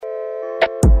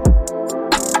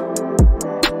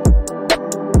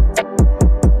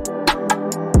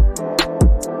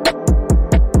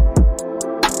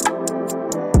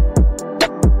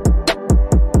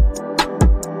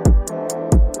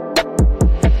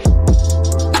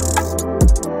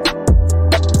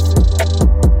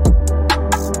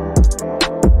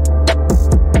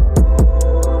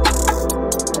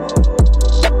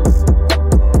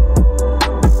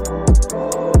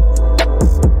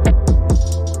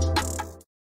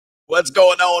What's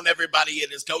going on, everybody?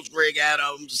 It is Coach Greg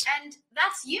Adams. And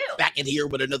that's you. Back in here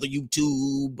with another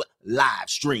YouTube live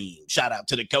stream. Shout out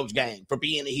to the Coach Gang for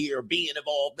being here, being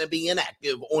involved, and being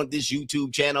active on this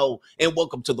YouTube channel. And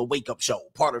welcome to the Wake Up Show,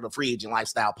 part of the Free Agent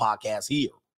Lifestyle podcast here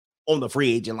on the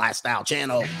Free Agent Lifestyle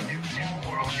channel.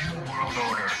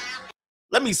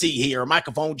 Let me see here.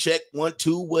 Microphone check. 1,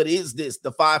 2. What is this?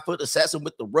 The 5-foot assassin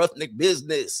with the roughneck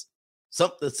business.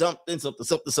 Something.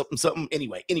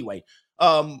 Anyway.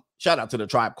 Shout out to the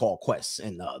Tribe Called Quest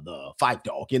and the Fight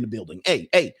Dog in the building.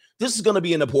 Hey, this is going to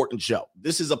be an important show.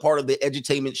 This is a part of the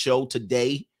edutainment show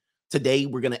today. Today,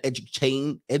 we're going to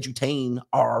edutain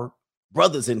our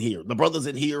brothers in here. The brothers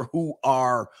in here who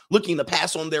are looking to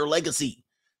pass on their legacy.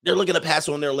 They're looking to pass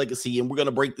on their legacy, and we're going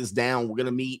to break this down. We're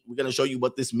going to show you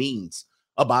what this means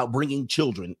about bringing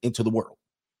children into the world.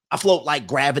 I float like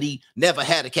gravity, never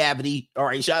had a cavity. All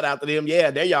right, shout out to them.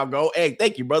 Yeah, there y'all go. Hey,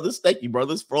 thank you, brothers.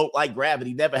 Float like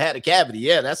gravity, never had a cavity.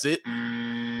 Yeah, that's it.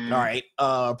 All right,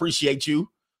 appreciate you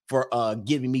for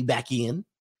getting me back in,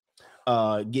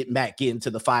 getting back into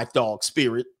the Five Dog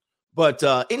spirit. But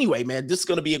anyway, man, this is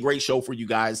going to be a great show for you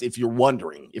guys. If you're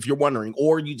wondering,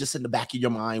 or you just in the back of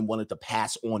your mind wanted to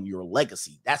pass on your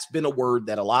legacy. That's been a word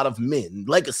that a lot of men,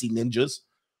 legacy ninjas,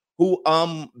 who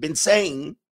been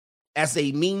saying as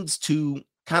a means to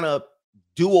kind of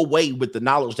do away with the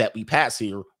knowledge that we pass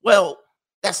here. Well,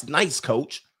 that's nice,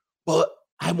 coach, but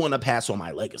I want to pass on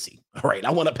my legacy. All right,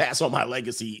 I want to pass on my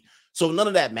legacy. So none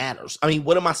of that matters. I mean,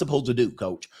 what am I supposed to do,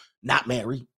 coach? Not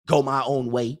marry, go my own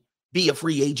way, be a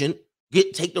free agent,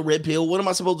 take the red pill. What am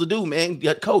I supposed to do, man?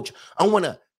 Coach, I want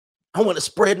to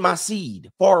spread my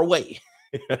seed far away.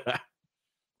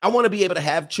 I want to be able to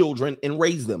have children and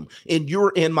raise them, and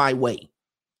you're in my way.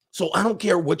 So I don't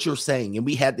care what you're saying. And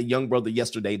we had the young brother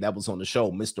yesterday that was on the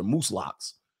show, Mr. Moose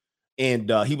Locks.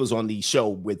 And he was on the show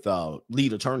with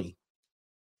lead attorney.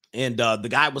 And the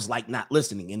guy was like not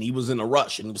listening, and he was in a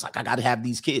rush, and he was like, I got to have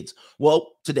these kids.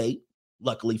 Well, today,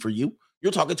 luckily for you,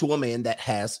 you're talking to a man that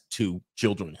has 2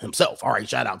 children himself. All right,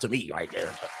 shout out to me right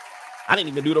there. I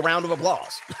didn't even do the round of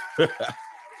applause.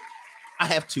 I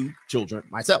have 2 children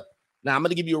myself. Now, I'm going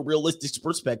to give you a realistic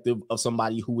perspective of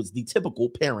somebody who is the typical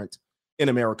parent in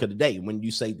America today. When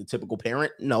you say the typical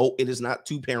parent, no, it is not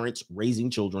 2 parents raising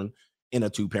children in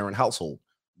a 2-parent household.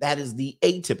 That is the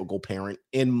atypical parent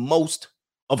in most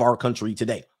of our country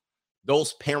today.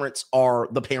 Those parents are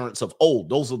the parents of old.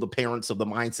 Those are the parents of the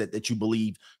mindset that you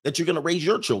believe that you're going to raise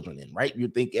your children in, right? You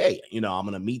think, hey, I'm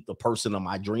going to meet the person of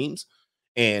my dreams,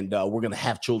 and we're going to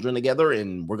have children together,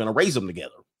 and we're going to raise them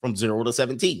together from 0 to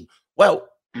 17. Well,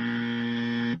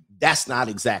 that's not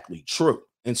exactly true.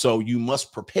 And so you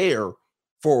must prepare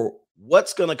for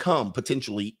what's going to come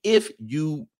potentially if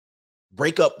you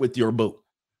break up with your boo,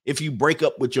 if you break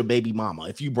up with your baby mama,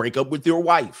 if you break up with your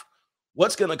wife,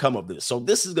 what's going to come of this? So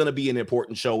this is going to be an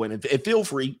important show, and feel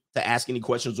free to ask any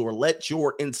questions or let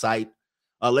your insight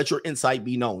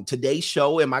be known. Today's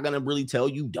show, am I going to really tell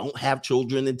you don't have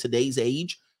children in today's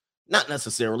age? Not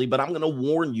necessarily, but I'm going to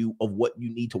warn you of what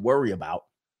you need to worry about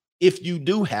if you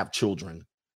do have children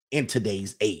in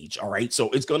today's age. All right.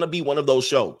 So it's going to be one of those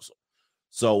shows.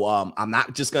 So I'm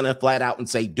not just going to flat out and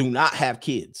say, do not have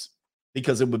kids,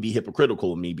 because it would be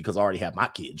hypocritical of me because I already have my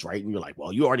kids. Right. And you're like,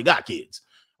 well, you already got kids.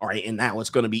 All right. And now it's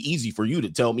going to be easy for you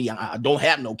to tell me I don't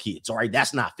have no kids. All right.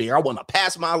 That's not fair. I want to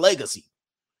pass my legacy.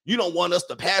 You don't want us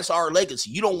to pass our legacy.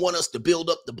 You don't want us to build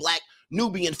up the Black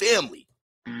Nubian family.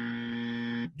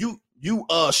 You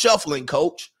shuffling,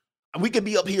 coach. We could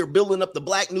be up here building up the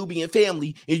Black Nubian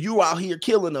family, and you out here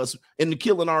killing us and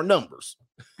killing our numbers.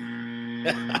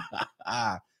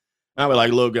 I was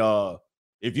like, look,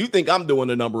 if you think I'm doing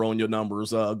the number on your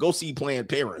numbers, go see Planned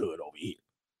Parenthood over here.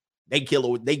 They get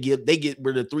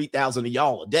rid of 3,000 of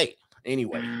y'all a day.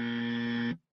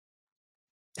 Anyway,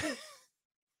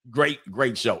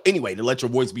 great show. Anyway, to let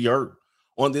your voice be heard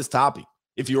on this topic.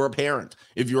 If you're a parent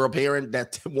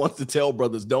that wants to tell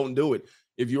brothers don't do it,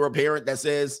 if you're a parent that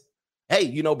says,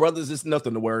 hey, brothers, it's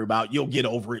nothing to worry about, you'll get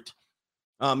over it.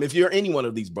 If you're any one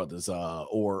of these brothers,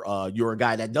 or you're a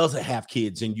guy that doesn't have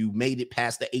kids and you made it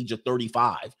past the age of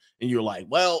 35 and you're like,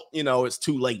 well, it's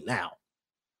too late now.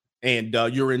 And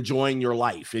you're enjoying your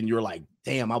life and you're like,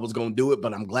 damn, I was going to do it,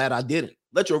 but I'm glad I didn't.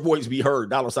 Let your voice be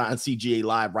heard. $ CGA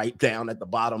Live right down at the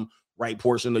bottom right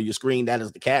portion of your screen. That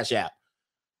is the Cash App.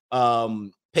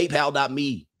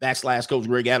 PayPal.me/Coach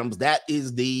Greg Adams. That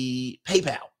is the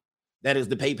PayPal.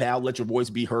 Let your voice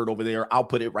be heard over there. I'll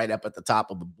put it right up at the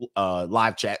top of the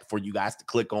live chat for you guys to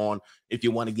click on if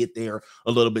you want to get there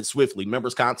a little bit swiftly.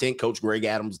 Members content,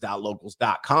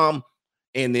 CoachGregAdams.locals.com,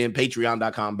 and then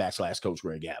Patreon.com/Coach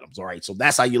Greg Adams. All right. So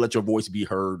that's how you let your voice be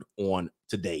heard on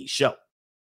today's show.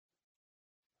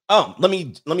 Let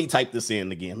me type this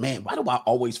in again. Man, why do I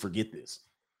always forget this?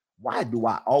 Why do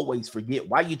I always forget?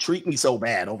 Why you treat me so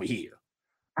bad over here?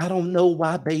 I don't know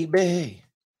why, baby.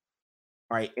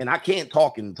 All right, and I can't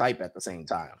talk and type at the same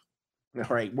time. All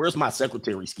right, where's my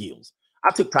secretary skills?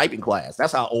 I took typing class.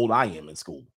 That's how old I am in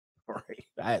school. All right,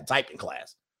 I had typing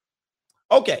class.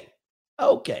 Okay,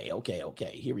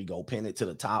 okay. Here we go. Pin it to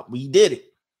the top. We did it.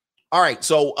 All right,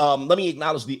 so let me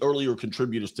acknowledge the earlier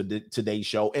contributors to today's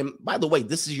show. And by the way,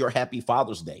 this is your Happy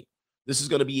Father's Day. This is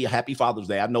going to be a Happy Father's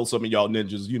Day. I know some of y'all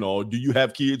ninjas, do you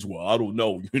have kids? Well, I don't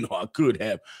know. I could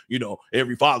have,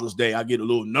 every Father's Day I get a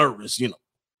little nervous,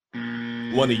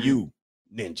 One of you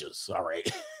ninjas, all right?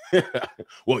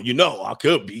 Well,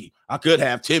 I could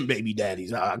have 10 baby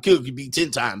daddies. I could be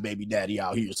 10-time baby daddy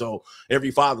out here. So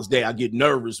every Father's Day I get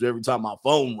nervous every time my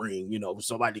phone ring,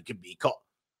 somebody could be called.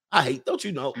 Don't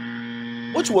you know?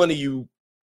 Which one of you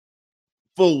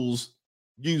fools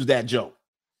use that joke?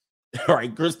 All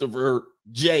right, Christopher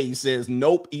J says,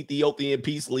 nope, Ethiopian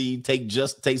peace leave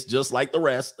tastes just like the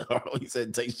rest. He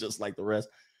said tastes just like the rest.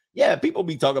 Yeah, people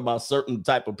be talking about certain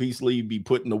type of peace leave be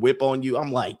putting the whip on you.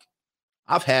 I'm like,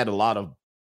 I've had a lot of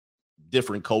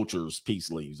different cultures peace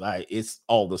leaves. It's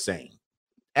all the same.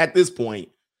 At this point,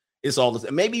 it's all the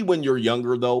same. Maybe when you're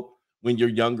younger, though,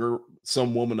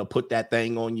 some woman will put that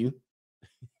thing on you.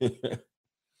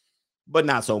 But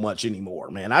not so much anymore,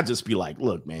 man. I just be like,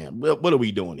 look, man, what are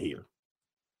we doing here?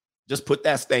 Just put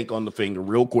that stank on the finger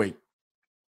real quick.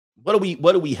 What are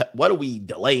we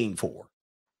delaying for?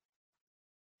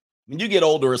 When you get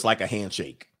older, it's like a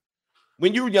handshake.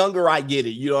 When you're younger, I get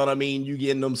it. You know what I mean? You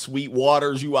getting them sweet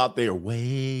waters, you out there,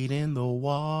 wade in the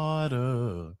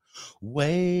water.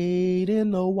 Wade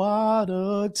in the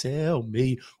water. Tell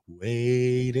me,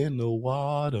 wade in the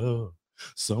water.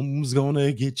 Someone's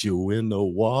gonna get you in the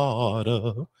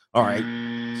water. All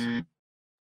right.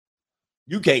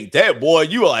 You can't that boy.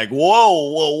 You like,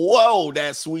 whoa.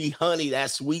 That sweet honey, that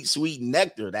sweet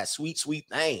nectar, that sweet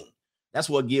thing. That's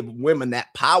what give women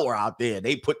that power out there.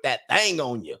 They put that thing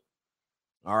on you.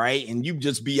 All right. And you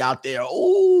just be out there.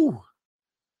 Oh,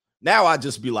 now I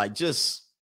just be like,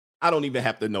 I don't even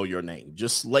have to know your name.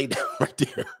 Just lay down right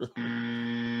there.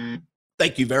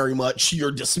 Thank you very much.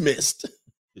 You're dismissed.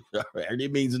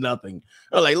 It means nothing.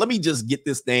 All right, let me just get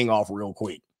this thing off real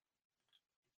quick.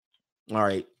 All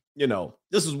right.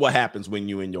 This is what happens when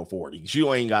you in your 40s.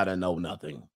 You ain't got to know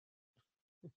nothing.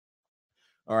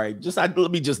 All right.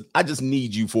 I just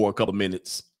need you for a couple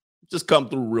minutes. Just come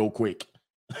through real quick.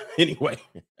 Anyway,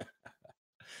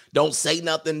 don't say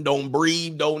nothing. Don't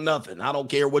breathe. Don't nothing. I don't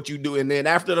care what you do. And then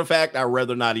after the fact, I'd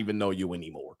rather not even know you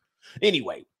anymore.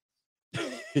 Anyway,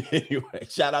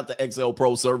 shout out to XL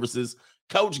Pro Services.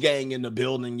 Coach Gang in the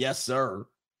building. Yes, sir.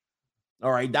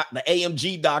 All right. The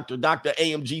AMG doctor, Dr.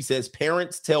 AMG says,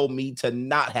 parents tell me to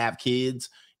not have kids.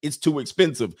 It's too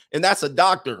expensive. And that's a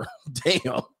doctor.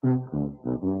 Damn.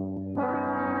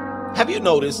 Have you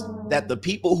noticed that the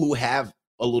people who have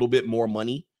a little bit more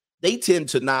money, they tend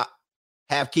to not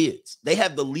have kids? They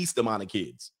have the least amount of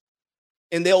kids.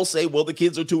 And they'll say, well, the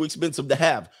kids are too expensive to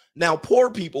have. Now, poor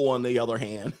people, on the other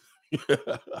hand,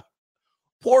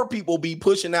 poor people be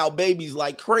pushing out babies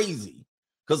like crazy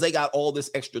because they got all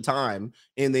this extra time.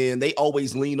 And then they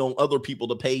always lean on other people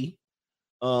to pay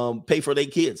for their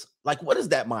kids. Like, what is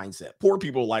that mindset? Poor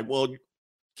people are like, well,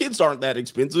 kids aren't that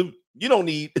expensive. You don't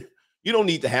need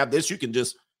to have this. You can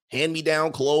just hand me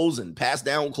down clothes and pass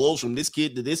down clothes from this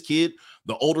kid to this kid.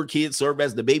 The older kids serve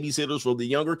as the babysitters for the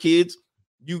younger kids.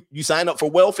 You sign up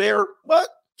for welfare. What?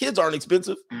 Kids aren't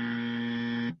expensive.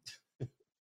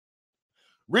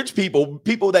 Rich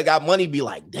people that got money be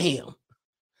like, damn,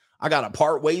 I got to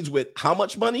part ways with how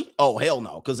much money? Oh, hell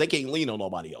no, because they can't lean on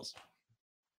nobody else.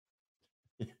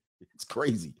 It's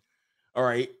crazy. All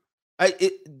right.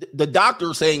 The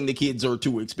doctor saying the kids are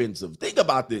too expensive. Think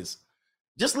about this.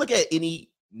 Just look at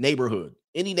any neighborhood,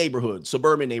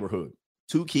 suburban neighborhood,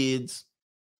 2 kids,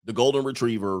 the golden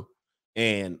retriever,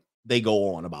 and they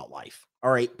go on about life.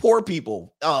 All right. Poor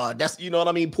people. That's, you know what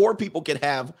I mean? Poor people can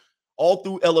have all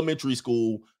through elementary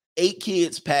school, 8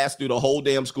 kids pass through the whole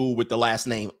damn school with the last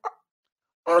name.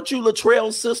 Aren't you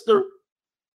Latrell's sister?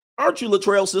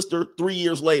 3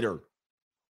 years later?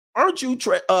 Aren't you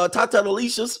Tata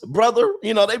Alicia's brother?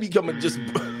 They becoming just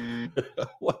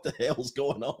what the hell's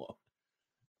going on?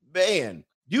 Man,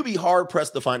 you'd be hard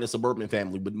pressed to find a suburban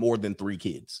family with more than 3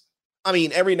 kids. I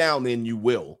mean, every now and then you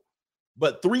will,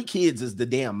 but 3 kids is the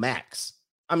damn max.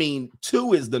 I mean,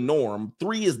 2 is the norm.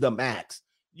 3 is the max.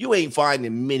 You ain't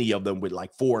finding many of them with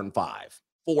like 4 and 5.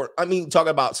 Talk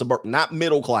about suburban, not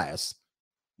middle class.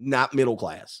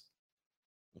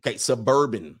 Okay,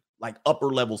 suburban, like upper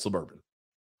level suburban.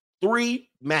 3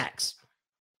 max.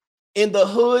 In the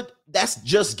hood, that's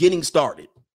just getting started.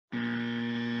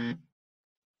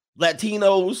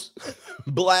 Latinos,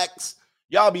 blacks,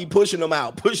 y'all be pushing them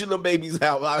out, pushing them babies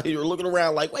out here, looking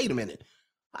around like, wait a minute,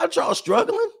 aren't y'all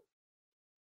struggling?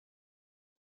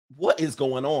 What is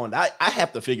going on? I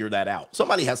have to figure that out.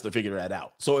 Somebody has to figure that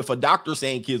out. So if a doctor's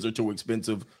saying kids are too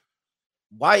expensive,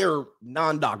 why are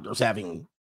non-doctors having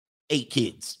 8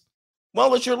 kids?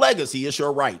 Well, it's your legacy. It's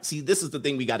your right. See, this is the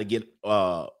thing we got to get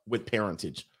with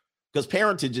parentage, because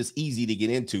parentage is easy to get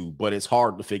into, but it's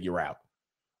hard to figure out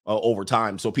over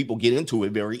time. So people get into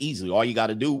it very easily. All you got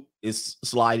to do is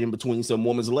slide in between some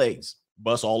woman's legs,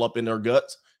 bust all up in their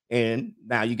guts, and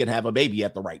now you can have a baby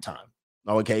at the right time.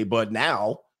 Okay, but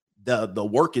now the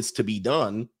work is to be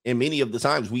done, and many of the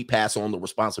times we pass on the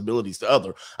responsibilities to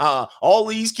other. All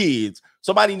these kids,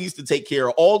 somebody needs to take care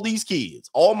of all these kids,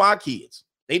 all my kids.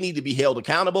 They need to be held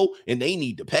accountable, and they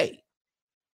need to pay.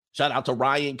 Shout out to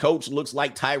Ryan. Coach looks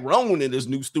like Tyrone in his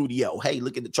new studio. Hey,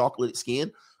 look at the chocolate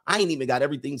skin. I ain't even got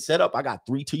everything set up. I got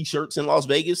 3 t-shirts in Las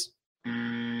Vegas.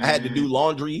 I had to do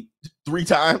laundry 3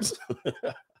 times.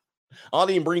 I don't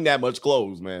even bring that much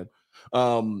clothes, man.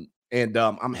 I'm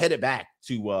headed back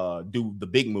to do the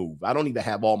big move. I don't even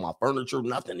have all my furniture,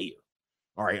 nothing here.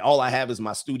 All right, all I have is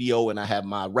my studio, and I have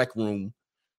my rec room.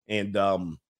 And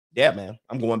yeah, man,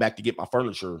 I'm going back to get my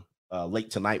furniture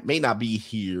late tonight. May not be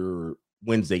here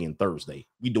Wednesday and Thursday.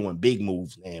 We doing big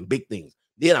moves, man, big things.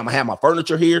 Then I'm gonna have my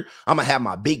furniture here. I'm gonna have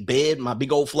my big bed, my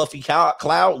big old fluffy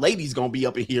cloud. Ladies gonna be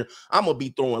up in here. I'm gonna be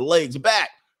throwing legs back.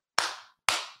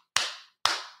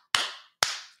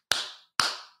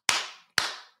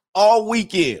 All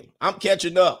weekend, I'm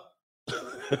catching up.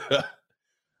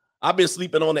 I've been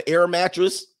sleeping on the air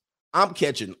mattress. I'm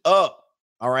catching up.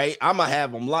 All right, I'm gonna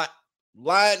have them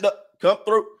lined up, come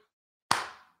through.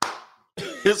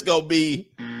 It's gonna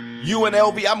be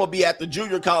UNLV. I'm gonna be at the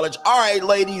junior college. All right,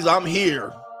 ladies, I'm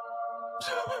here.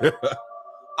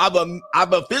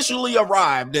 I've officially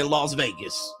arrived in Las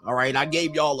Vegas. All right, I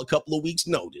gave y'all a couple of weeks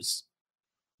notice,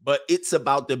 but it's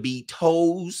about to be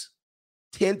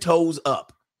 10 toes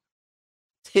up.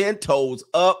 10 toes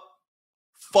up,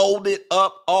 folded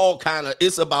up, all kind of.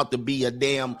 It's about to be a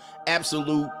damn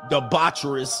absolute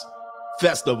debaucherous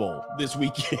festival this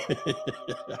weekend.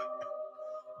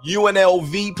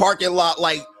 UNLV parking lot,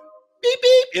 like beep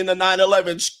beep in the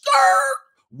 911. Skirt.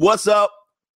 What's up?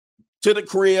 To the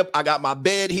crib. I got my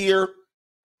bed here.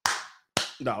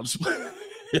 No,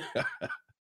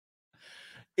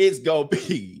 it's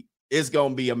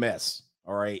gonna be a mess.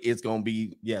 All right, it's gonna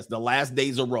be, yes, the last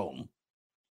days of Rome.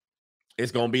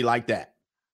 It's going to be like that.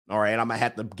 All right. I'm going to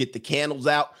have to get the candles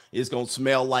out. It's going to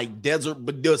smell like desert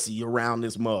Badussi around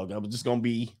this mug. I'm just going to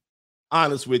be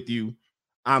honest with you.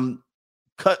 I'm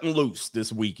cutting loose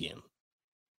this weekend.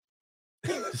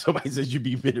 Somebody says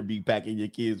you better be packing your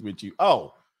kids with you.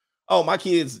 Oh, my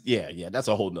kids. Yeah. That's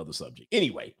a whole nother subject.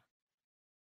 Anyway,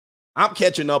 I'm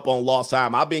catching up on lost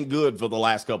time. I've been good for the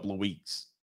last couple of weeks.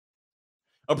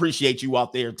 Appreciate you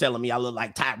out there telling me I look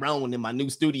like Tyrone in my new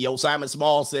studio. Simon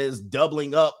Small says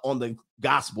doubling up on the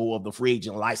gospel of the Free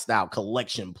Agent Lifestyle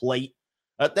Collection plate.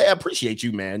 I appreciate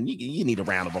you, man. You need a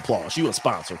round of applause. You a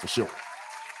sponsor for sure.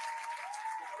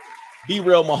 Be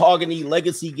Real Mahogany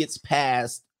Legacy gets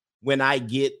passed when I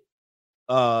get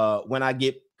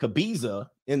Kabiza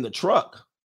in the truck.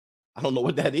 I don't know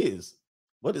what that is.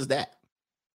 What is that?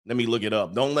 Let me look it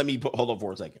up. Don't let me hold on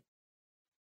for a second.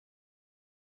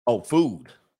 Oh, food.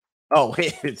 Oh,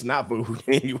 it's not food.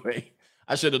 Anyway,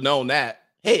 I should have known that.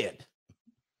 Head.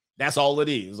 That's all it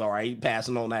is. All right.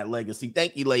 Passing on that legacy.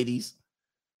 Thank you, ladies.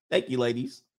 Thank you,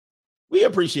 ladies. We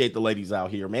appreciate the ladies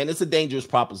out here, man. It's a dangerous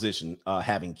proposition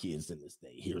having kids in this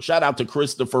day here. Shout out to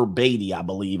Christopher Beatty, I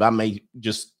believe. I may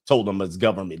just told him his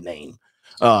government name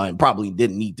and probably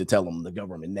didn't need to tell him the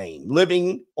government name.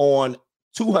 Living on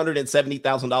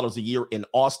 $270,000 a year in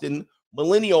Austin.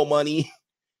 Millennial money.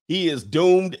 He is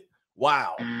doomed.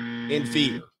 Wow. In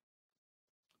fear.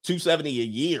 $270 a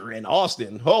year in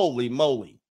Austin. Holy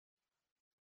moly.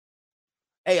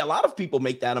 Hey, a lot of people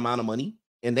make that amount of money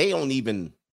and they don't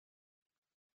even,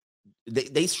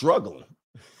 they struggling.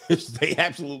 They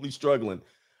absolutely struggling.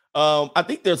 I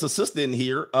think there's a sister in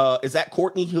here. Is that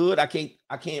Courtney Hood? I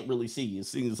can't really see. It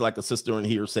seems like a sister in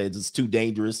here says it's too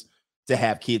dangerous to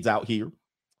have kids out here.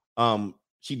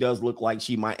 She does look like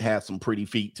she might have some pretty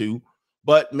feet too.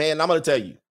 But man, I'm going to tell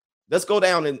you, let's go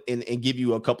down and give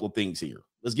you a couple of things here.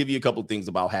 Let's give you a couple of things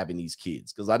about having these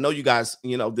kids. Because I know you guys,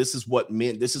 this is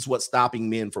what's stopping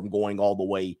men from going all the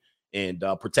way and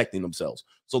protecting themselves.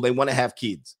 So they want to have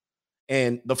kids.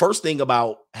 And the first thing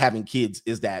about having kids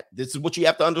is that this is what you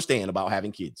have to understand about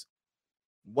having kids.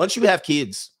 Once you have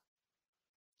kids,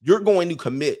 you're going to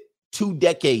commit 2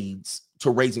 decades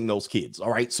to raising those kids.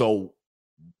 All right. So,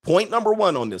 point number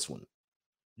one on this one,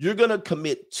 you're going to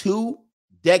commit 2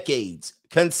 decades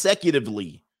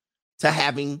consecutively to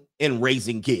having and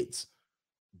raising kids.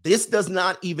 This does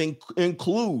not even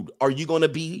include, are you going to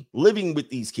be living with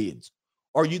these kids?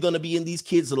 Are you going to be in these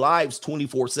kids' lives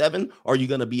 24/7? Are you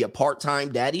going to be a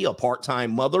part-time daddy, a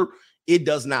part-time mother? It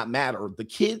does not matter. The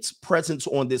kid's presence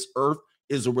on this earth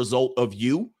is a result of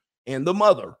you and the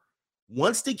mother.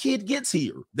 Once the kid gets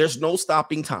here, there's no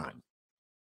stopping time.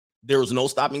 There is no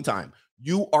stopping time.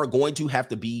 You are going to have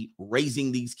to be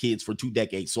raising these kids for 2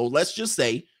 decades. So let's just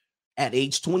say at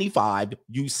age 25,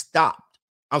 you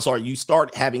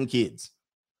start having kids.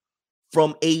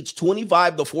 From age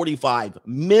 25 to 45,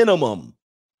 minimum,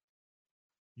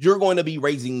 you're going to be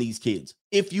raising these kids.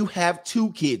 If you have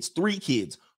 2 kids, 3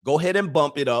 kids, go ahead and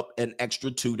bump it up an extra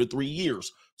 2 to 3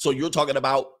 years. So you're talking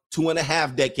about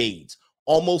 2.5 decades,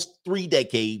 almost 3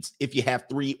 decades if you have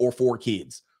 3 or 4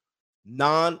 kids.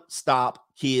 Non-stop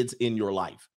kids in your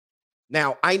life.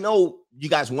 Now, I know you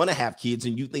guys want to have kids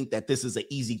and you think that this is an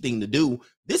easy thing to do.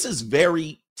 This is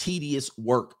very tedious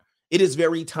work. It is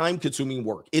very time-consuming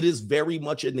work. It is very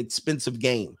much an expensive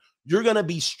game. You're going to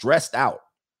be stressed out.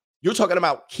 You're talking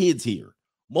about kids here.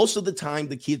 Most of the time,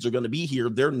 the kids are going to be here.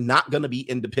 They're not going to be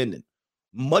independent.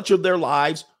 Much of their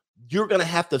lives, you're going to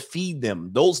have to feed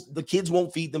them. The kids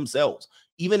won't feed themselves.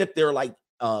 Even if they're like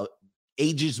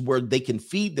ages where they can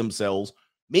feed themselves,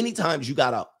 many times you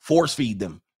got to force feed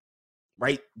them,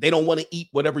 right? They don't want to eat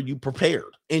whatever you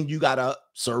prepared, and you got to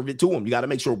serve it to them. You got to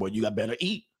make sure, well, you got better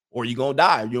eat or you're going to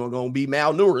die. You're going to be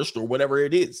malnourished or whatever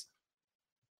it is.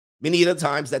 Many of the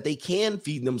times that they can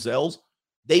feed themselves,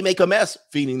 they make a mess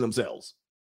feeding themselves.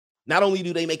 Not only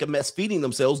do they make a mess feeding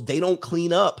themselves, they don't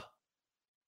clean up.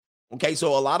 Okay,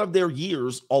 so a lot of their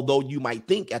years, although you might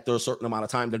think after a certain amount of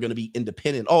time they're going to be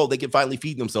independent, oh, they can finally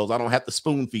feed themselves. I don't have to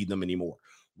spoon feed them anymore.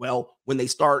 Well, when they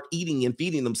start eating and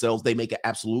feeding themselves, they make an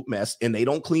absolute mess and they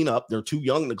don't clean up. They're too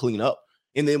young to clean up.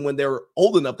 And then when they're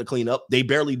old enough to clean up, they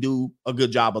barely do a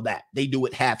good job of that. They do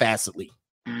it half-assedly.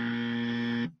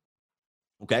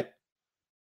 Okay.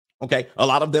 Okay. A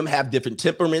lot of them have different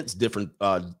temperaments, different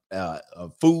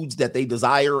foods that they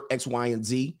desire, X, Y, and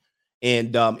Z.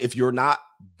 And if you're not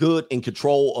good in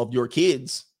control of your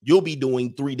kids, you'll be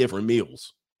doing 3 different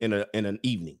meals in an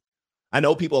evening. I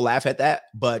know people laugh at that,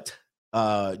 but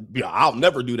I'll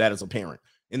never do that as a parent.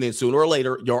 And then sooner or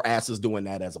later, your ass is doing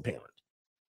that as a parent.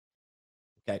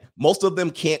 Okay. Most of them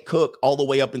can't cook all the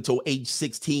way up until age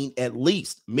 16, at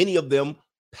least. Many of them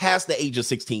past the age of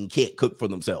 16 can't cook for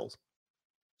themselves.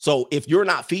 So if you're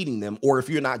not feeding them or if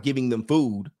you're not giving them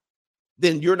food,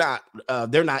 then they're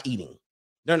not eating.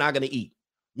 They're not going to eat.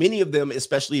 Many of them,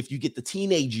 especially if you get the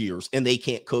teenage years and they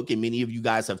can't cook, and many of you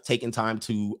guys have taken time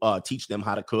to teach them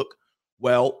how to cook.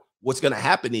 Well, what's going to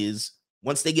happen is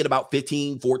once they get about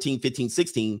 15, 14, 15,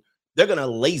 16, they're going to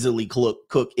lazily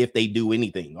cook if they do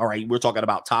anything. All right. We're talking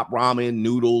about top ramen,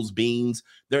 noodles, beans.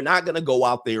 They're not going to go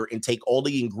out there and take all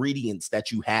the ingredients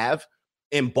that you have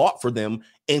and bought for them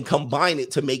and combine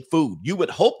it to make food. You would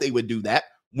hope they would do that.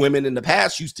 Women in the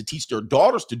past used to teach their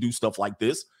daughters to do stuff like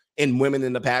this. And women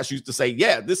in the past used to say,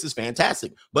 yeah, this is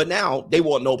fantastic. But now they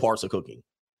want no parts of cooking.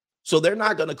 So they're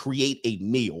not going to create a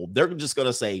meal. They're just going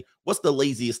to say, what's the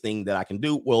laziest thing that I can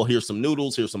do? Well, here's some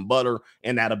noodles, here's some butter,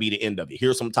 and that'll be the end of it.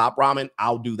 Here's some top ramen.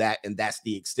 I'll do that. And that's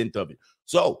the extent of it.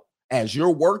 So as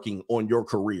you're working on your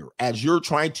career, as you're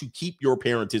trying to keep your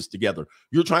parentage together,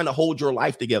 you're trying to hold your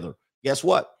life together, guess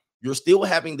what? You're still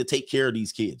having to take care of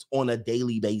these kids on a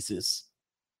daily basis.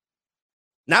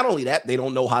 Not only that, they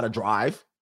don't know how to drive.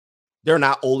 They're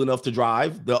not old enough to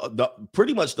drive. The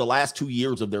pretty much the last 2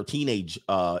 years of their teenage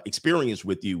experience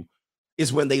with you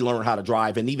is when they learn how to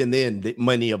drive. And even then,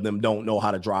 many of them don't know how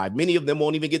to drive. Many of them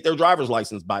won't even get their driver's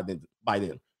license by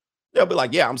then. They'll be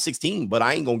like, yeah, I'm 16, but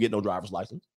I ain't going to get no driver's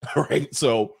license. Right.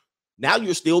 So now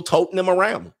you're still toting them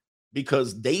around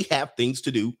because they have things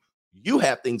to do. You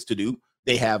have things to do.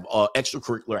 They have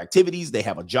extracurricular activities. They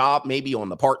have a job, maybe on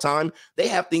the part-time. They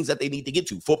have things that they need to get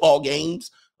to, football games,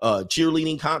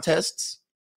 cheerleading contests.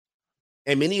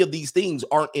 And many of these things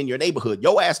aren't in your neighborhood.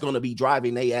 Your ass going to be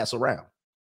driving their ass around.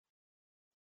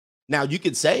 Now, you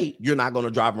could say you're not going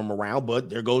to drive them around,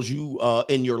 but there goes you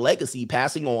in your legacy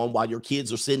passing on while your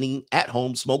kids are sitting at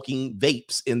home smoking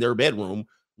vapes in their bedroom,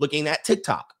 looking at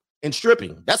TikTok and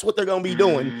stripping. That's what they're going to be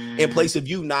doing in place of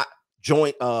you not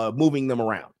moving them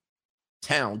around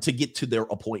town to get to their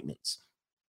appointments.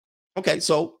 Okay,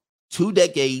 so 2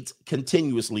 decades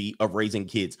continuously of raising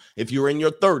kids. If you're in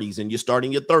your 30s and you're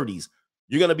starting your 30s,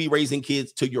 you're going to be raising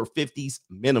kids to your 50s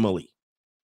minimally.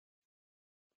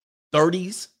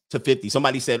 30s to 50.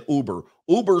 Somebody said Uber.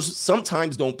 Ubers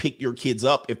sometimes don't pick your kids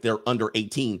up if they're under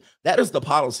 18. That is the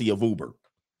policy of Uber.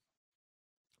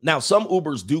 Now, some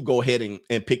Ubers do go ahead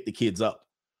and pick the kids up,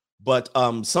 but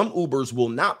some Ubers will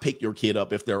not pick your kid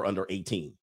up if they're under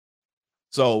 18.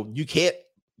 So you can't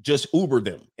just Uber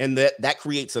them. And that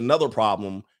creates another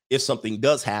problem if something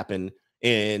does happen.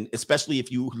 And especially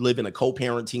if you live in a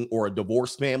co-parenting or a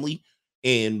divorced family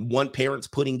and one parent's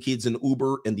putting kids in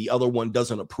Uber and the other one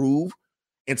doesn't approve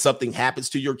and something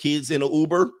happens to your kids in an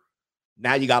Uber,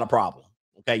 now you got a problem.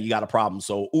 Okay, you got a problem.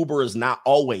 So Uber is not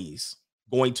always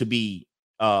going to be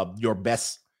your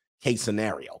best case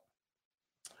scenario.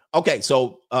 Okay,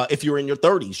 so if you're in your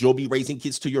 30s, you'll be raising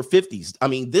kids to your 50s. I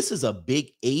mean, this is a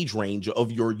big age range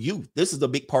of your youth. This is a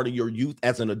big part of your youth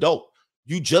as an adult.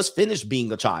 You just finished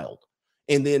being a child.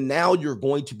 And then now you're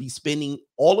going to be spending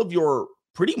all of your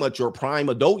pretty much your prime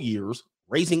adult years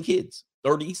raising kids,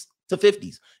 30s to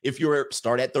 50s. If you're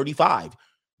start at 35,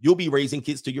 you'll be raising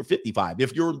kids to your 55.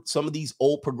 If you're some of these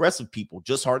old progressive people,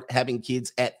 just start having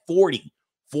kids at 40,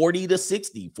 40 to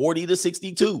 60, 40 to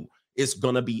 62. It's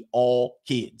going to be all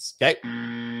kids. Okay.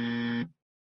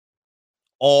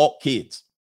 All kids.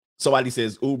 Somebody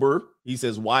says Uber. He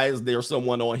says, why is there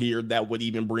someone on here that would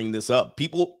even bring this up?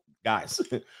 People, guys,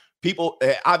 people,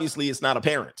 obviously it's not a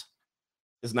parent.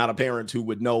 It's not a parent who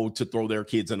would know to throw their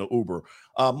kids in an Uber.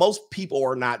 Most people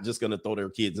are not just going to throw their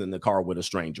kids in the car with a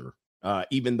stranger,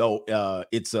 even though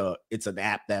it's an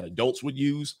app that adults would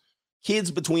use.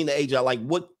 Kids between the age of like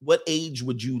what age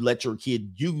would you let your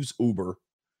kid use Uber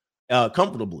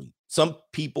comfortably? Some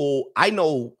people I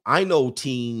know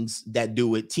teens that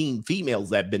do it, teen females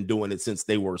that have been doing it since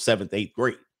they were 7th, 8th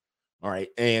grade. All right.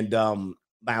 And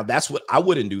now that's what I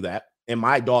wouldn't do that. And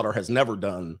my daughter has never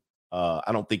done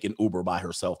I don't think an Uber by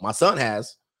herself. My son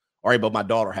has, all right, but my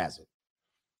daughter hasn't.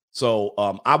 So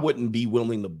I wouldn't be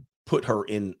willing to put her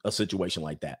in a situation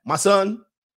like that. My son,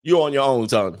 you're on your own,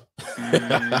 son.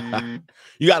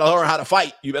 You got to learn how to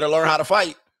fight. You better learn how to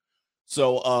fight.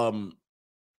 So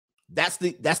that's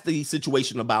the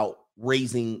situation about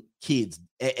raising kids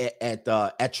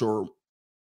at your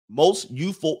most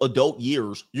youthful adult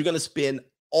years. You're going to spend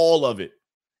all of it.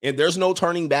 And there's no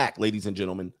turning back, ladies and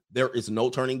gentlemen. There is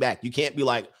no turning back. You can't be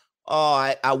like,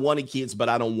 oh, I wanted kids, but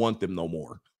I don't want them no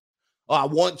more. Oh, I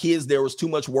want kids. There was too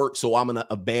much work, so I'm going to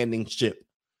abandon ship.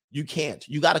 You can't.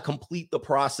 You got to complete the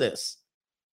process.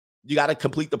 You got to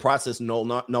complete the process no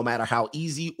matter how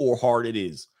easy or hard it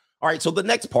is. All right, so the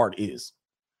next part is,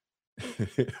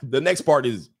 when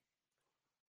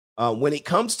it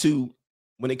comes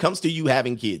to you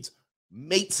having kids,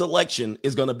 mate selection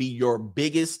is going to be your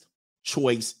biggest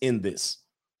choice in this.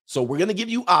 So we're going to give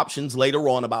you options later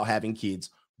on about having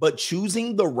kids, but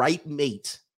choosing the right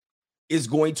mate is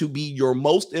going to be your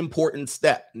most important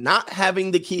step. Not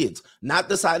having the kids, not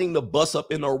deciding to bust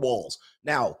up in their walls.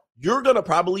 Now, you're going to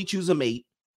probably choose a mate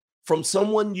from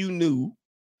someone you knew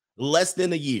less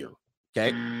than a year,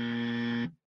 okay?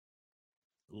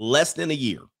 Less than a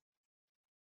year.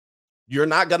 You're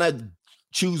not going to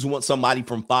choose somebody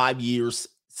from 5 years,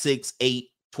 6, 8,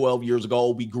 12 years ago.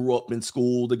 We grew up in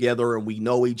school together and we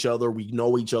know each other. We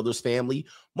know each other's family.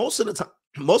 Most of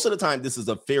the time, this is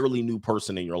a fairly new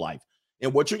person in your life.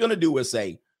 And what you're going to do is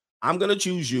say, I'm going to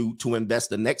choose you to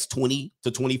invest the next 20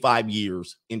 to 25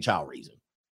 years in child raising.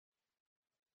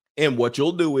 And what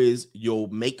you'll do is you'll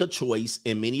make a choice,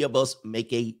 and many of us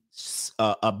make a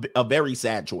very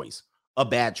sad choice, a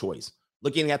bad choice.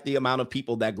 Looking at the amount of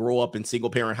people that grow up in single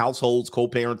parent households,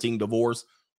 co-parenting, divorce,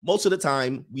 most of the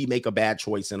time we make a bad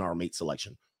choice in our mate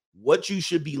selection. What you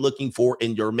should be looking for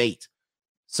in your mate,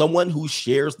 someone who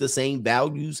shares the same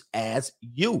values as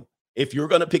you. If you're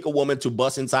going to pick a woman to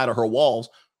bust inside of her walls,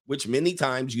 which many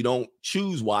times you don't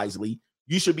choose wisely,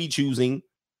 you should be choosing,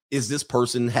 is this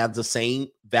person have the same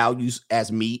values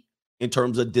as me in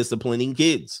terms of disciplining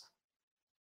kids?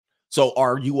 So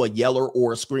are you a yeller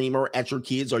or a screamer at your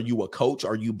kids? Are you a coach?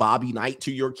 Are you Bobby Knight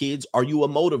to your kids? Are you a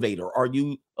motivator? Are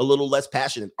you a little less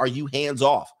passionate? Are you hands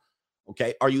off?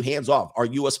 Okay. Are you hands off? Are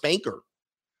you a spanker?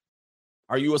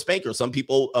 Are you a spanker? Some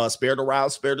people spare the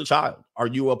rod, spare the child. Are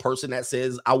you a person that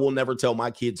says, I will never tell my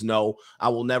kids no. I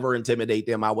will never intimidate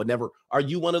them. I would never. Are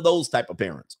you one of those type of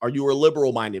parents? Are you a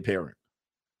liberal-minded parent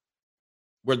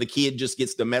where the kid just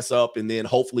gets to mess up and then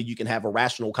hopefully you can have a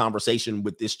rational conversation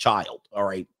with this child? All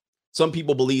right. Some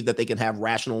people believe that they can have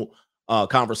rational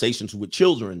conversations with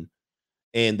children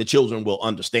and the children will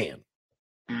understand.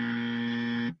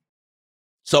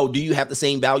 So do you have the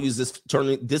same values as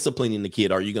disciplining the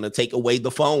kid? Are you going to take away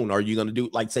the phone? Are you going to do,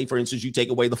 like, say, for instance, you take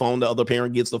away the phone, the other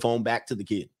parent gives the phone back to the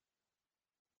kid?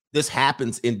 This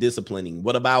happens in disciplining.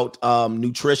 What about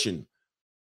nutrition?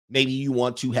 Maybe you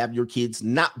want to have your kids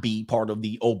not be part of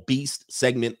the obese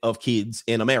segment of kids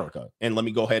in America. And let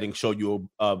me go ahead and show you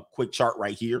a quick chart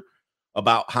right here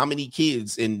about how many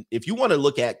kids. And if you want to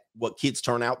look at what kids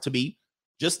turn out to be,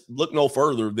 just look no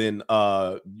further than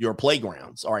your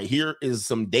playgrounds. All right, here is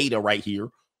some data right here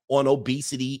on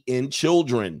obesity in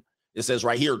children. It says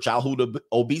right here, childhood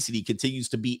obesity continues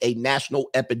to be a national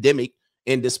epidemic,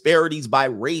 and disparities by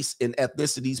race and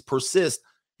ethnicities persist.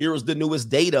 Here is the newest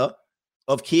data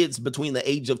of kids between the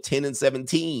age of 10 and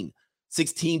 17.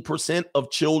 16%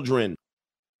 of children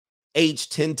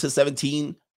aged 10 to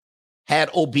 17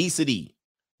 had obesity.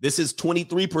 This is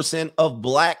 23% of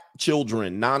Black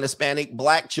children, non-Hispanic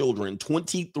Black children,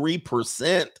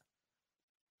 23%.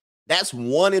 That's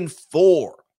 1 in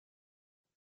 4.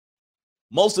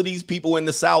 Most of these people in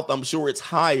the South, I'm sure it's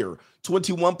higher.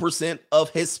 21% of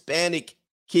Hispanic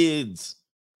kids,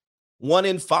 1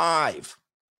 in 5.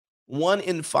 1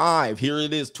 in 5. Here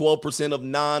it is, 12% of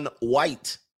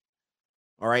non-white.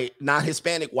 All right, not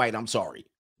Hispanic white, I'm sorry.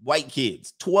 White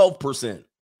kids, 12%.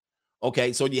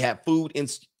 Okay, so you have food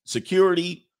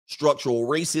insecurity, structural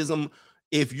racism.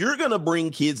 If you're going to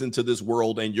bring kids into this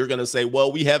world and you're going to say,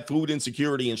 well, we have food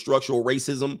insecurity and structural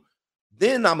racism,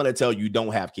 then I'm going to tell you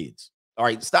don't have kids. All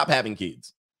right, stop having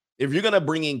kids. If you're going to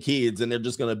bring in kids and they're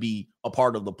just going to be a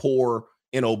part of the poor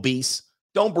and obese,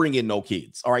 don't bring in no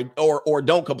kids. All right, or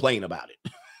don't complain about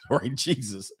it. All right,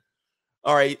 Jesus.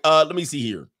 All right, let me see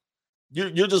here.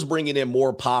 You're just bringing in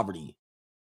more poverty.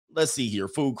 Let's see here.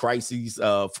 Food crises,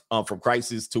 from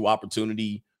crisis to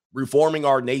opportunity, reforming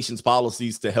our nation's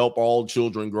policies to help all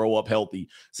children grow up healthy.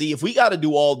 See, if we got to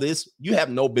do all this, you have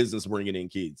no business bringing in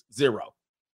kids. Zero.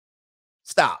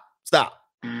 Stop.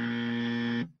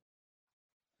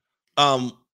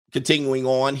 Continuing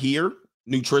on here,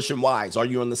 nutrition wise, are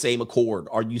you on the same accord?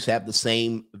 Are you have the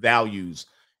same values?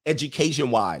 Education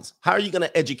wise, how are you going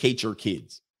to educate your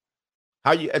kids?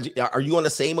 Are you on the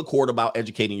same accord about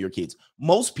educating your kids?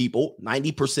 Most people,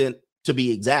 90% to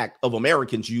be exact, of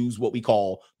Americans use what we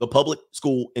call the public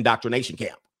school indoctrination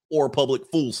camp or public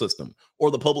fool system or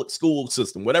the public school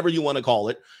system, whatever you want to call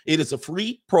it. It is a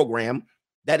free program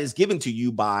that is given to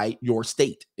you by your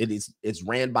state. It's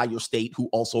ran by your state, who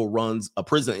also runs a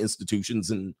prison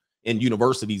institutions and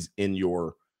universities in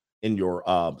your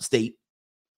state,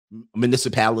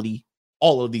 municipality,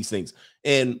 all of these things.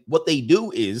 And what they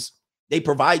do is they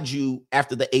provide you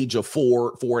after the age of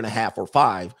 4, 4.5, or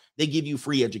 5, they give you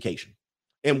free education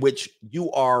in which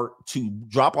you are to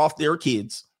drop off their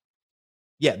kids.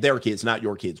 Yeah, their kids, not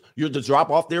your kids. You're to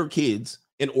drop off their kids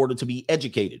in order to be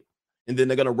educated. And then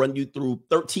they're going to run you through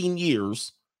 13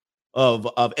 years of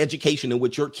education in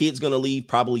which your kid's going to leave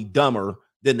probably dumber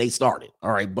than they started.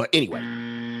 All right. But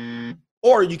anyway,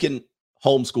 or you can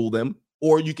homeschool them,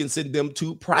 or you can send them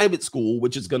to private school,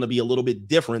 which is going to be a little bit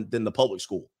different than the public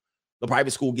school. The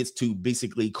private school gets to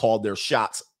basically call their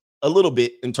shots a little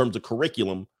bit in terms of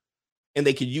curriculum, and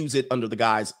they can use it under the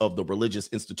guise of the religious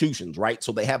institutions, right?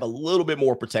 So they have a little bit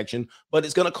more protection, but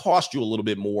it's going to cost you a little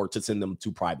bit more to send them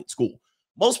to private school.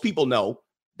 Most people know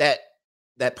that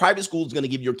private school is going to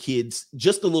give your kids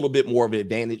just a little bit more of an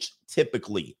advantage.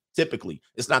 Typically,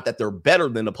 it's not that they're better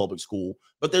than the public school,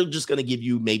 but they're just going to give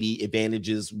you maybe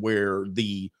advantages where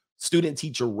the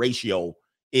student-teacher ratio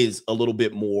is a little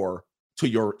bit more to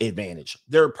your advantage.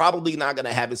 They're probably not going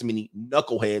to have as many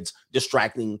knuckleheads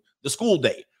distracting the school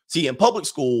day. See, in public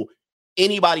school,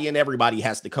 anybody and everybody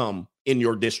has to come in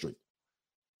your district.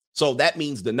 So that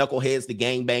means the knuckleheads, the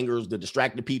gangbangers, the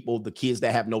distracted people, the kids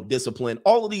that have no discipline,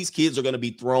 all of these kids are going to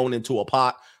be thrown into a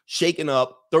pot, shaken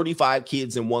up, 35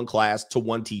 kids in one class to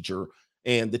one teacher.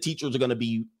 And the teachers are going to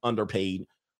be underpaid,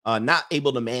 not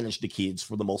able to manage the kids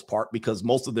for the most part, because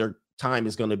most of their time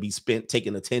is going to be spent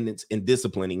taking attendance and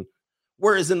disciplining.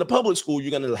 Whereas in the public school,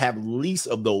 you're going to have least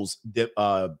of those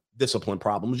discipline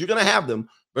problems. You're going to have them,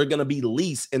 but they're going to be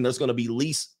least, and there's going to be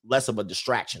less of a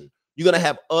distraction. You're going to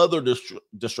have other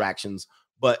distractions,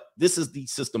 but this is the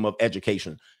system of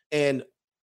education. And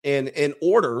in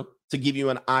order to give you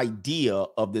an idea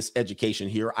of this education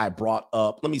here, I brought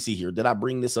up, let me see here. Did I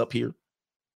bring this up here?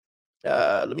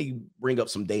 Let me bring up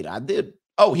some data. I did.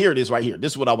 Oh, here it is right here.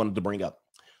 This is what I wanted to bring up.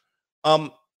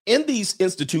 In these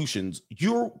institutions,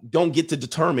 you don't get to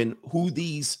determine who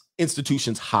these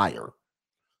institutions hire.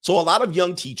 So a lot of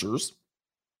young teachers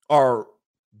are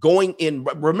going in.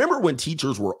 Remember when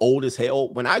teachers were old as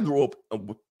hell? When I grew up,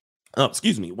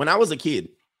 when I was a kid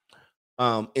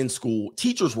in school,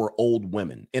 teachers were old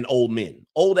women and old men,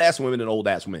 old ass women and old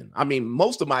ass men. I mean,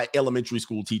 most of my elementary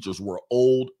school teachers were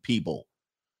old people.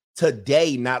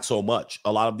 Today, not so much.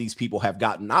 A lot of these people have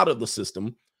gotten out of the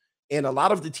system, and a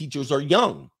lot of the teachers are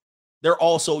young. They're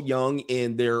also young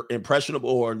and they're impressionable,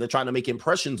 or they're trying to make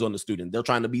impressions on the student. They're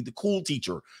trying to be the cool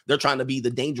teacher. They're trying to be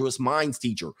the dangerous minds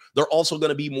teacher. They're also going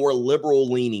to be more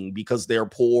liberal leaning because they're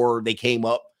poor. They came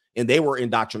up and they were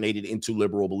indoctrinated into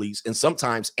liberal beliefs and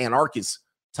sometimes anarchist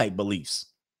type beliefs.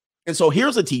 And so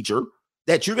here's a teacher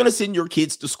that you're going to send your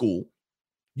kids to school.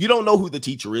 You don't know who the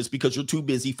teacher is because you're too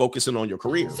busy focusing on your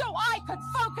career. So I could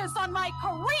focus on my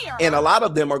career. And a lot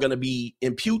of them are going to be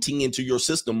imputing into your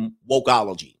system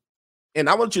wokeology. And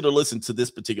I want you to listen to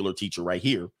this particular teacher right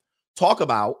here talk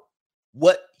about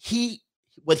what he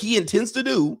intends to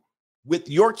do with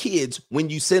your kids when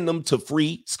you send them to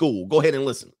free school. Go ahead and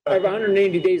listen. I have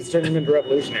 180 days to turn them into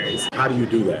revolutionaries. How do you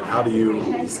do that? How do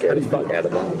you Scare the fuck out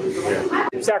of them.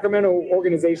 Yeah. Sacramento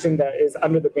organization that is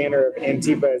under the banner of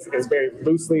Antifa is very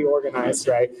loosely organized,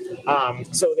 right?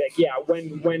 So that, yeah,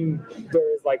 when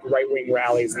there's like right-wing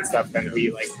rallies and stuff, then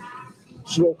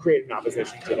we'll create an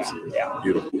opposition to that. Yeah.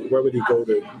 Beautiful. Where would you go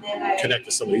to connect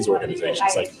to some of these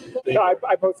organizations? No,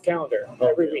 I post a calendar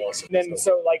every week. Awesome. And then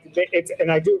so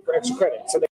and I do it for extra credit.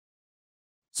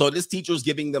 So this teacher is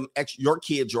giving them your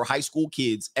kids, your high school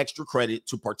kids, extra credit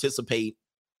to participate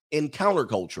in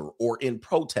counterculture or in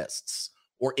protests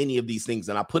or any of these things.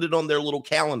 And I put it on their little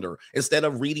calendar. Instead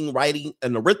of reading, writing,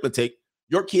 and arithmetic,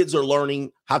 your kids are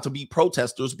learning how to be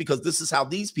protesters because this is how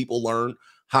these people learn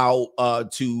how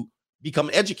to become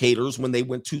educators when they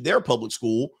went to their public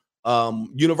school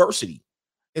university.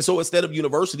 And so instead of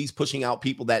universities pushing out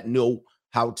people that know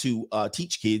how to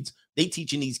teach kids, they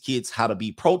teaching these kids how to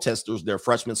be protesters their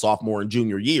freshman, sophomore, and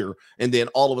junior year. And then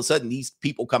all of a sudden, these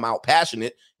people come out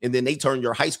passionate, and then they turn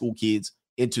your high school kids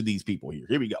into these people here.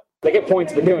 Here we go. They get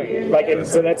points for doing it,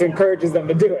 so that encourages them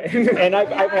to do it. And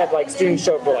I've had students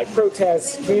show up for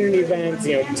protests, community events,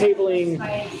 tabling,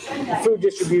 food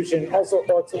distribution, all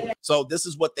sorts of. So this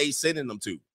is what they sending them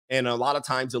to. And a lot of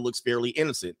times it looks fairly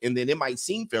innocent. And then it might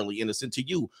seem fairly innocent to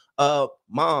you.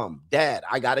 Mom, dad,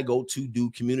 I got to go to do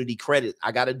community credit.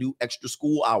 I got to do extra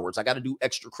school hours. I got to do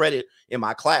extra credit in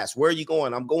my class. Where are you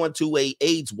going? I'm going to a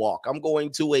AIDS walk. I'm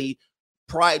going to a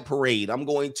pride parade. I'm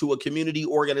going to a community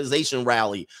organization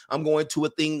rally. I'm going to a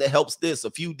thing that helps this,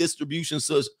 a few distributions.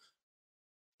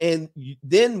 And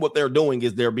then what they're doing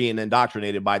is they're being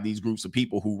indoctrinated by these groups of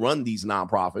people who run these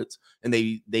nonprofits, and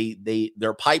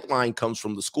their pipeline comes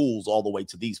from the schools all the way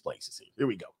to these places. Here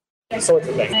we go. Sorts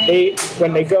of things.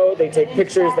 When they go, they take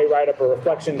pictures, they write up a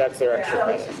reflection. That's their extra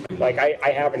credit.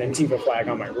 I have an Antifa flag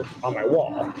on my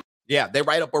wall. Yeah, they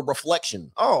write up a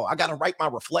reflection. Oh, I got to write my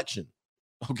reflection.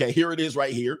 Okay, here it is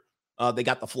right here. They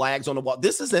got the flags on the wall.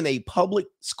 This is in a public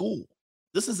school.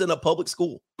 This is in a public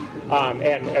school.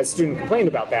 And a student complained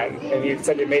about that, and you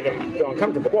said it made them feel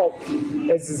uncomfortable. Well,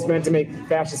 this is meant to make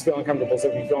fascists feel uncomfortable, so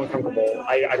if you feel uncomfortable,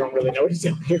 I don't really know what to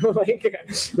tell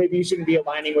you. Maybe you shouldn't be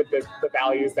aligning with the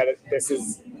values that this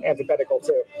is antithetical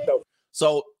to.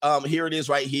 So here it is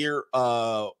right here.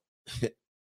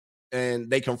 And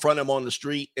they confront him on the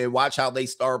street, and watch how they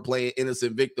start playing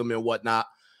innocent victim and whatnot.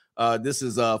 This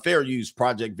is Fair Use,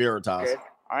 Project Veritas. Okay.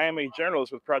 I am a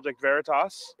journalist with Project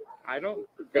Veritas. I don't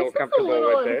feel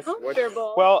comfortable with this.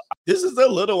 Well, this is a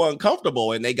little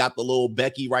uncomfortable, and they got the little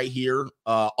Becky right here.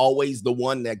 Always the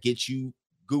one that gets you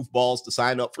goofballs to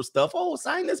sign up for stuff. Oh,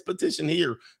 sign this petition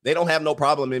here. They don't have no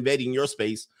problem invading your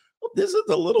space. Well, this is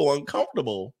a little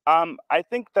uncomfortable. I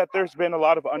think that there's been a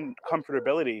lot of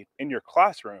uncomfortability in your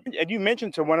classroom. And you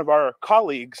mentioned to one of our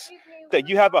colleagues that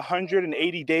you have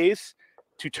 180 days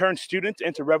to turn students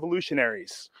into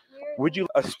revolutionaries. Would you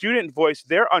a student voice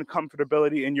their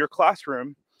uncomfortability in your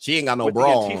classroom? She ain't got no with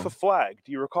bra. The Antifa flag.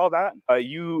 Do you recall that?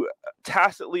 You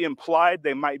tacitly implied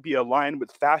they might be aligned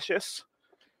with fascists.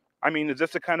 I mean, is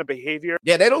this the kind of behavior?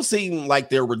 Yeah, they don't seem like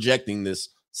they're rejecting this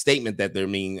statement that they're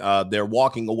meaning. They're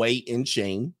walking away in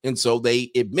shame. And so they're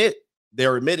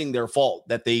admitting their fault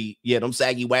that them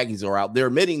saggy waggies are out. They're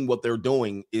admitting what they're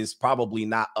doing is probably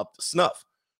not up to snuff.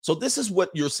 So this is what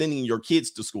you're sending your kids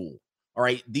to school. All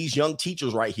right. These young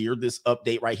teachers right here, this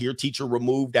update right here, teacher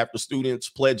removed after students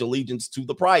pledge allegiance to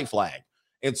the pride flag.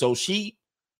 And so she,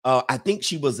 I think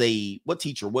she was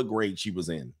what grade she was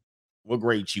in?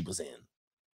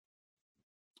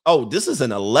 Oh, this is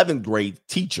an 11th grade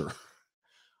teacher.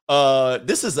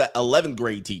 This is an 11th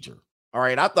grade teacher. All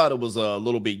right. I thought it was a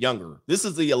little bit younger. This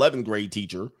is the 11th grade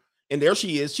teacher. And there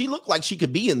she is. She looked like she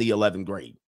could be in the 11th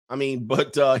grade. I mean,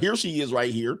 but here she is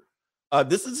right here.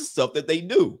 This is the stuff that they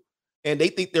do. And they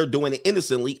think they're doing it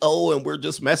innocently. Oh, and we're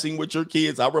just messing with your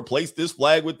kids. I replaced this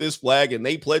flag with this flag, and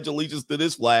they pledge allegiance to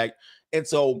this flag. And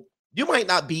so you might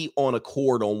not be on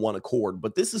one accord,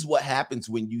 but this is what happens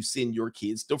when you send your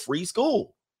kids to free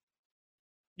school.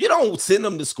 You don't send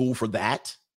them to school for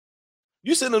that.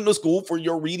 You send them to school for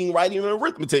your reading, writing, and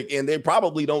arithmetic, and they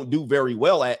probably don't do very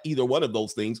well at either one of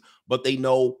those things, but they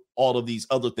know all of these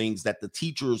other things that the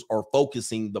teachers are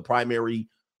focusing the primary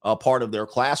part of their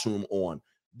classroom on.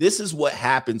 This is what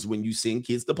happens when you send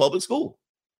kids to public school.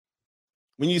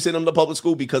 When you send them to public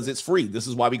school, because it's free. This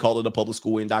is why we call it a public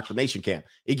school indoctrination camp.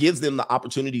 It gives them the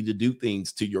opportunity to do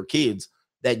things to your kids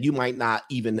that you might not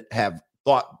even have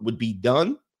thought would be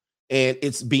done. And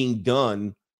it's being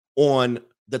done on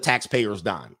the taxpayers'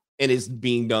 dime, and it's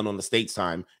being done on the state's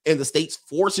time. And the state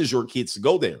forces your kids to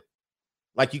go there.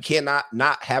 Like, you cannot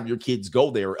not have your kids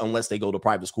go there unless they go to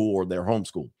private school or their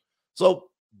homeschool. So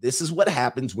this is what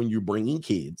happens when you're bringing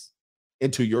kids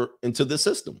into the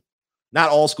system. Not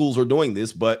all schools are doing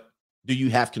this, but do you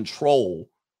have control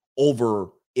over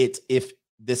it if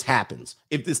this happens?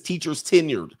 If this teacher's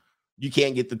tenured, you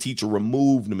can't get the teacher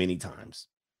removed many times.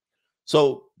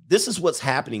 So this is what's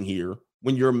happening here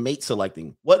when you're mate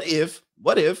selecting. What if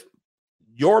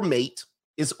your mate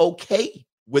is okay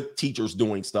with teachers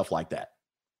doing stuff like that?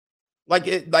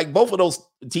 Like both of those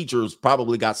teachers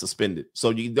probably got suspended.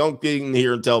 So you don't get in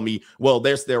here and tell me, well,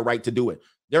 there's their right to do it.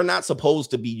 They're not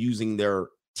supposed to be using their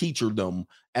teacherdom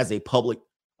as a public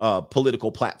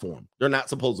political platform. They're not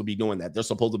supposed to be doing that. They're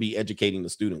supposed to be educating the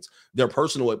students. Their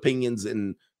personal opinions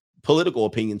and political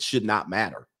opinions should not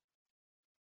matter.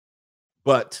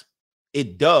 But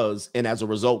it does, and as a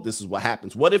result, this is what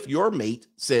happens. What if your mate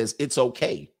says it's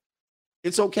okay?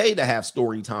 It's okay to have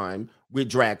story time with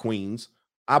drag queens.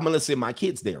 I'm going to send my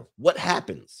kids there. What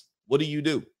happens? What do you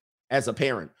do as a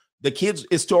parent? The kids,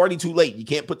 it's already too late. You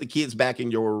can't put the kids back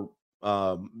in your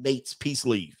mate's peace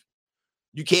leave.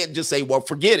 You can't just say, well,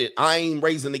 forget it. I ain't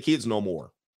raising the kids no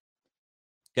more.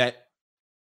 Okay.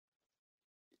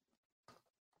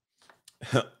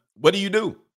 What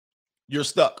do? You're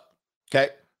stuck. Okay.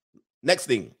 Next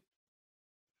thing.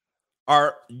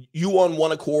 Are you on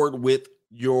one accord with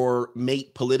your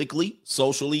mate politically,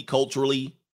 socially,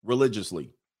 culturally,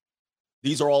 religiously?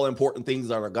 These are all important things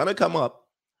that are going to come up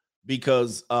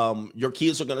because your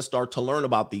kids are going to start to learn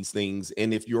about these things.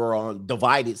 And if you're on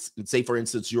divided, say, for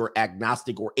instance, you're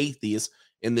agnostic or atheist,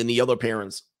 and then the other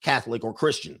parent's Catholic or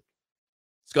Christian,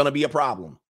 it's going to be a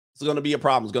problem. It's going to be a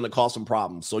problem. It's going to cause some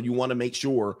problems. So you want to make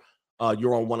sure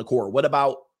you're on one accord. What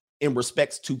about in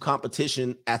respects to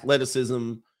competition,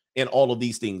 athleticism, and all of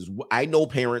these things? I know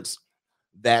parents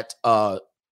that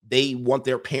they want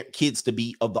their kids to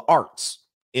be of the arts,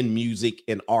 in music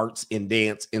and arts and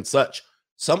dance and such.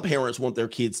 Some parents want their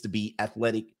kids to be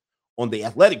athletic on the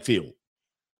athletic field.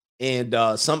 And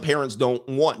some parents don't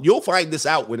want. You'll find this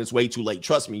out when it's way too late.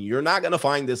 Trust me, you're not going to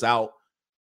find this out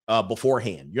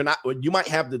beforehand. You might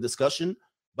have the discussion,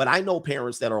 but I know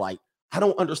parents that are like, I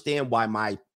don't understand why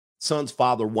my son's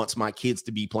father wants my kids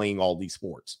to be playing all these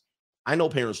sports. I know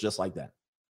parents just like that.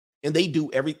 And they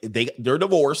do they're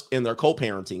divorced and they're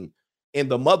co-parenting. And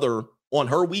the mother on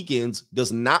her weekends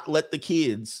does not let the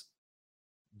kids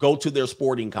go to their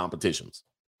sporting competitions.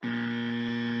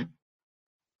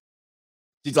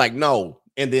 She's like, no.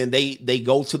 And then they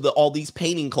go to all these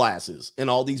painting classes and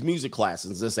all these music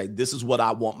classes and say, this is what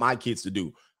I want my kids to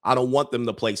do. I don't want them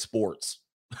to play sports.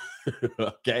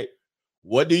 Okay.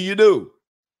 What do?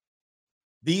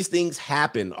 These things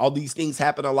happen. All these things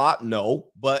happen a lot? No.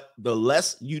 But the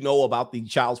less you know about the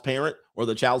child's parent or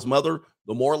the child's mother,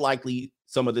 the more likely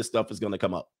some of this stuff is going to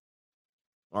come up.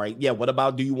 All right. Yeah. What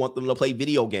about, do you want them to play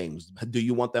video games? Do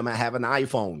you want them to have an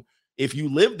iPhone? If you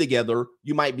live together,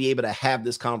 you might be able to have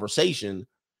this conversation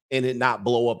and it not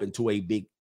blow up into a big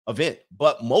event.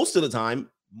 But most of the time,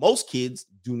 most kids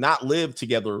do not live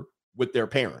together with their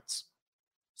parents.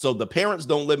 So the parents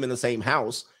don't live in the same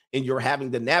house, and you're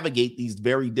having to navigate these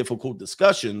very difficult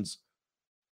discussions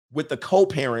with the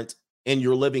co-parent, and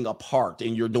you're living apart,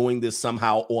 and you're doing this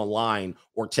somehow online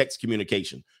or text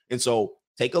communication. And so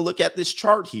take a look at this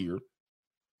chart here,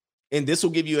 and this will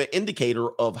give you an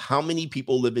indicator of how many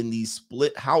people live in these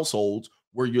split households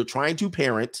where you're trying to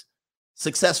parent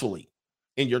successfully.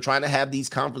 And you're trying to have these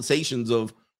conversations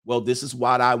of, well, this is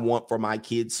what I want for my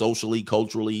kids socially,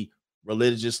 culturally,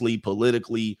 religiously,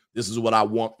 politically. This is what I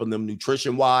want from them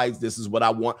nutrition-wise. This is what I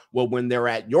want. Well, when they're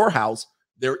at your house,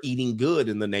 they're eating good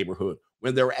in the neighborhood.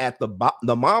 When they're at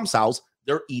the mom's house,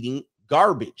 they're eating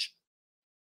garbage.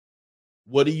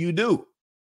 What do?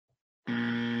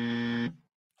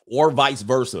 Or vice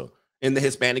versa. In the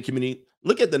Hispanic community,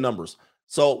 look at the numbers.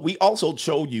 So we also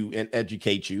show you and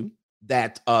educate you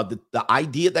that the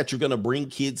idea that you're going to bring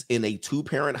kids in a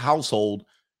two-parent household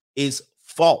is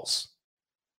false.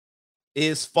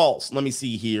 Let me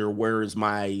see here.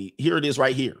 Here it is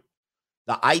right here.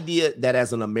 The idea that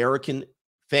as an American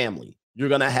family, you're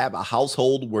going to have a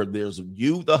household where there's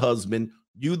you, the husband,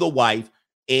 you, the wife,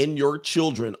 and your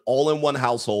children all in one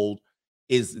household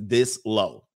is this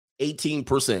low,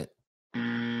 18%.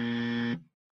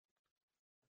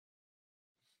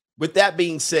 With that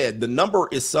being said, the number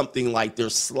is something like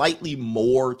there's slightly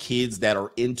more kids that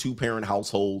are in two-parent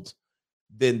households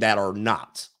than that are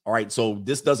not. All right, so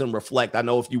this doesn't reflect. I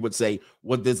know if you would say,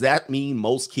 well, does that mean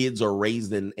most kids are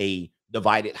raised in a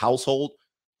divided household?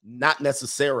 Not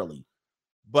necessarily,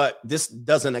 but this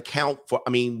doesn't account for, I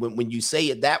mean, when you say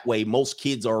it that way, most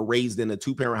kids are raised in a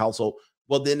two-parent household.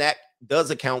 Well, then that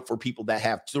does account for people that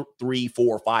have 3,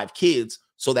 4, 5 kids.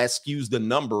 So that skews the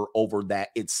number over that.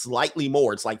 It's slightly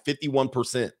more. It's like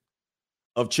 51%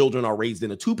 of children are raised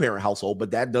in a two-parent household, but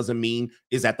that doesn't mean,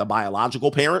 is that the biological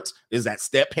parents? Is that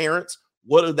step parents?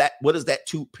 What is that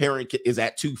two-parent? Is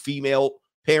that 2 female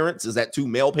parents? Is that 2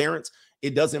 male parents?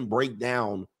 It doesn't break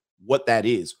down what that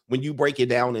is. When you break it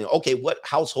down and, okay, what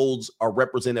households are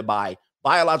represented by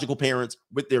biological parents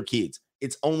with their kids?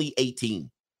 It's only 18.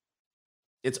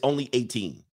 It's only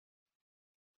 18.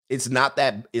 It's not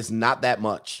that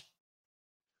much.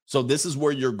 So this is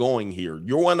where you're going here.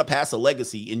 You want to pass a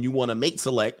legacy and you want to mate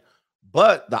select,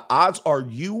 but the odds are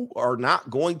you are not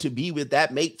going to be with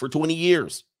that mate for 20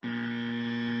 years.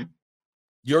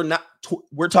 You're not,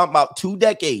 we're talking about 2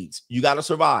 decades. You got to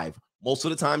survive. Most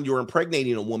of the time you're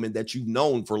impregnating a woman that you've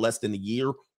known for less than a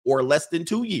year or less than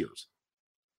 2 years.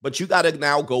 But you got to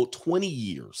now go 20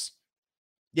 years.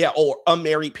 Yeah, or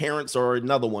unmarried parents or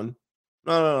another one.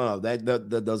 No,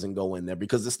 that doesn't go in there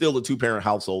because it's still a two-parent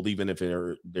household, even if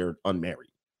they're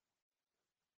unmarried.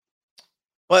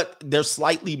 But there's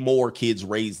slightly more kids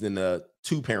raised in a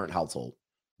two-parent household.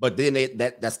 But then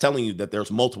that's telling you that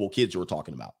there's multiple kids you're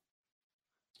talking about.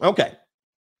 Okay.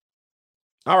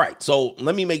 All right. So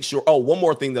let me make sure. Oh, one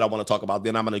more thing that I want to talk about.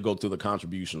 Then I'm going to go through the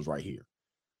contributions right here.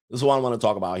 This is what I want to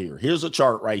talk about here. Here's a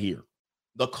chart right here.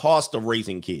 The cost of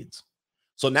raising kids.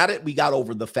 So now that we got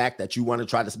over the fact that you want to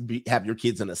try to have your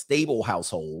kids in a stable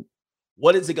household,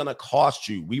 what is it going to cost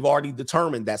you? We've already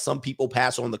determined that some people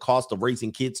pass on the cost of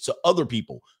raising kids to other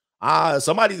people.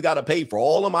 Somebody's got to pay for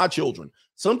all of my children.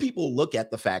 Some people look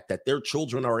at the fact that their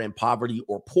children are in poverty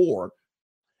or poor,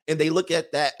 and they look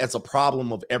at that as a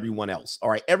problem of everyone else. All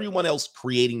right, everyone else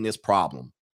creating this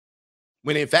problem.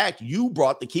 When in fact, you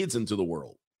brought the kids into the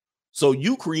world. So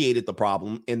you created the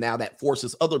problem, and now that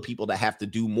forces other people to have to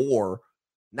do more,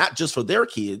 not just for their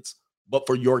kids, but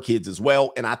for your kids as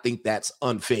well. And I think that's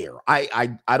unfair.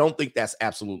 I don't think that's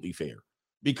absolutely fair,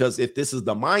 because if this is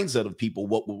the mindset of people,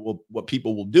 what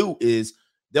people will do is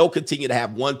they'll continue to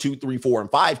have 1, 2, 3, 4,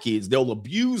 and 5 kids. They'll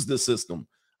abuse the system.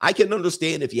 I can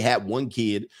understand if you had 1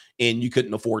 kid and you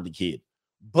couldn't afford the kid.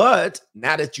 But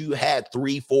now that you had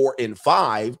 3, 4, and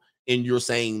 5, and you're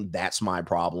saying that's my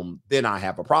problem, then I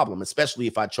have a problem, especially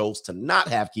if I chose to not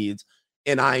have kids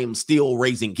and I am still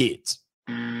raising kids.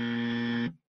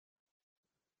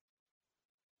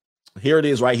 Here it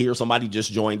is right here. Somebody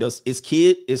just joined us.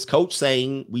 Is coach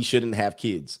saying we shouldn't have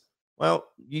kids? Well,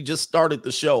 you just started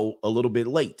the show a little bit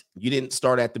late. You didn't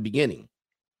start at the beginning.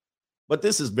 But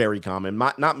this is very common.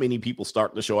 Not many people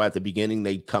start the show at the beginning.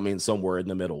 They come in somewhere in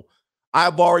the middle.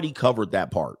 I've already covered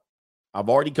that part.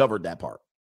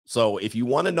 So if you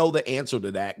want to know the answer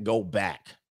to that, go back.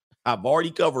 I've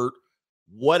already covered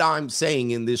what I'm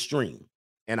saying in this stream,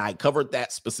 and I covered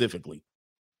that specifically.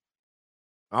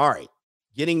 All right.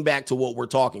 Getting back to what we're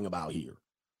talking about here.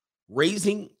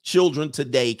 Raising children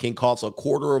today can cost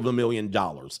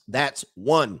 $250,000. That's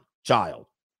one child.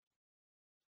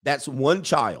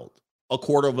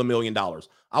 $250,000.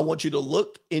 I want you to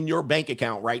look in your bank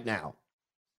account right now.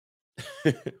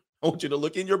 I want you to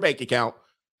look in your bank account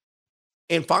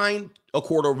and find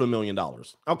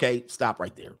 $250,000. Okay, stop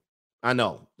right there. I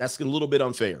know that's a little bit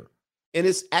unfair. And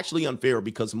it's actually unfair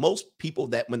because most people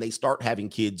that when they start having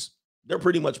kids, they're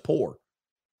pretty much poor.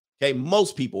 Okay,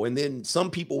 most people. And then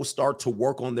some people start to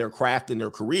work on their craft and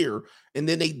their career, and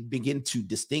then they begin to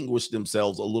distinguish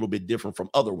themselves a little bit different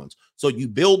from other ones. So you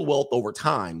build wealth over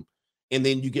time, and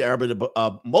then you get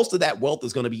most of that wealth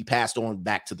is going to be passed on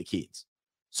back to the kids.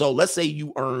 So let's say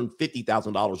you earn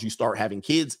 $50,000, you start having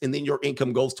kids, and then your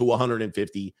income goes to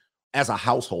 $150,000 as a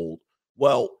household.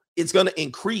 Well, it's going to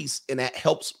increase, and that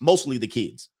helps mostly the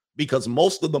kids because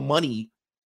most of the money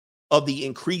of the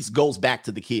increase goes back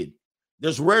to the kid.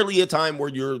 There's rarely a time where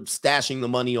you're stashing the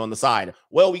money on the side.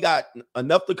 Well, we got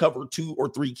enough to cover 2 or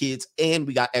 3 kids, and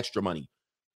we got extra money.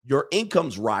 Your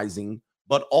income's rising,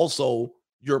 but also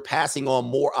you're passing on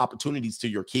more opportunities to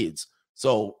your kids.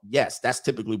 So, yes, that's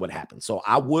typically what happens. So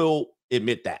I will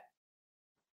admit that.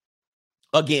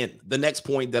 Again, the next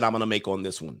point that I'm going to make on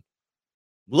this one.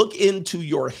 Look into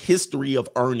your history of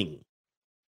earning.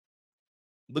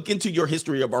 Look into your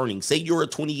history of earning. Say you're a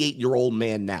 28-year-old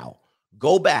man now.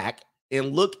 Go back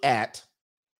and look at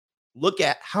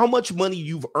how much money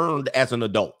you've earned as an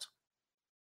adult.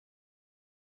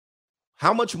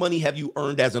 How much money have you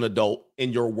earned as an adult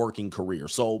in your working career?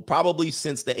 So probably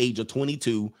since the age of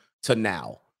 22 to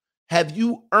now. Have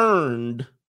you earned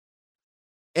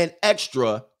an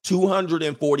extra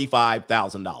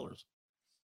 $245,000?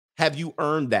 Have you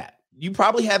earned that? You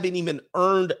probably haven't even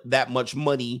earned that much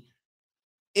money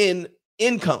in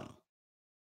income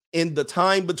in the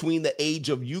time between the age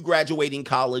of you graduating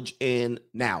college and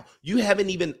now. You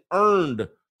haven't even earned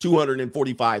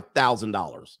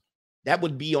 $245,000. That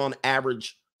would be on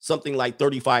average something like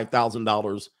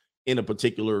 $35,000 in a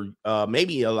particular,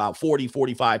 maybe about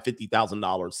 $40,000, $45,000,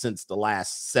 $50,000 since the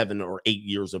last 7 or 8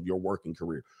 years of your working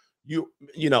career. You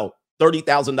know,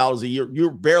 $30,000 a year, you're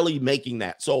barely making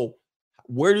that. So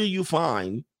where do you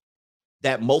find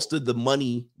that most of the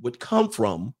money would come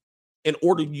from in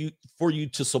order for you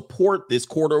to support this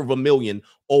 $250,000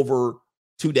 over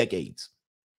 2 decades?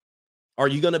 Are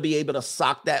you going to be able to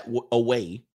sock that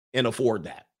away and afford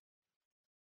that?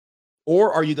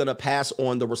 Or are you going to pass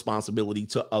on the responsibility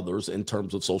to others in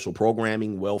terms of social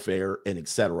programming, welfare, and et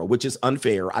cetera, which is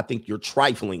unfair. I think you're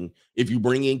trifling if you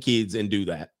bring in kids and do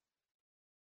that.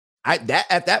 At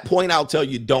that point, I'll tell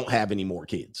you, don't have any more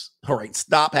kids. All right,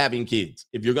 stop having kids.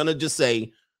 If you're going to just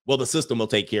say, well, the system will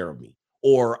take care of me,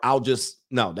 or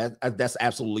no, that's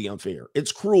absolutely unfair.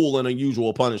 It's cruel and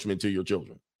unusual punishment to your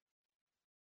children.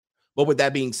 But with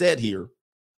that being said here,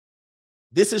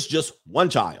 this is just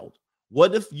one child.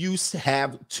 What if you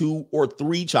have 2 or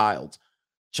 3 children?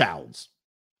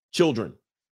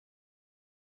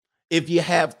 If you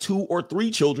have 2 or 3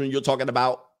 children, you're talking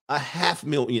about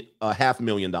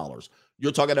 $500,000.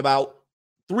 You're talking about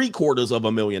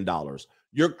 $750,000.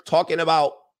 You're talking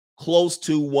about close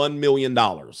to $1 million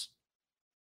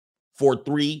for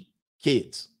 3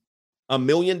 kids. $1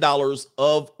 million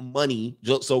of money.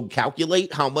 So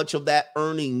calculate how much of that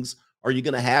earnings are you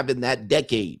going to have in that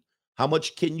decade. How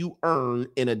much can you earn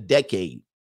in a decade?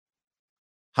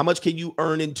 How much can you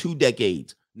earn in 2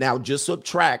 decades? Now just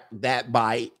subtract that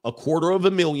by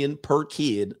 $250,000 per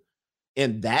kid.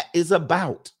 And that is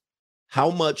about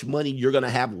how much money you're going to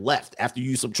have left after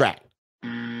you subtract.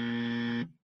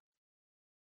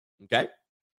 Okay.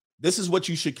 This is what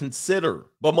you should consider.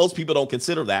 But most people don't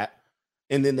consider that.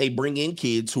 And then they bring in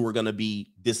kids who are going to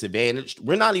be disadvantaged.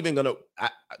 We're not even going to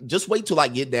just wait till I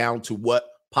get down to what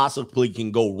possibly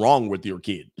can go wrong with your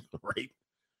kid, right?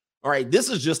 All right, this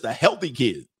is just a healthy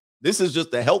kid. This is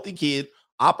just a healthy kid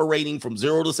operating from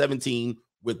 0 to 17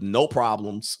 with no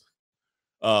problems,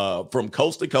 from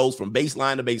coast to coast, from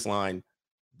baseline to baseline.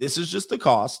 This is just the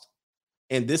cost,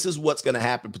 and this is what's going to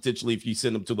happen potentially if you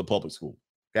send them to the public school,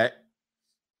 okay?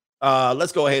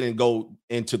 Let's go ahead and go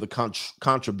into the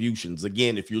contributions.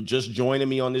 Again, if you're just joining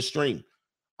me on this stream,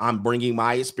 I'm bringing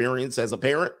my experience as a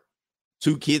parent.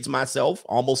 2 kids myself,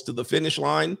 almost to the finish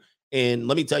line. And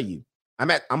let me tell you,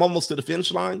 I'm almost to the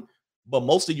finish line, but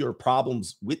most of your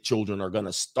problems with children are going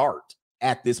to start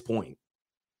at this point.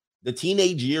 The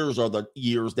teenage years are the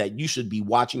years that you should be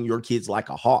watching your kids like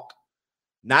a hawk,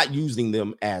 not using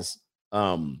them as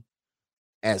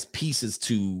pieces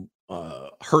to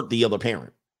hurt the other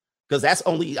parent. Because that's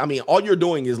all you're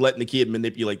doing is letting the kid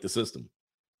manipulate the system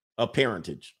of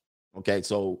parentage. Okay,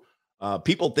 so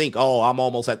people think, oh, I'm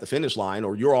almost at the finish line,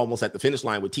 or you're almost at the finish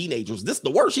line with teenagers. This is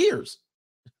the worst years.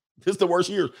 This is the worst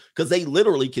years because they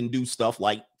literally can do stuff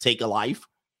like take a life.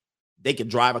 They can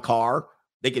drive a car.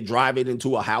 They can drive it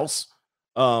into a house.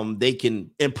 They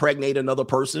can impregnate another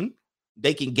person.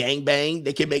 They can gangbang.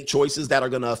 They can make choices that are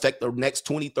going to affect the next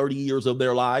 20, 30 years of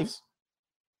their lives.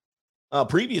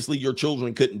 Previously, your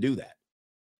children couldn't do that.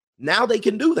 Now they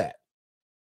can do that.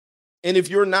 And if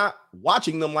you're not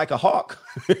watching them like a hawk,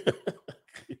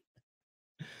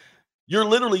 you're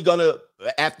literally going to,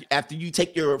 after you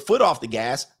take your foot off the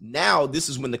gas, now this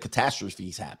is when the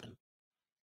catastrophes happen.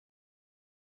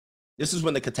 This is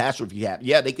when the catastrophe happens.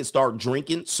 Yeah, they can start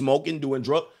drinking, smoking, doing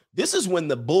drugs. This is when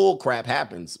the bull crap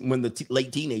happens, when the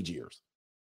late teenage years.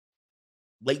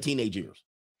 Late teenage years.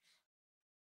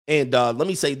 And let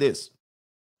me say this.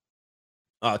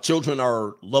 Children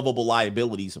are lovable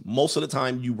liabilities. Most of the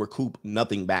time, you recoup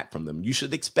nothing back from them. You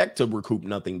should expect to recoup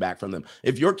nothing back from them.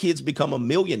 If your kids become a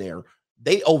millionaire,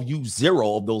 they owe you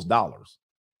 $0 of those dollars.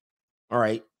 All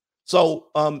right. So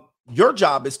your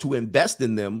job is to invest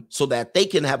in them so that they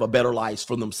can have a better life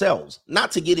for themselves,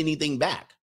 not to get anything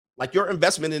back. Like your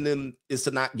investment in them is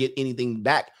to not get anything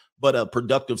back, but a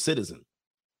productive citizen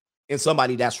and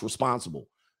somebody that's responsible.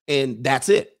 And that's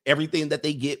it. Everything that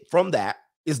they get from that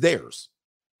is theirs.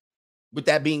 With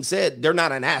that being said, they're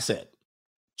not an asset.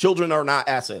 Children are not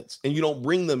assets, and you don't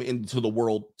bring them into the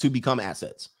world to become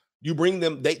assets. You bring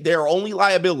them, they're only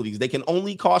liabilities. They can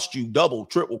only cost you double,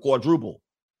 triple, quadruple,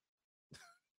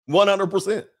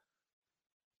 100%.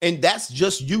 And that's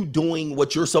just you doing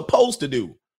what you're supposed to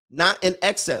do, not in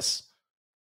excess.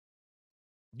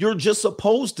 You're just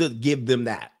supposed to give them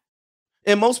that.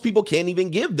 And most people can't even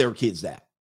give their kids that.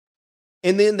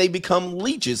 And then they become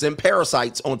leeches and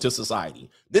parasites onto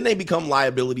society. Then they become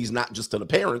liabilities, not just to the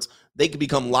parents. They can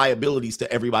become liabilities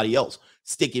to everybody else,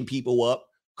 sticking people up,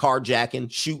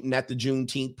 carjacking, shooting at the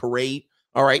Juneteenth parade.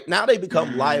 All right. Now they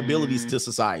become liabilities to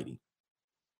society.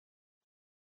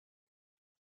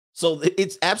 So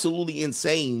it's absolutely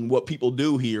insane what people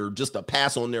do here just to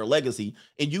pass on their legacy.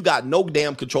 And you got no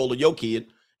damn control of your kid.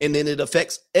 And then it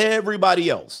affects everybody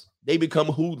else. They become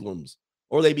hoodlums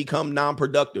or they become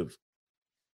non-productive.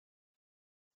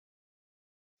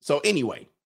 So anyway,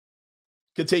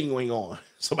 continuing on.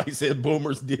 Somebody said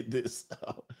boomers did this.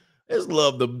 I just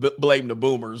love to blame the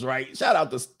boomers, right? Shout out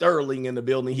to Sterling in the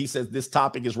building. He says this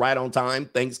topic is right on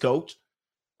time. Thanks, Coach.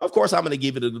 Of course, I'm going to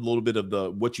give it a little bit of the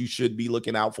what you should be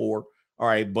looking out for. All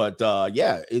right, but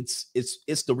yeah, it's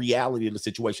the reality of the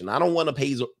situation. I don't want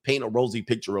to paint a rosy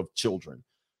picture of children.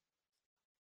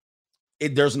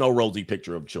 There's no rosy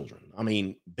picture of children. I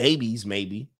mean, babies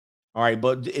maybe. All right,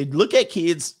 but look at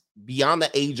kids beyond the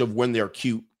age of when they're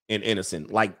cute and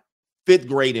innocent, like 5th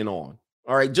grade and on.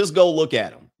 All right, just go look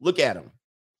at them. Look at them.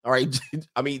 All right.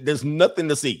 I mean, there's nothing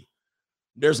to see.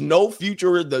 There's no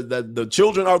future. The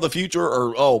children are the future,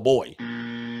 or oh boy.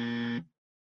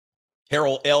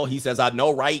 Harold L. He says, I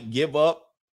know, right? Give up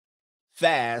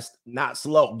fast, not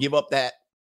slow. Give up that.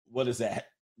 What is that?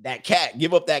 That cat.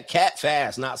 Give up that cat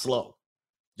fast, not slow.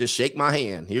 Just shake my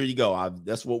hand. Here you go.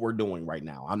 That's what we're doing right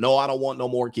now. I know I don't want no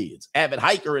more kids. Avid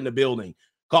Hiker in the building.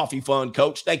 Coffee Fun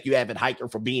Coach. Thank you, Avid Hiker,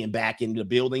 for being back in the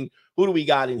building. Who do we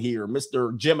got in here?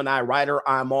 Mr. Gemini Writer.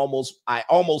 I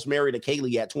almost married a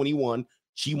Kaylee at 21.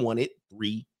 She wanted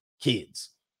 3 kids.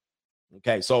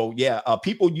 Okay, so yeah,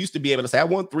 people used to be able to say, I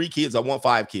want 3 kids. I want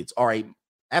 5 kids. All right.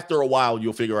 After a while,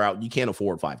 you'll figure out you can't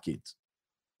afford 5 kids.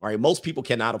 All right. Most people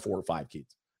cannot afford 5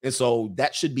 kids. And so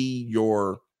that should be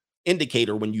your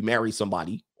indicator when you marry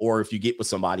somebody, or if you get with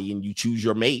somebody and you choose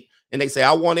your mate and they say,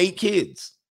 I want 8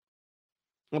 kids.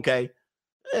 Okay.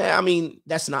 I mean,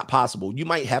 that's not possible. You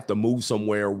might have to move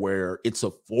somewhere where it's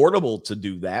affordable to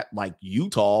do that, like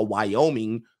Utah,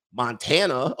 Wyoming,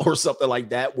 Montana, or something like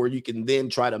that, where you can then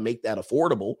try to make that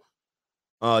affordable.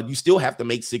 You still have to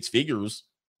make 6 figures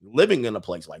living in a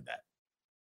place like that,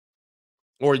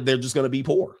 or they're just going to be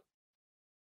poor.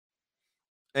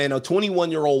 And a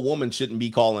 21-year-old woman shouldn't be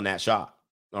calling that shot.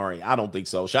 All right. I don't think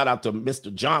so. Shout out to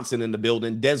Mr. Johnson in the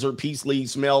building. Desert Peace League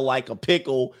smell like a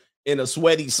pickle in a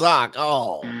sweaty sock.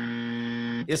 Oh,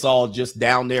 it's all just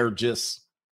down there, just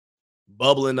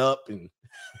bubbling up. And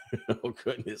oh,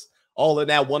 goodness. All in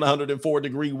that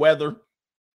 104-degree weather.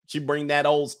 She bring that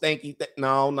old stanky thing.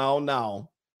 No.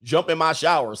 Jump in my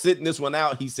shower. Sitting this one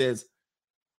out. He says,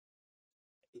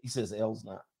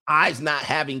 I's not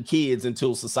having kids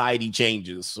until society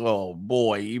changes. Oh,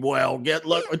 boy. Well, good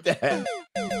luck with that.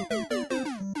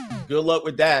 Good luck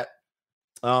with that.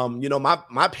 You know,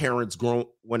 my parents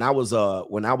when I was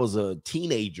a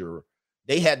teenager,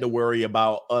 they had to worry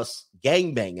about us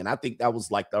gangbanging. I think that was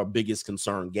like our biggest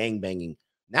concern, gangbanging.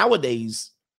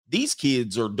 Nowadays, these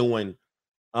kids are doing,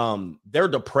 they're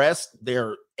depressed,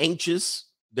 they're anxious,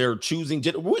 they're choosing.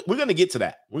 We're going to get to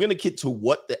that. We're going to get to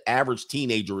what the average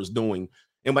teenager is doing.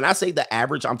 And when I say the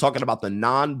average, I'm talking about the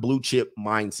non-blue chip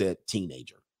mindset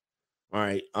teenager. All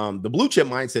right. The blue chip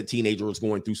mindset teenager is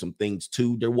going through some things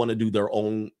too. They want to do their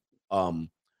own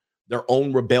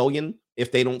rebellion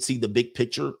if they don't see the big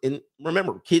picture. And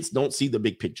remember, kids don't see the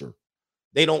big picture.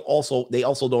 They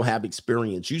also don't have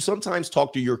experience. You sometimes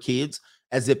talk to your kids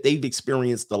as if they've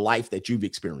experienced the life that you've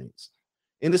experienced.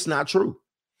 And it's not true.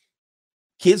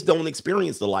 Kids don't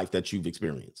experience the life that you've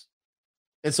experienced.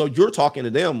 And so you're talking to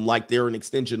them like they're an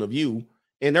extension of you.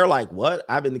 And they're like, what?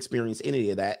 I haven't experienced any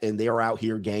of that. And they're out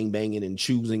here gangbanging and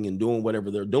choosing and doing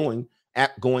whatever they're doing,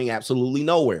 going absolutely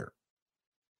nowhere.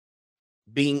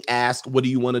 Being asked, what do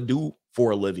you want to do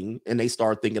for a living? And they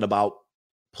start thinking about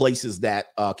places that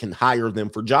can hire them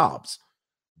for jobs.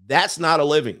 That's not a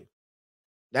living.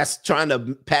 That's trying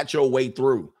to patch your way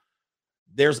through.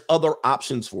 There's other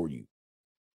options for you.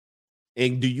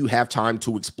 And do you have time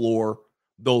to explore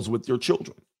those with your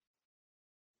children?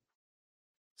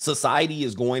 Society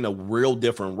is going a real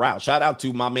different route. Shout out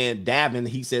to my man Davin.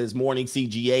 He says, morning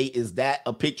CGA. Is that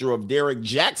a picture of Derek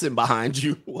Jackson behind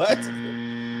you? What?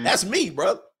 That's me,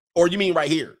 bro. Or you mean right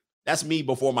here? That's me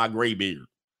before my gray beard.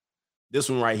 This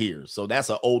one right here. So that's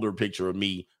an older picture of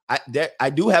me. I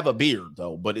do have a beard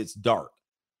though, but it's dark.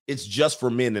 It's just for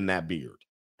men in that beard.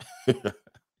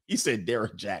 He said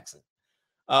Derek Jackson.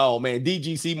 Oh man,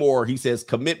 DG Seymour, he says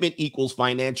commitment equals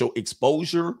financial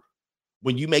exposure.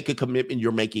 When you make a commitment,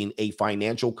 you're making a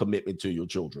financial commitment to your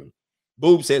children.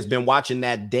 Boob says, been watching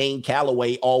that Dane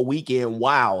Calloway all weekend.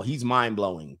 Wow, he's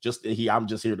mind-blowing. I'm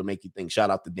just here to make you think. Shout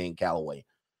out to Dane Calloway.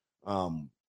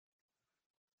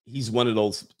 He's one of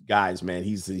those guys, man.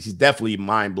 He's definitely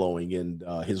mind-blowing in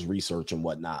his research and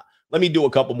whatnot. Let me do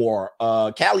a couple more.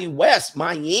 Cali West,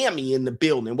 Miami in the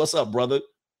building. What's up, brother?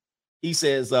 He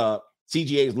says,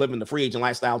 CGA is living the free agent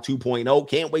lifestyle 2.0.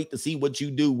 Can't wait to see what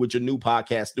you do with your new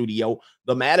podcast studio.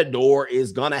 The Matador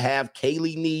is going to have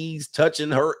Kaylee knees touching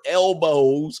her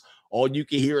elbows. All you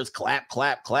can hear is clap,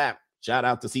 clap, clap. Shout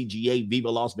out to CGA, Viva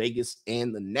Las Vegas,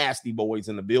 and the Nasty Boys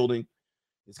in the building.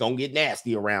 It's going to get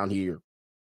nasty around here.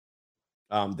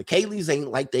 The Kayleys ain't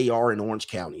like they are in Orange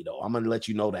County, though. I'm going to let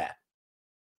you know that.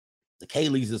 The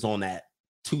Kayleys is on that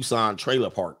Tucson trailer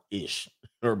park-ish.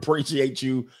 Appreciate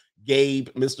you, Gabe,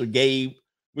 Mr. Gabe.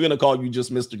 We're going to call you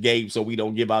just Mr. Gabe so we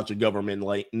don't give out your government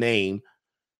name.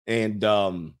 And,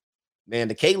 man,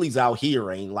 the Kayleys out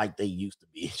here ain't like they used to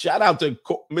be. Shout out to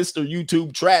Mr.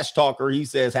 YouTube Trash Talker. He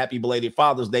says, happy belated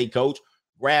Father's Day, Coach.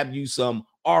 Grab you some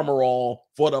Armor All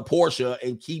for the Porsche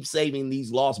and keep saving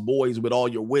these lost boys with all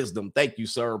your wisdom. Thank you,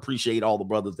 sir. Appreciate all the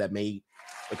brothers that made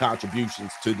the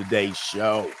contributions to today's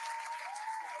show.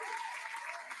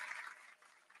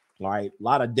 All right, a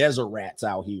lot of desert rats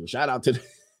out here. Shout out to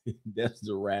the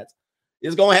desert rats.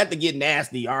 It's gonna have to get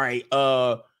nasty. All right.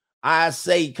 I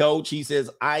say, Coach. He says,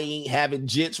 I ain't having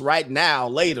jits right now.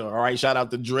 Later. All right. Shout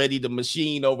out to Dreddy the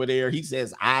Machine over there. He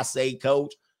says, I say,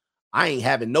 Coach, I ain't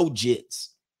having no jits.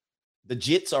 The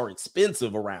jits are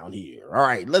expensive around here. All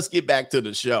right, let's get back to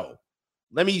the show.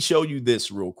 Let me show you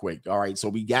this real quick. All right, so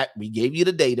we gave you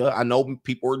the data. I know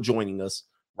people are joining us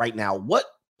right now. What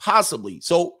possibly?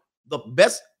 So the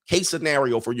best case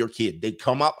scenario for your kid, they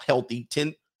come up healthy,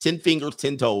 10 fingers,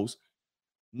 10 toes,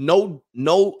 no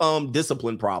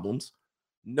discipline problems,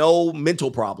 no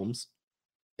mental problems,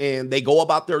 and they go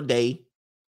about their day.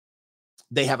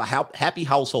 They have a happy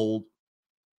household.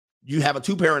 You have a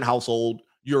 2-parent household.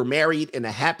 You're married in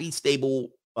a happy,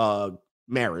 stable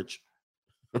marriage,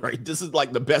 right? This is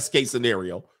like the best case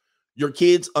scenario. Your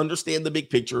kids understand the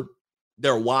big picture.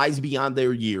 They're wise beyond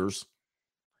their years.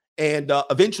 And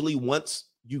eventually, once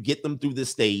you get them through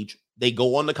this stage, they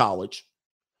go on to college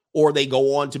or they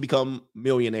go on to become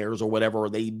millionaires or whatever, or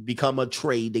they become a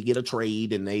trade. They get a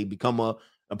trade and they become a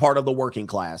part of the working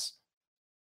class.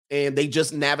 And they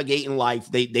just navigate in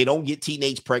life. They don't get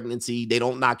teenage pregnancy. They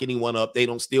don't knock anyone up. They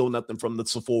don't steal nothing from the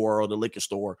Sephora or the liquor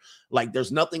store. Like,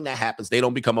 there's nothing that happens. They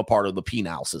don't become a part of the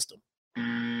penile system.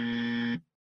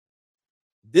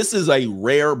 This is a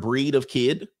rare breed of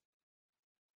kid.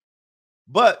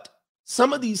 But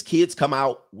some of these kids come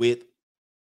out with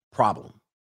problems.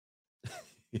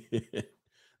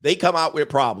 They come out with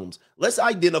problems. Let's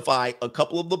identify a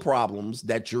couple of the problems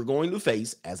that you're going to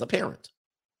face as a parent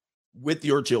with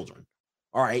your children.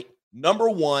 All right. Number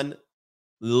one,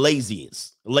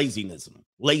 lazyism,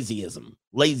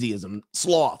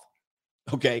 sloth.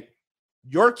 Okay.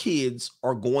 Your kids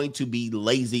are going to be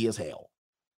lazy as hell.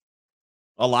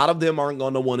 A lot of them aren't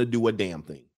going to want to do a damn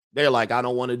thing. They're like, I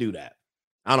don't want to do that.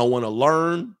 I don't want to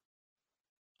learn.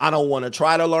 I don't want to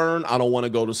try to learn. I don't want to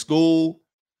go to school.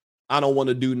 I don't want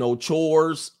to do no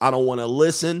chores. I don't want to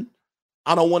listen.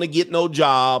 I don't want to get no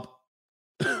job.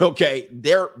 Okay,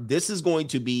 this is going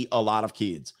to be a lot of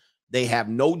kids. They have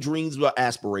no dreams or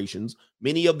aspirations.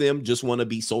 Many of them just want to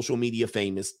be social media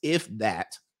famous, if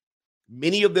that.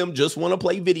 Many of them just want to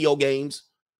play video games.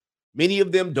 Many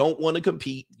of them don't want to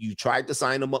compete. You tried to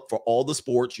sign them up for all the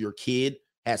sports. Your kid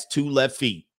has 2 left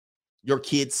feet. Your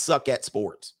kids suck at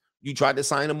sports. You tried to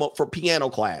sign them up for piano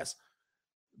class.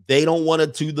 They don't want to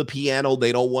do the piano.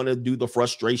 They don't want to do the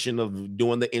frustration of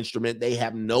doing the instrument. They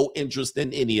have no interest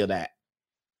in any of that.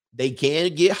 They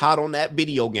can get hot on that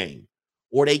video game,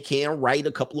 or they can write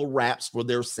a couple of raps for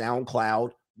their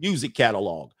SoundCloud music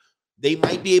catalog. They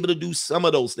might be able to do some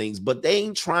of those things, but they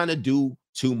ain't trying to do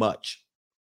too much.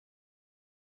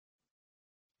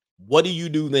 What do you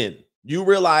do then? You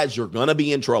realize you're going to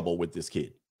be in trouble with this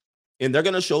kid, and they're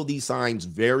going to show these signs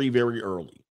very, very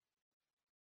early,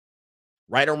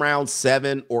 right around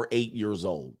 7 or 8 years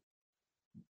old.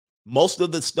 Most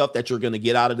of the stuff that you're going to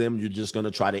get out of them, you're just going to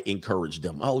try to encourage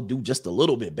them. Oh, do just a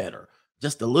little bit better.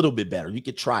 just a little bit better. You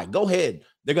could try. Go ahead.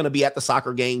 They're going to be at the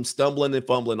soccer game, stumbling and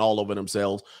fumbling all over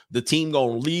themselves. The team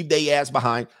going to leave their ass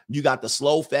behind. You got the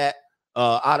slow, fat,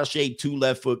 out of shape 2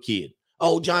 left foot kid.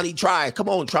 Oh, Johnny, try. Come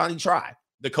on, Johnny, try.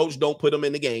 The coach don't put him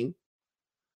in the game.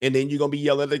 And then you're going to be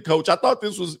yelling at the coach. I thought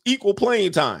this was equal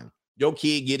playing time. Your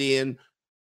kid get in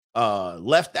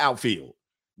left outfield.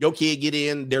 Your kid get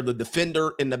in. They're the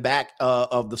defender in the back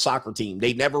of the soccer team.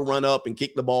 They never run up and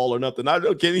kick the ball or nothing.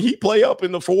 Can he play up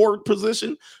in the forward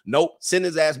position? Nope. Send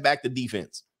his ass back to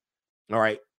defense. All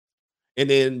right. And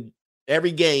then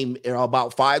every game,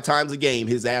 about 5 times a game,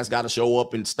 his ass got to show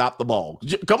up and stop the ball.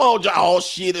 Come on, Johnny. Oh,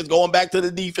 shit, it's going back to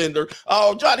the defender.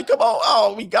 Oh, Johnny, come on.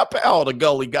 Oh, we got the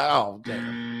goalie got. Oh,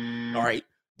 damn. All right.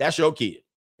 That's your kid.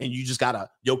 And you just got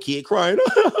your kid crying,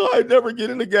 I never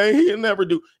get in the game. He'll never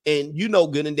do. And you know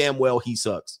good and damn well he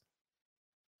sucks.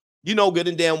 You know good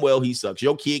and damn well he sucks.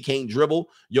 Your kid can't dribble.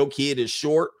 Your kid is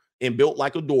short and built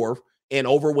like a dwarf and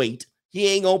overweight. He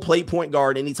ain't going to play point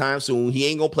guard anytime soon. He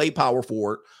ain't going to play power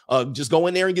forward. Just go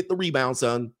in there and get the rebound,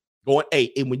 son.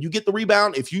 And when you get the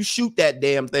rebound, if you shoot that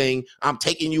damn thing, I'm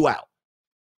taking you out.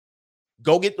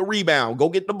 Go get the rebound. Go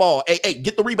get the ball. Hey,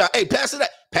 get the rebound. Hey, pass it.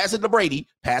 Pass it to Brady.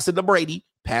 Pass it to Brady.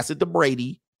 Pass it to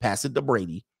Brady. Pass it to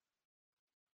Brady.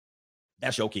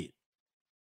 That's your kid.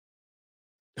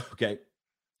 Okay.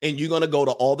 And you're going to go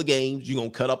to all the games. You're going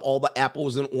to cut up all the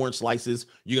apples and orange slices.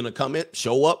 You're going to come in,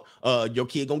 show up. Your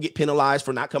kid going to get penalized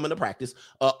for not coming to practice.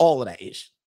 All of that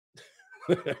ish.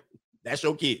 That's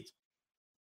your kids.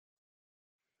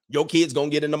 Your kid's going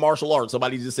to get into martial arts.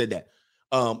 Somebody just said that.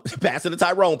 Pass it to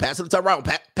Tyrone. Pass it to Tyrone.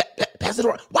 Pass it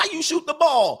around. Why you shoot the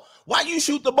ball? Why you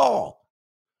shoot the ball?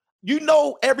 You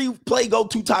know every play go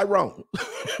to Tyrone.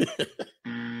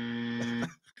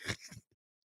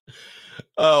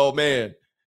 Oh, man.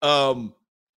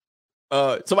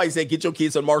 Somebody said, get your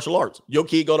kids in martial arts. Your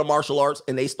kid go to martial arts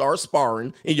and they start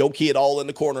sparring and your kid all in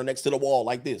the corner next to the wall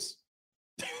like this.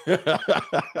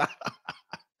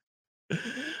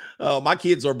 My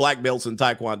kids are black belts in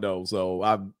Taekwondo. So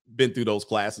I've been through those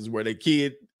classes where the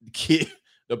kid,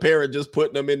 the parent just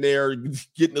putting them in there,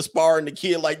 getting the sparring the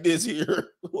kid like this here.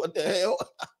 What the hell?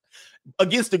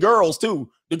 Against the girls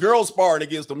too. The girls sparring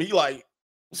against them. He like,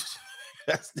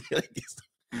 that's against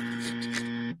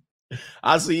them.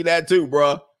 I see that too,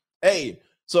 bro. Hey,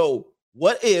 so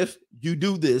what if you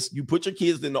do this? You put your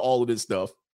kids into all of this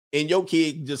stuff, and your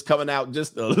kid just coming out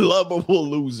just a lovable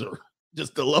loser,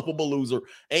 just a lovable loser,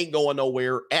 ain't going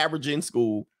nowhere, average in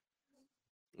school.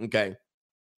 Okay,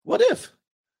 what if?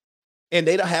 And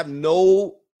they don't have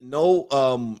no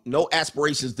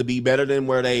aspirations to be better than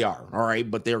where they are. All right,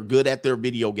 but they're good at their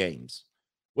video games.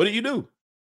 What do?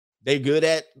 They're good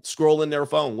at scrolling their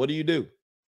phone. What do?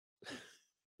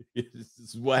 This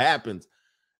is what happens.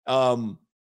 That's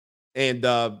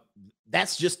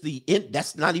just the end.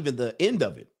 That's not even the end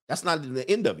of it. That's not even the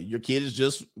end of it. Your kid is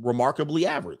just remarkably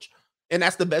average. And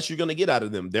that's the best you're going to get out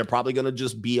of them. They're probably going to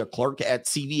just be a clerk at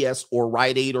CVS or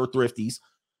Rite Aid or Thrifties.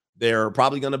 They're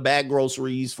probably going to bag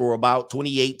groceries for about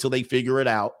 28 till they figure it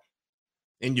out.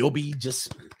 And you'll be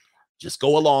just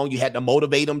go along. You had to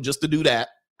motivate them just to do that.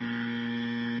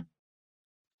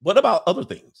 What about other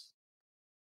things?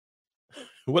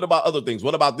 What about other things?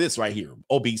 What about this right here?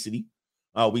 Obesity.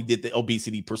 We did the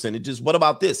obesity percentages. What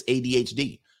about this?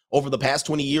 ADHD. Over the past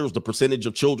 20 years, the percentage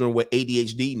of children with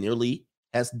ADHD nearly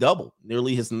has doubled.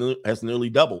 Nearly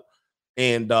doubled.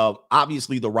 And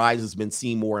obviously, the rise has been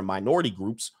seen more in minority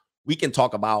groups. We can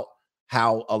talk about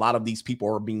how a lot of these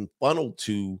people are being funneled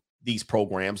to these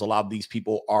programs. A lot of these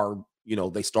people are,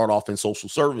 they start off in social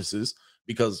services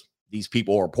because these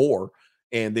people are poor.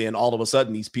 And then all of a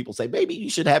sudden, these people say, baby, you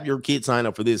should have your kid sign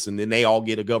up for this. And then they all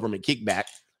get a government kickback.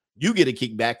 You get a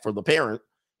kickback for the parent.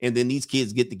 And then these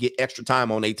kids get to get extra time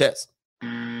on a test.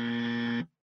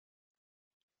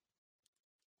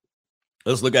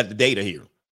 Let's look at the data here.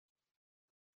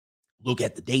 Look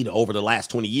at the data over the last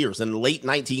 20 years. In the late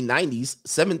 1990s,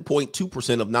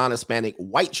 7.2% of non-Hispanic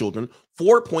white children,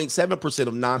 4.7%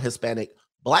 of non-Hispanic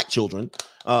black children.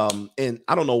 And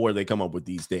I don't know where they come up with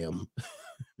these damn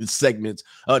segments.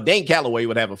 Dane Calloway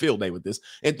would have a field day with this.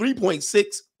 And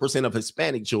 3.6% of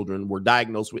Hispanic children were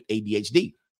diagnosed with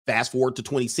ADHD. Fast forward to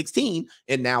 2016,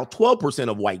 and now 12%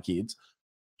 of white kids,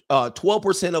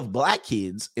 12% of black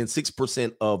kids, and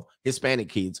 6% of Hispanic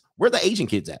kids. Where the Asian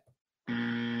kids at?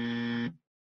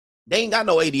 They ain't got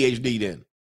no ADHD then.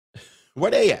 Where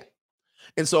they at?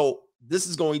 And so this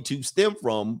is going to stem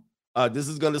from a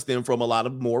lot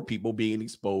of more people being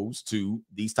exposed to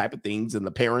these type of things and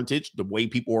the parentage, the way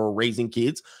people are raising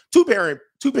kids. Two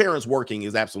parents working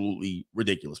is absolutely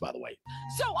ridiculous, by the way.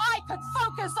 So I could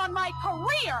focus on my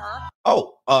career.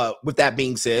 Oh, with that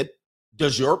being said,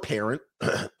 Does your parent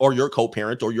or your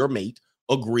co-parent or your mate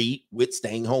agree with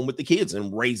staying home with the kids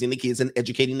and raising the kids and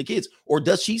educating the kids? Or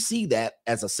does she see that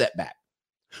as a setback?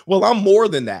 Well, I'm more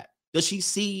than that. Does she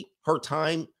see her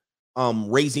time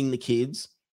raising the kids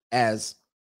as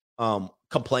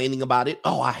complaining about it?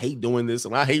 Oh, I hate doing this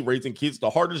and I hate raising kids.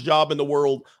 The hardest job in the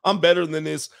world. I'm better than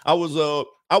this. I was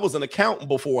an accountant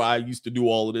before I used to do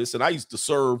all of this, and I used to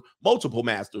serve multiple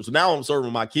masters. Now I'm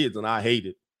serving my kids and I hate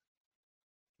it.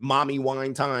 Mommy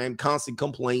whine time, constant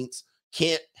complaints,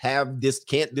 can't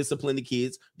discipline the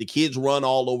kids. The kids run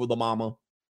all over the mama.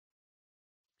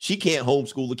 She can't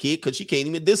homeschool the kid because she can't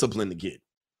even discipline the kid.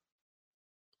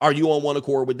 Are you on one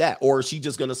accord with that? Or is she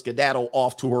just going to skedaddle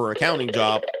off to her accounting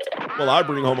job? Well, I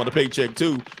bring home on the paycheck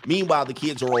too. Meanwhile, the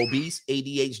kids are obese,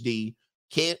 ADHD,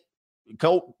 can't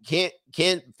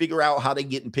figure out how they're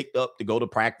getting picked up to go to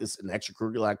practice and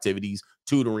extracurricular activities,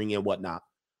 tutoring and whatnot.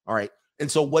 All right. And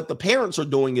so what the parents are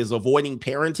doing is avoiding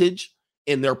parentage,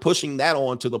 and they're pushing that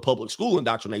on to the public school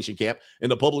indoctrination camp.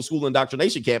 And the public school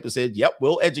indoctrination camp has said, yep,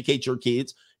 we'll educate your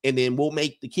kids, and then we'll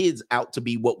make the kids out to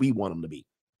be what we want them to be.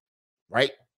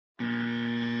 Right?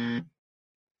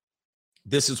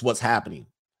 This is what's happening.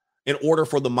 In order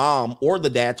for the mom or the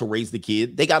dad to raise the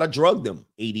kid, they got to drug them.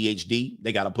 ADHD,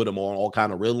 they got to put them on all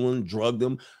kind of Ritalin, drug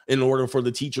them. In order for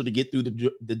the teacher to get through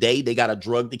the day, they got to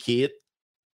drug the kid.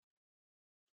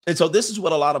 And so this is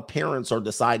what a lot of parents are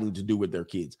deciding to do with their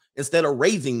kids. Instead of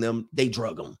raising them, they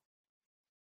drug them.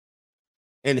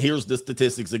 And here's the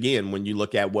statistics again. When you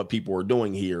look at what people are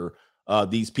doing here,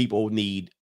 these people need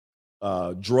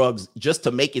drugs just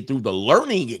to make it through the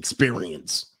learning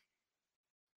experience.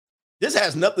 This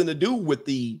has nothing to do with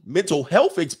the mental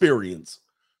health experience.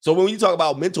 So when you talk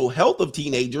about mental health of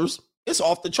teenagers, it's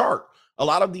off the chart. A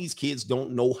lot of these kids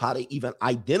don't know how to even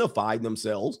identify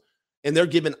themselves, and they're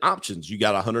given options. You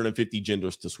got 150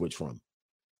 genders to switch from.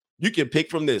 You can pick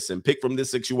from this and pick from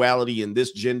this sexuality and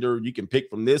this gender. You can pick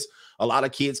from this. A lot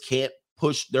of kids can't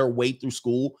push their way through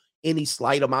school. Any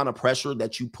slight amount of pressure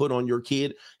that you put on your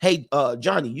kid. Hey,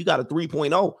 Johnny, you got a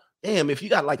 3.0. Damn, if you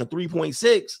got like a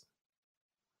 3.6,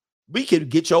 we could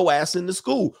get your ass into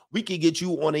school. We could get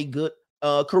you on a good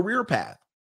career path.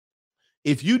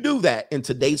 If you do that in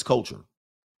today's culture,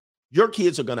 your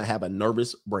kids are going to have a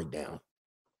nervous breakdown.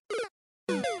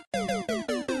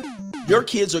 Your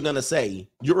kids are going to say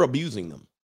you're abusing them.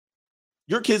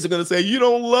 Your kids are going to say, you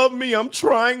don't love me. I'm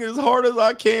trying as hard as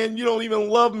I can. You don't even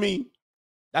love me.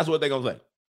 That's what they're going to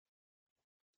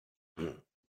say.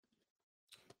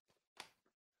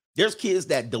 There's kids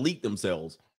that delete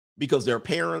themselves because their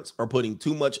parents are putting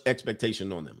too much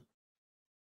expectation on them.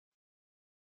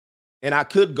 And I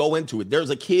could go into it. There's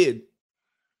a kid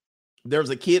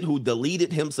who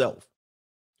deleted himself.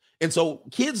 And so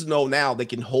kids know now they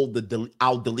can hold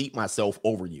I'll delete myself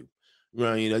over you.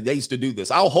 You know, they used to do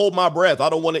this. I'll hold my breath. I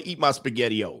don't want to eat my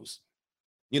SpaghettiOs.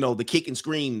 You know, the kick and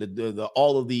scream,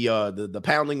 all of the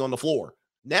pounding on the floor.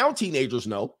 Now teenagers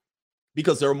know,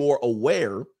 because they're more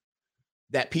aware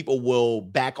that people will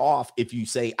back off if you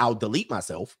say, I'll delete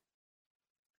myself.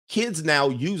 Kids now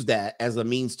use that as a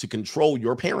means to control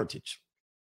your parentage.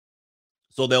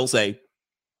 So they'll say,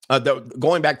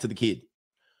 going back to the kid,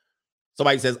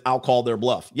 somebody says, I'll call their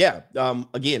bluff. Yeah.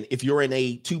 Again, if you're in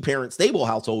a two-parent stable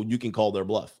household, you can call their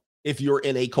bluff. If you're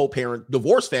in a co-parent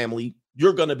divorce family,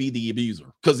 you're going to be the abuser.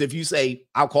 Because if you say,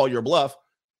 I'll call your bluff,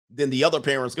 then the other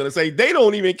parent's going to say, they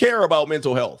don't even care about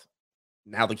mental health.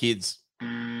 Now the kids,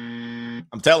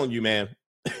 I'm telling you, man,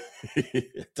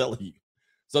 I'm telling you.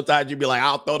 Sometimes you'd be like,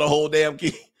 I'll throw the whole damn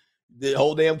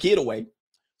kid away.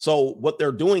 So what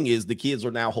they're doing is the kids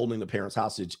are now holding the parents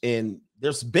hostage. And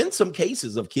there's been some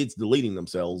cases of kids deleting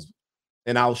themselves.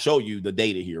 And I'll show you the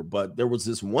data here. But there was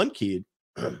this one kid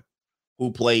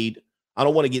who played, I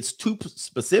don't want to get too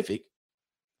specific,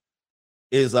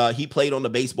 he played on the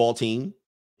baseball team.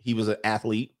 He was an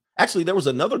athlete. Actually, there was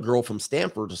another girl from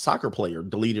Stanford, a soccer player,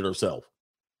 deleted herself.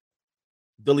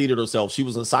 She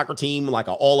was a soccer team, like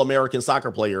an all-American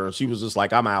soccer player. And she was just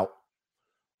like, I'm out.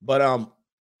 But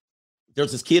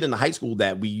there's this kid in the high school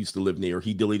that we used to live near.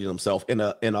 He deleted himself in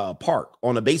a park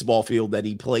on a baseball field that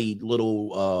he played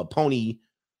little pony,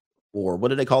 or what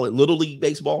do they call it? Little league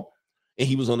baseball. And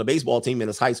he was on the baseball team in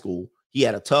his high school. He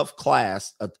had a tough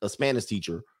class, a Spanish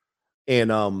teacher.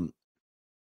 And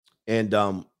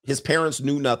his parents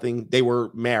knew nothing. They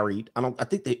were married.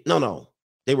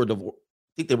 They were divorced.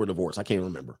 I think they were divorced. I can't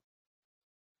remember.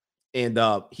 And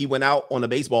he went out on the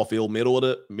baseball field, middle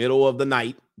of the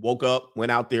night, woke up,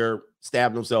 went out there,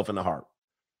 stabbed himself in the heart,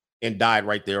 and died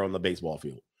right there on the baseball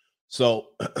field. So,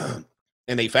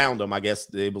 and they found him. I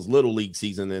guess it was little league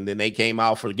season, and then they came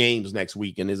out for the games next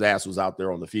week, and his ass was out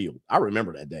there on the field. I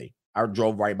remember that day. I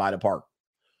drove right by the park.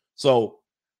 So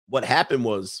what happened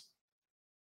was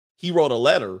he wrote a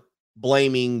letter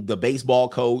blaming the baseball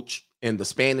coach and the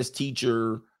Spanish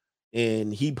teacher,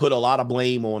 and he put a lot of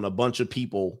blame on a bunch of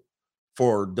people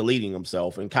for deleting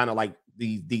himself, and kind of like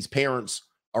these parents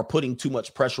are putting too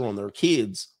much pressure on their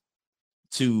kids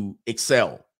to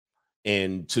excel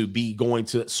and to be going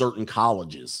to certain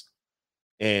colleges.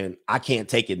 And I can't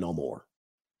take it no more.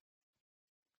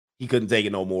 He couldn't take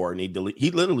it no more, and he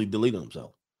literally deleted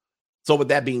himself. So with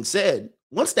that being said,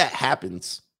 once that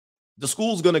happens, the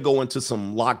school's going to go into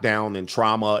some lockdown and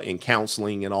trauma and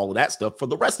counseling and all of that stuff for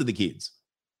the rest of the kids.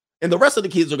 And the rest of the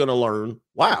kids are going to learn,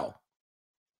 wow,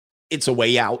 it's a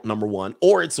way out, number one,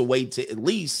 or it's a way to at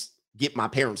least get my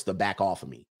parents to back off of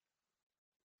me.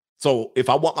 So if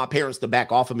I want my parents to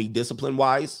back off of me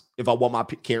discipline-wise, if I want my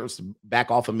parents to back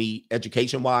off of me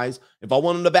education-wise, if I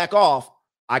want them to back off,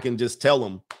 I can just tell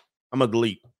them, I'm going to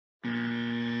delete.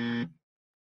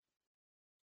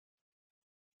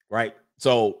 Right?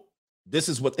 So this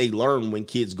is what they learn when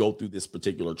kids go through this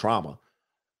particular trauma.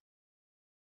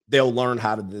 They'll learn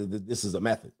how to, this is a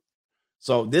method.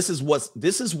 So this is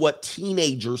what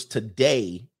teenagers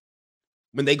today,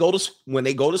 when they go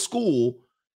to school,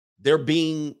 they're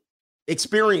being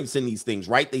experiencing these things,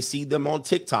 right? They see them on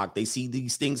TikTok. They see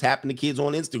these things happen to kids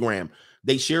on Instagram.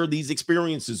 They share these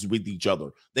experiences with each other.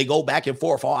 They go back and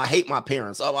forth. Oh, I hate my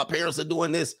parents. Oh, my parents are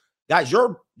doing this. Guys,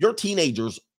 your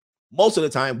teenagers most of the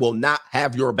time will not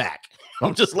have your back.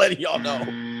 I'm just letting y'all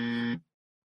know.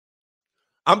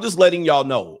 I'm just letting y'all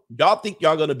know. Y'all think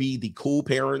y'all going to be the cool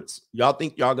parents. Y'all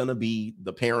think y'all going to be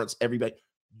the parents, everybody.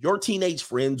 Your teenage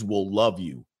friends will love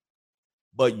you.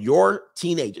 But your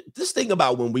teenager, this thing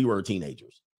about when we were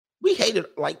teenagers, we hated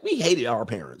our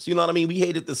parents. You know what I mean? We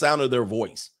hated the sound of their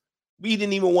voice. We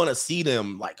didn't even want to see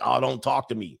them, like, oh, don't talk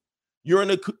to me. You're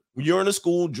in a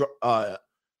school,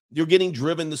 you're getting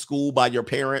driven to school by your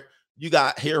parent. You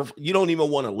don't even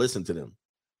want to listen to them.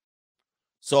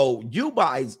 So you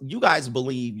guys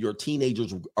believe your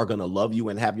teenagers are going to love you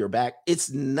and have your back.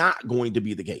 It's not going to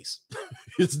be the case.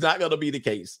 It's not going to be the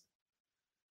case.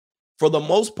 For the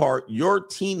most part, your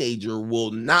teenager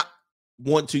will not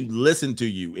want to listen to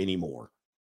you anymore.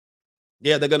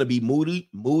 Yeah, they're going to be moody,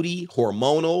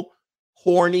 hormonal,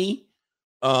 horny,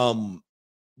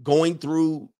 going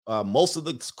through most of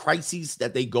the crises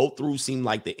that they go through seem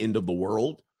like the end of the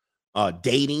world.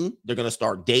 Dating, they're going to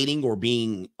start dating or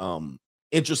being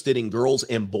interested in girls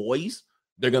and boys.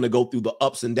 They're going to go through the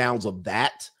ups and downs of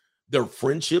that. Their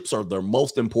friendships are their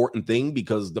most important thing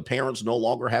because the parents no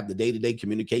longer have the day-to-day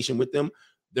communication with them.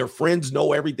 Their friends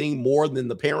know everything more than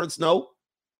the parents know.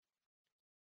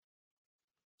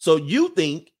 So you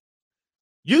think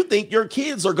your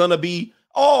kids are going to be,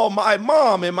 oh, my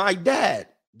mom and my dad.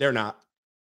 They're not.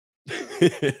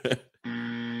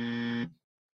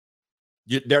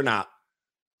 They're not.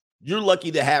 You're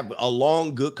lucky to have a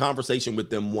long, good conversation with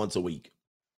them once a week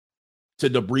to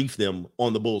debrief them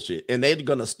on the bullshit. And they're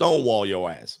going to stonewall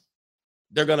your ass.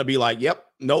 They're going to be like, yep,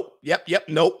 nope, yep,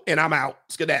 nope, and I'm out.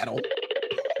 Skedaddle.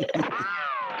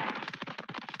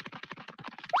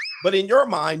 But in your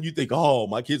mind, you think, oh,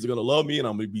 my kids are going to love me and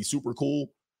I'm going to be super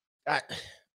cool.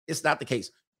 It's not the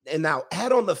case. And now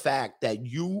add on the fact that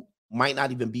you might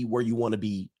not even be where you want to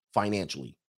be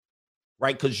financially,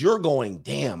 right? Because you're going,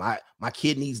 damn, my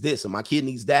kid needs this and my kid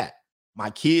needs that. My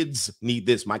kids need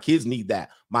this. My kids need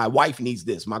that. My wife needs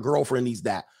this. My girlfriend needs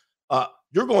that.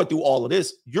 You're going through all of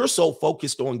this. You're so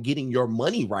focused on getting your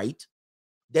money right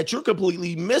that you're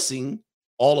completely missing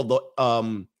all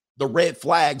of the red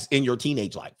flags in your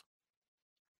teenage life.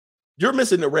 You're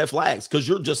missing the red flags because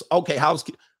you're just, okay, how was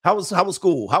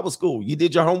school? How was school? You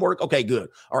did your homework? Okay, good.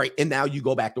 All right. And now you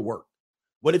go back to work.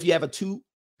 What if you have a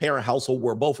 2-parent household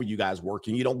where both of you guys work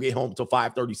and you don't get home till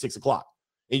 5:30, 6 o'clock?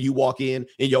 And you walk in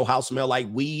and your house smell like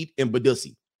weed and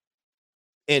badussi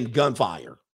and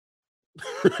gunfire.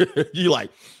 You like,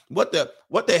 what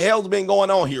the hell's been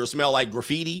going on here? Smell like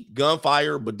graffiti,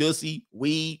 gunfire, badussi,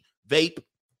 weed, vape.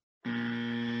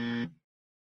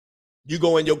 You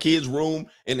go in your kid's room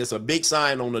and it's a big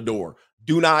sign on the door.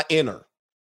 Do not enter.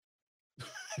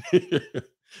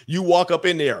 You walk up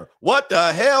in there. What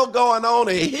the hell going on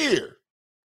in here?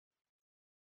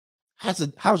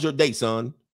 How's your day,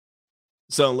 son?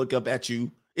 Son, look up at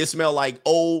you. It smell like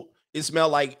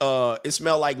Lubriderm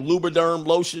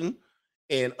lotion.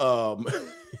 And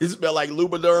it smell like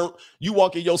Lubriderm. You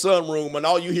walk in your son room and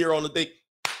all you hear on the thing,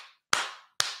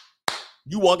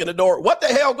 you walk in the door. What the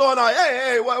hell going on?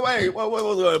 Hey, wait,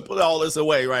 put all this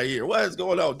away right here. What is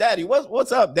going on? Daddy,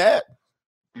 what's up, Dad?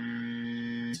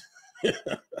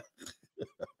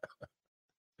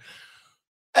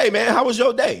 Hey, man, how was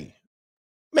your day?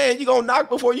 Man, you gonna knock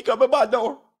before you come in my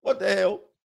door? What the hell?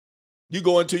 You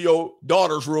go into your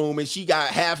daughter's room and she got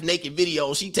half naked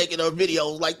videos. She taking her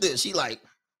videos like this.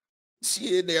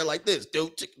 She in there like this.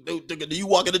 Do you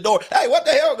walk in the door? Hey, what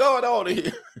the hell going on in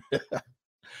here?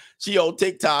 She on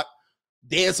TikTok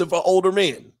dancing for older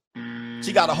men.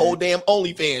 She got a whole damn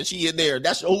OnlyFans. She in there.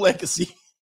 That's your legacy.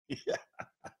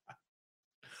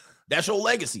 That's your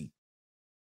legacy.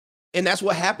 And that's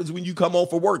what happens when you come home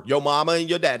for work. Your mama and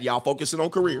your dad, y'all focusing on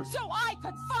careers. So I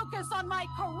could focus on my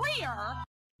career.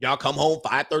 Y'all come home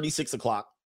 5:30, 6 o'clock,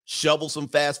 shovel some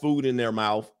fast food in their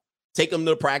mouth, take them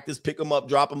to practice, pick them up,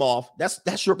 drop them off.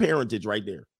 That's your parentage right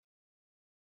there.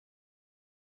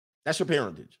 That's your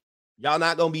parentage. Y'all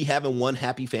not going to be having one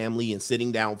happy family and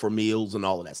sitting down for meals and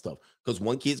all of that stuff. Because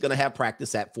one kid's going to have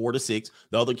practice at 4 to 6.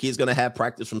 The other kid's going to have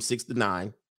practice from 6 to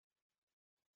 9.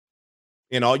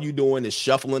 And all you doing is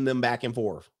shuffling them back and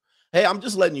forth. Hey, I'm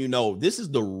just letting you know, this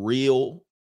is the real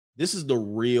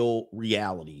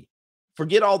reality.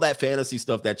 Forget all that fantasy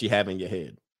stuff that you have in your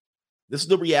head. This is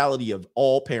the reality of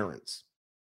all parents.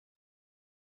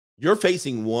 You're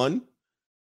facing one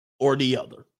or the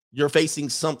other. You're facing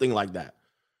something like that.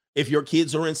 If your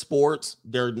kids are in sports,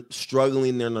 they're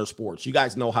struggling in their sports. You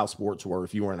guys know how sports were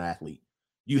if you were an athlete.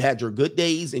 You had your good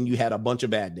days and you had a bunch of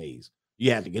bad days.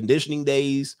 You had the conditioning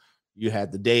days. You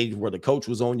had the days where the coach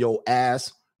was on your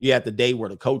ass. You had the day where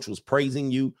the coach was praising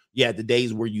you. You had the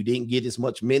days where you didn't get as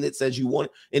much minutes as you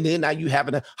wanted. And then now you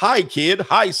having a, hi, kid.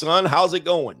 Hi, son. How's it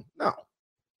going? No.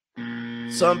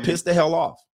 Son pissed the hell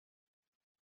off.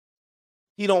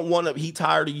 He don't want to, he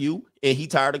tired of you and he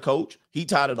tired of coach. He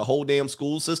tired of the whole damn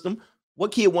school system.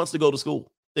 What kid wants to go to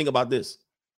school? Think about this.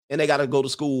 And they got to go to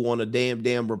school on a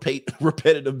damn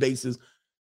repetitive basis.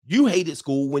 You hated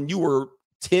school when you were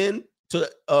 10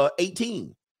 to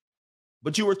 18.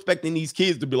 But you were expecting these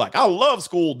kids to be like, I love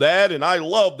school, Dad, and I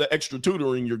love the extra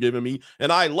tutoring you're giving me,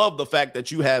 and I love the fact that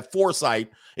you have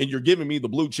foresight and you're giving me the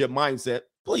blue chip mindset.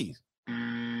 Please.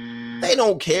 They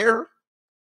don't care.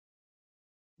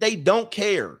 They don't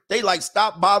care. They like,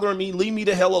 stop bothering me. Leave me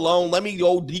the hell alone. Let me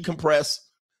go decompress.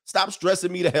 Stop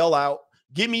stressing me the hell out.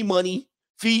 Give me money.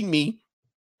 Feed me.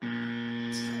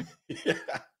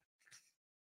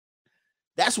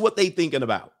 That's what they thinking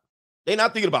about. They're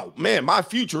not thinking about, man, my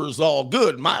future is all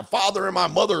good. My father and my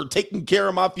mother are taking care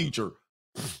of my future.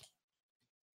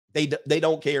 They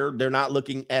don't care. They're not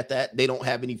looking at that. They don't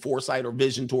have any foresight or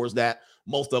vision towards that.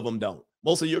 Most of them don't.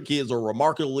 Most of your kids are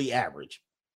remarkably average.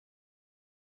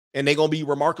 And they're going to be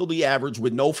remarkably average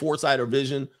with no foresight or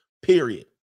vision, period.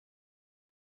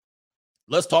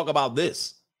 Let's talk about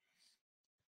this.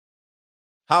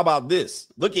 How about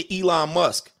this? Look at Elon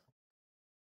Musk.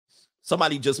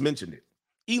 Somebody just mentioned it.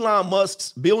 Elon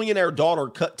Musk's billionaire daughter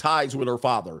cut ties with her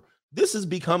father. This is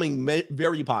becoming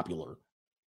very popular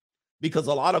because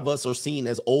a lot of us are seen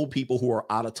as old people who are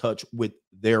out of touch with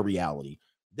their reality.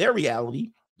 Their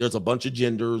reality, there's a bunch of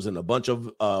genders and a bunch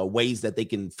of ways that they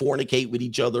can fornicate with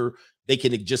each other. They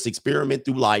can just experiment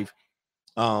through life.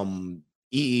 They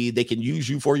can use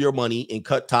you for your money and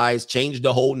cut ties, change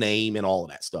the whole name and all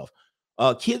of that stuff.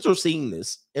 Kids are seeing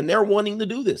this and they're wanting to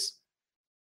do this.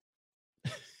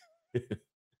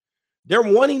 They're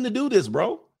wanting to do this,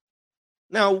 bro.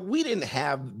 Now, we didn't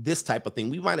have this type of thing.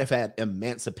 We might have had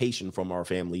emancipation from our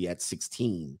family at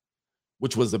 16,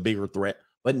 which was a bigger threat.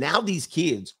 But now these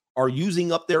kids are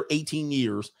using up their 18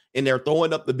 years and they're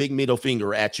throwing up the big middle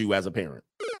finger at you as a parent.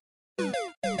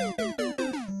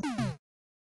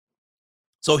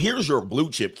 So here's your blue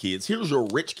chip kids. Here's your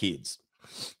rich kids.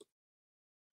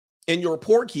 And your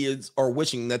poor kids are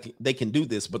wishing that they can do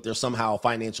this, but they're somehow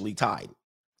financially tied.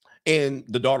 And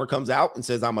the daughter comes out and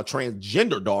says, I'm a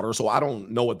transgender daughter, so I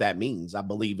don't know what that means. I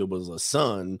believe it was a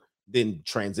son, then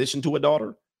transitioned to a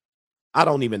daughter. I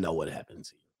don't even know what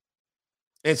happens here.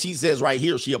 And she says right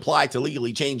here, she applied to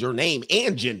legally change her name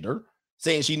and gender,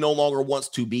 saying she no longer wants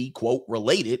to be, quote,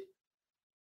 related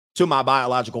to my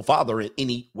biological father in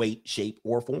any way, shape,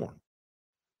 or form.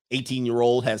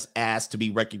 18-year-old has asked to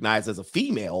be recognized as a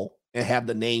female and have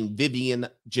the name Vivian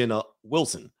Jenna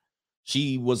Wilson.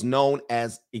 She was known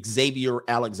as Xavier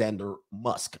Alexander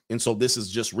Musk. And so this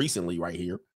is just recently right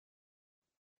here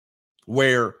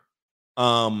where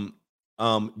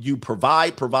you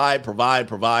provide.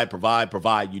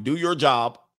 You do your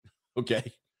job.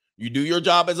 Okay. You do your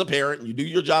job as a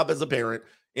parent.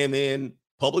 And then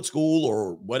public school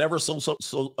or whatever social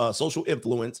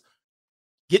influence,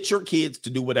 get your kids to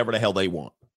do whatever the hell they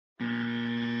want.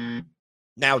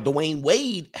 Now, Dwayne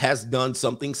Wade has done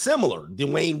something similar.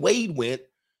 Dwayne Wade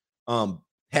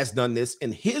has done this,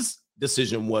 and his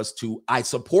decision was I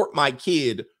support my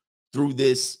kid through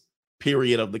this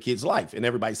period of the kid's life. And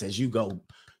everybody says, you go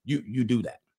you do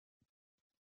that.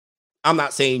 I'm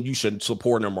not saying you should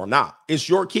support them or not. It's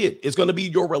your kid. It's going to be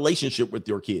your relationship with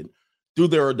your kid through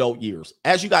their adult years.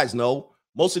 As you guys know,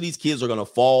 most of these kids are going to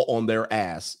fall on their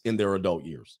ass in their adult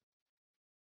years.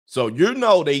 So you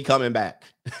know they coming back.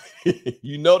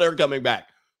 You know they're coming back.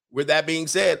 With that being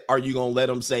said, are you going to let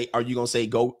them say, are you going to say,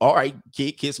 go, all right,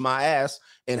 kid, kiss my ass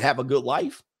and have a good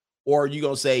life? Or are you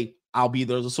going to say, I'll be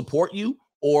there to support you?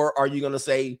 Or are you going to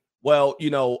say, well, you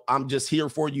know, I'm just here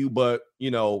for you, but,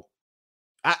 you know,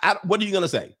 what are you going to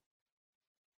say?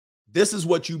 This is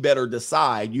what you better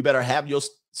decide. You better have your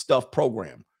stuff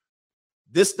programmed.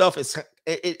 This stuff is,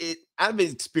 I've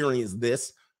experienced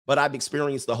this, but I've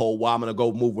experienced the whole, well, I'm going to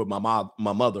go move with my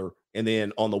mother. And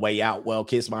then on the way out, well,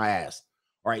 kiss my ass.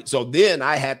 All right. So then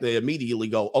I had to immediately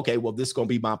go, okay, well, this is going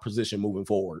to be my position moving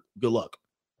forward. Good luck.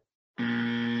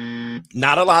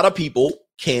 Not a lot of people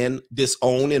can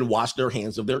disown and wash their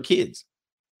hands of their kids.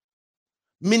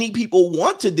 Many people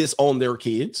want to disown their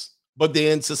kids, but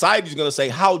then society is going to say,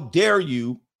 how dare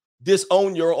you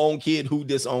disown your own kid who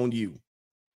disowned you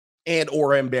and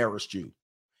or embarrassed you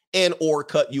and or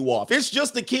cut you off. It's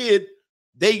just a kid.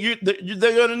 They're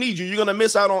going to need you. You're going to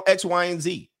miss out on X, Y, and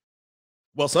Z.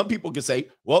 Well, some people can say,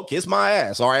 well, kiss my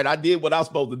ass. All right, I did what I was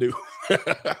supposed to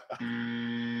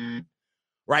do.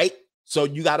 Right? So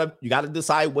you gotta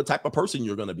decide what type of person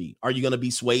you're going to be. Are you going to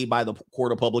be swayed by the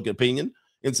court of public opinion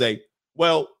and say,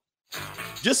 well,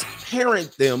 just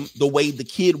parent them the way the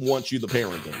kid wants you to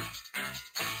parent them?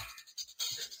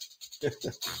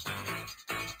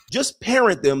 Just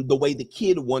parent them the way the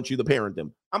kid wants you to parent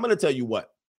them. I'm going to tell you what,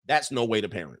 that's no way to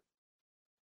parent.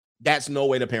 That's no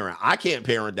way to parent. I can't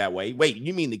parent that way. Wait,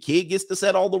 you mean the kid gets to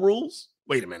set all the rules?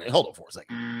 Wait a minute. Hold on for a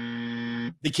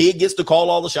second. The kid gets to call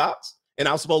all the shots, and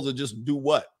I'm supposed to just do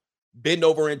what? Bend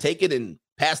over and take it and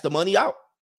pass the money out?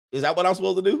 Is that what I'm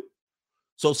supposed to do?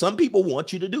 So some people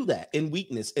want you to do that in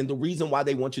weakness. And the reason why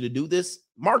they want you to do this,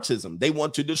 Marxism, they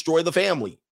want to destroy the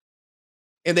family.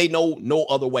 And they know no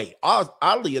other way.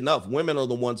 Oddly enough, women are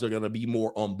the ones that are going to be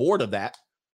more on board with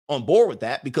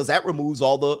that, because that removes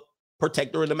all the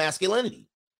protector and the masculinity.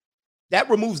 That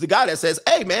removes the guy that says,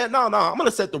 hey, man, no, I'm going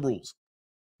to set the rules.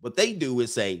 What they do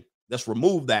is say, let's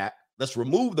remove that. Let's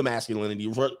remove the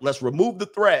masculinity. Let's remove the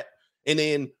threat. And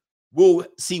then we'll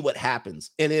see what happens.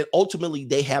 And then ultimately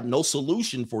they have no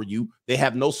solution for you. They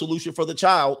have no solution for the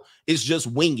child. It's just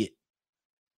wing it.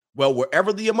 Well,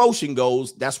 wherever the emotion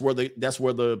goes, that's where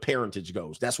the parentage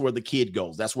goes. That's where the kid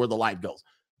goes. That's where the life goes.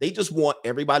 They just want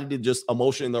everybody to just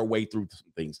emotion their way through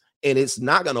things. And it's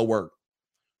not going to work.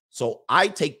 So I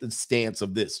take the stance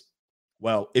of this.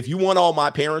 Well, if you want all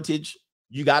my parentage,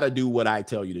 you got to do what I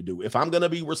tell you to do. If I'm going to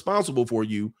be responsible for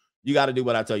you, you got to do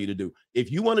what I tell you to do.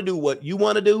 If you want to do what you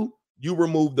want to do, you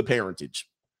remove the parentage.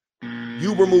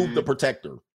 You remove the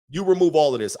protector. You remove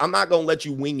all of this. I'm not going to let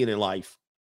you wing it in life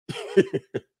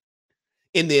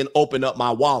and then open up my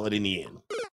wallet in the end.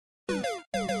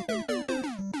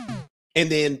 And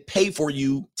then pay for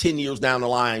you 10 years down the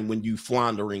line when you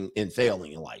floundering and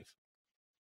failing in life.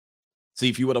 See,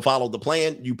 if you would have followed the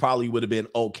plan, you probably would have been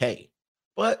okay.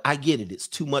 But I get it. It's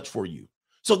too much for you.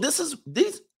 So this is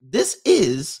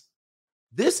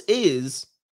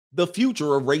the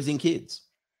future of raising kids.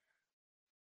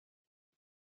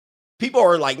 People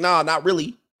are like, nah, not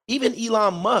really. Even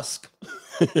Elon Musk,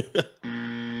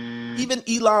 even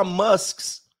Elon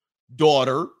Musk's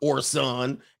daughter or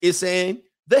son is saying,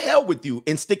 the hell with you,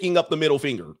 and sticking up the middle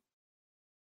finger.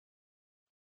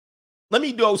 Let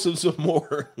me go some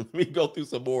more. Let me go through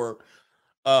some more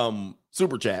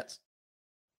super chats.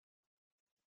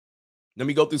 Let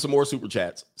me go through some more super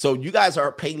chats. So you guys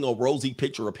are painting a rosy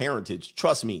picture of parentage.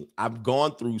 Trust me, I've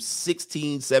gone through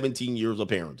 16, 17 years of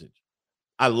parentage.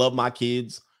 I love my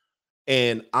kids,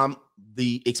 and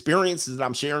the experiences that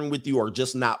I'm sharing with you are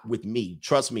just not with me.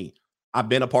 Trust me. I've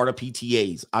been a part of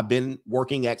PTAs. I've been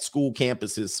working at school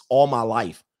campuses all my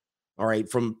life. All right.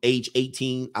 From age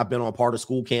 18, I've been on part of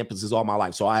school campuses all my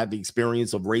life. So I have the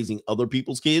experience of raising other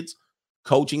people's kids,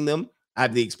 coaching them. I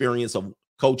have the experience of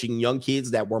coaching young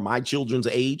kids that were my children's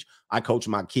age. I coach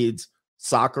my kids'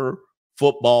 soccer,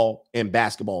 football, and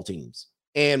basketball teams.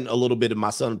 And a little bit of my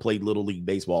son played Little League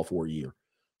baseball for a year.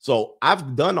 So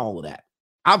I've done all of that.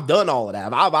 I've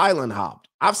island hopped.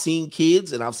 I've seen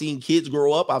kids, and I've seen kids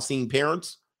grow up. I've seen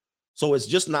parents. So it's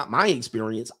just not my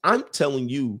experience. I'm telling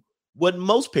you what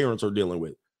most parents are dealing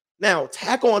with. Now,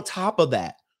 tack on top of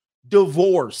that,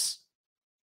 divorce,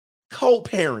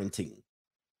 co-parenting.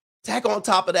 Tack on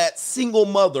top of that, single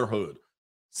motherhood,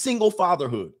 single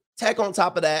fatherhood. Tack on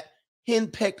top of that,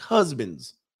 henpecked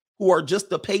husbands who are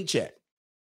just a paycheck.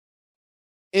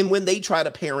 And when they try to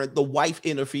parent, the wife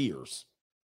interferes.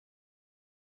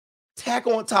 Tack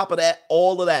on top of that,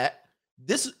 all of that,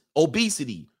 this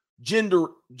obesity,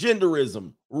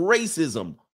 genderism,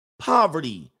 racism,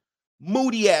 poverty,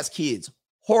 moody ass kids,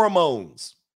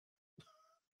 hormones.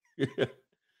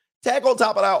 Tack on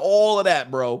top of that, all of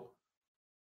that, bro.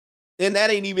 And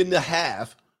that ain't even the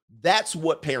half. That's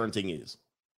what parenting is.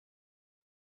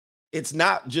 It's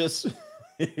not just,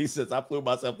 he says, I flew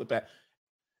myself the pack.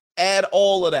 Add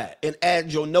all of that and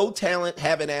add your no talent,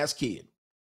 having ass kid.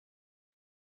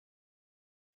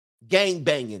 Gang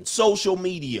banging, social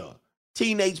media,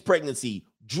 teenage pregnancy,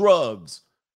 drugs,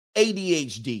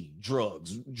 ADHD,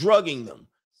 drugs, drugging them,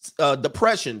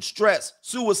 depression, stress,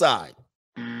 suicide.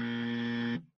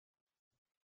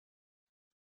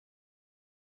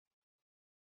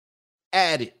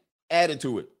 Add it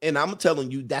to it. And I'm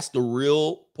telling you, that's the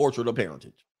real portrait of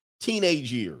parentage.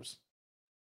 Teenage years,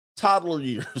 toddler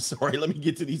years. All right, let me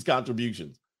get to these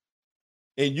contributions.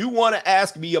 And you want to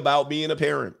ask me about being a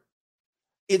parent.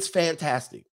 It's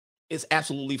fantastic. It's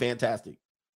absolutely fantastic.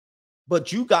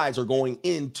 But you guys are going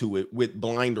into it with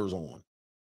blinders on.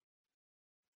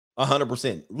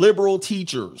 100%. Liberal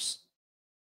teachers.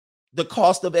 The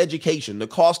cost of education, the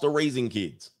cost of raising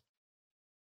kids.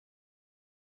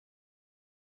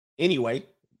 Anyway,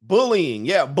 bullying.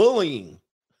 Yeah, bullying.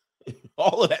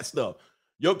 All of that stuff.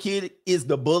 Your kid is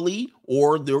the bully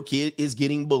or their kid is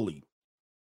getting bullied.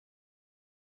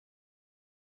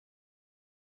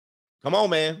 Come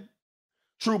on, man.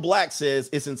 True Black says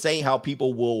it's insane how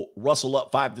people will rustle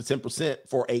up 5 to 10%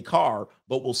 for a car,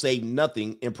 but will save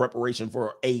nothing in preparation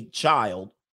for a child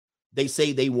they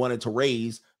say they wanted to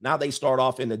raise. Now they start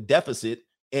off in a deficit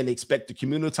and expect the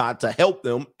community to help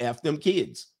them F them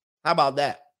kids. How about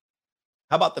that?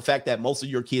 How about the fact that most of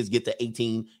your kids get to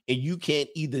 18 and you can't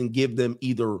even give them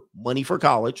either money for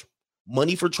college,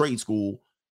 money for trade school,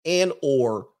 and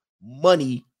or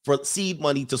money for seed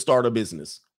money to start a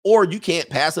business? Or you can't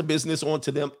pass a business on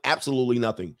to them. Absolutely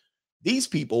nothing. These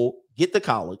people get to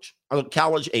college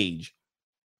age,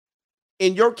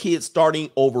 and your kids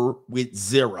starting over with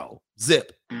zero.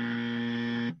 Zip.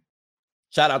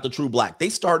 Shout out to True Black. They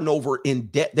starting over in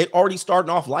debt. They already starting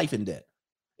off life in debt.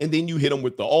 And then you hit them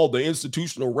with all the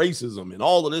institutional racism and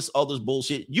all of this other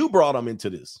bullshit. You brought them into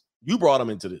this. You brought them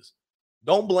into this.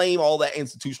 Don't blame all that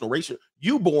institutional racism.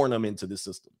 You born them into this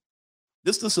system.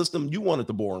 This is the system you wanted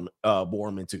to bore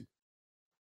them into.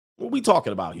 What are we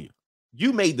talking about here?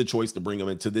 You made the choice to bring them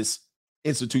into this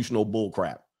institutional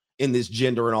bullcrap, in this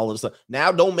gender and all of this stuff.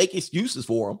 Now don't make excuses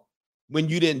for them when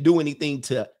you didn't do anything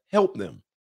to help them.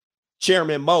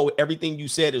 Chairman Mo, everything you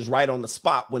said is right on the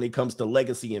spot when it comes to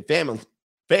legacy and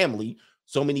family.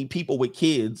 So many people with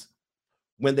kids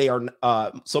when they are,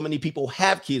 so many people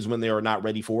have kids when they are not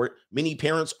ready for it. Many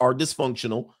parents are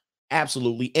dysfunctional.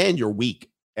 Absolutely. And you're weak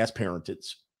as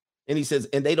parentage. And he says,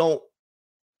 and they don't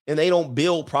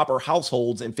build proper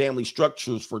households and family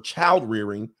structures for child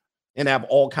rearing and have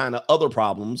all kind of other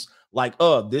problems. Like,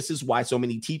 this is why so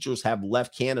many teachers have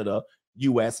left Canada,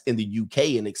 US, and the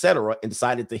UK, and etc., and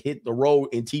decided to hit the road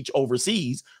and teach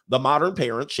overseas. The modern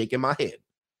parents, shaking my head.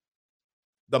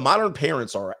 The modern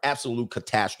parents are an absolute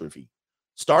catastrophe.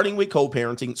 Starting with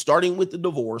co-parenting, starting with the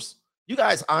divorce. You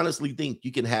guys honestly think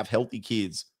you can have healthy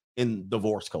kids in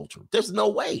divorce culture? There's no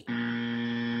way.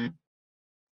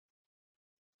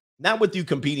 Not with you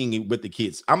competing with the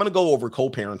kids. I'm going to go over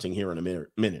co-parenting here in a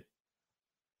minute.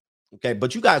 Okay,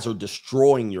 but you guys are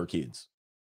destroying your kids.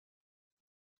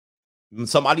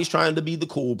 Somebody's trying to be the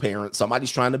cool parent.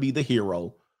 Somebody's trying to be the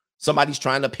hero. Somebody's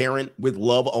trying to parent with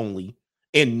love only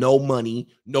and no money,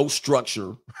 no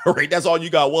structure. All right, that's all you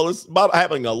got. Well, it's about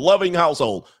having a loving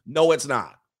household. No, it's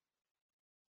not.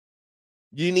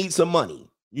 You need some money.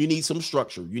 You need some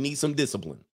structure. You need some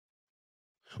discipline.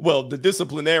 Well, the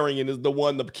disciplinarian is the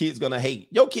one the kid's going to hate.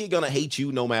 Your kid going to hate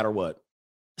you no matter what.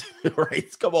 Right?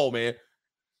 Come on, man.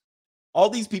 All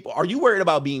these people, are you worried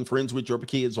about being friends with your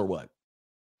kids or what?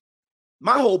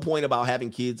 My whole point about having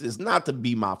kids is not to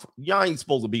be y'all ain't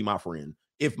supposed to be my friend.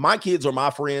 If my kids are my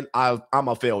friend, I'm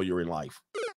a failure in life.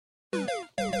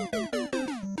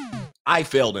 I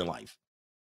failed in life.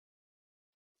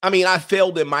 I mean, I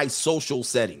failed in my social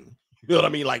setting. You know what I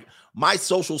mean? Like, my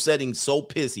social setting's so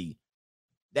pissy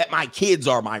that my kids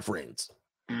are my friends.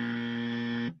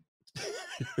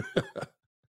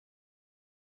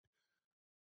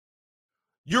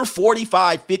 You're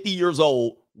 45, 50 years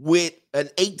old with an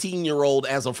 18-year-old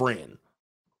as a friend.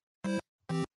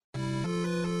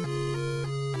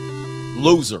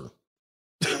 Loser.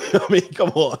 I mean, come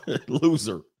on.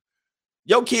 Loser.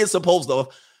 Your kid's supposed to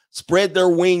spread their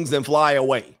wings and fly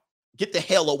away. Get the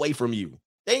hell away from you.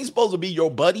 They ain't supposed to be your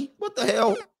buddy. What the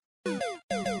hell?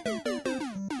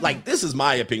 Like, this is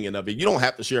my opinion of it. You don't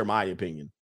have to share my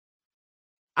opinion.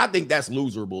 I think that's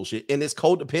loser bullshit. And it's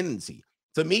codependency.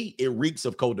 To me, it reeks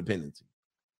of codependency.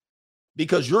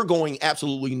 Because you're going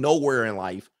absolutely nowhere in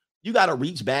life. You got to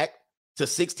reach back to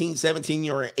 16, 17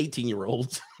 year and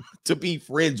 18-year-olds to be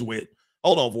friends with.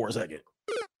 Hold on for a second.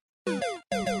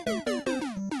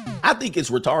 I think it's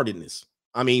retardedness.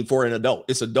 I mean, for an adult,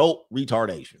 it's adult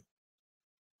retardation.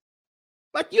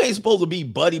 Like, you ain't supposed to be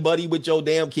buddy-buddy with your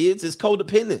damn kids. It's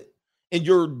codependent. And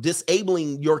you're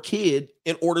disabling your kid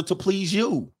in order to please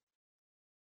you.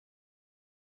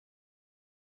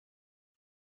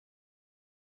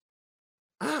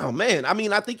 Oh, man. I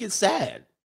mean, I think it's sad.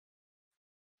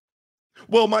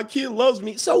 Well, my kid loves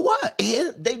me. So what?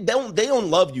 And they don't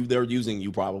love you. They're using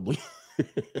you probably.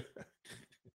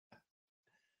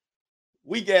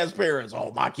 Weak ass parents.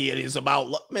 Oh, my kid is about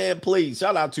love. Man, please.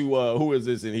 Shout out to who is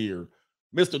this in here?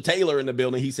 Mr. Taylor in the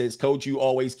building. He says, Coach, you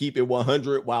always keep it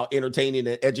 100 while entertaining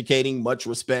and educating. Much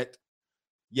respect.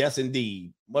 Yes,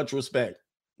 indeed. Much respect.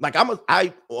 Like,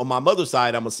 on my mother's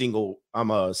side, I'm a single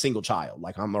child.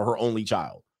 Like, I'm her only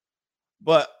child.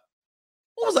 But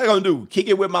what was I going to do? Kick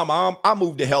it with my mom? I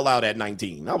moved the hell out at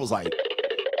 19. I was like,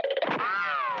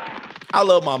 I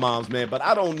love my moms, man, but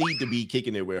I don't need to be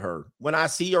kicking it with her. When I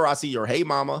see her, Hey,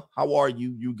 mama, how are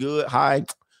you? You good? Hi.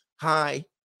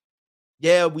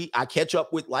 Yeah, I catch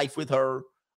up with life with her.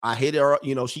 I hit her,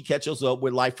 she catches up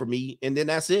with life for me. And then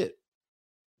that's it.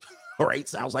 All right.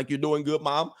 Sounds like you're doing good,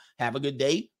 mom. Have a good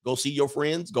day. Go see your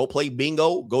friends. Go play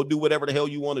bingo. Go do whatever the hell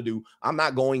you want to do. I'm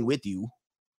not going with you.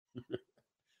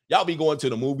 Y'all be going to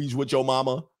the movies with your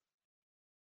mama.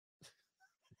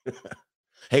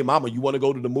 Hey, mama, you want to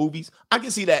go to the movies? I can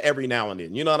see that every now and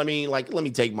then. You know what I mean? Like, let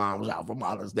me take moms out for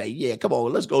Mother's Day. Yeah, come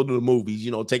on. Let's go to the movies.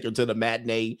 Take her to the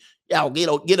matinee. Yeah,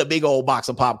 get a big old box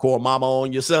of popcorn, mama,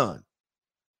 on your son.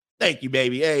 Thank you,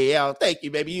 baby. Hey, yeah, thank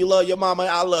you, baby. You love your mama.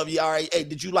 I love you. All right. Hey,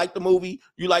 did you like the movie?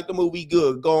 You like the movie?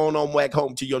 Good. Go on back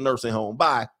home to your nursing home.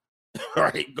 Bye. All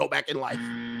right. Go back in life.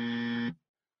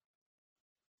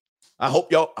 I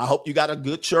hope you got a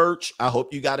good church. I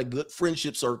hope you got a good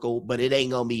friendship circle, but it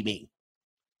ain't gonna be me.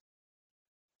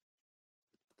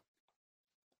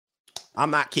 I'm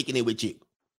not kicking it with you.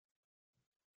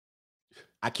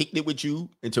 I kicked it with you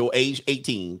until age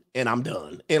 18, and I'm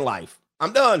done in life.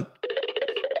 I'm done.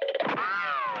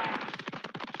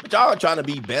 But y'all are trying to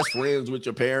be best friends with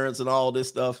your parents and all this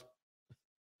stuff.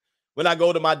 When I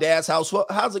go to my dad's house,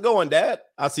 how's it going, Dad?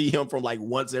 I see him from like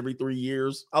once every 3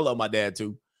 years. I love my dad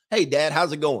too. Hey, Dad,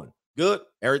 how's it going? Good?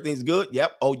 Everything's good?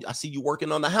 Yep. Oh, I see you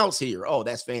working on the house here. Oh,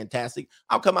 that's fantastic.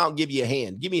 I'll come out and give you a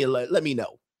hand. Let me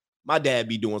know. My dad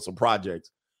be doing some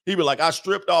projects. He be like, I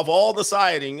stripped off all the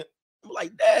siding. I'm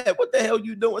like, Dad, what the hell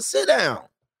you doing? Sit down.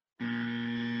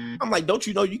 I'm like, don't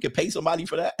you know you can pay somebody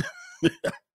for that?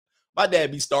 My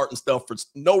dad be starting stuff for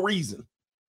no reason.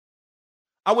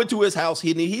 I went to his house.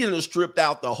 He done stripped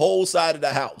out the whole side of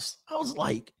the house. I was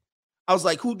like,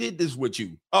 who did this with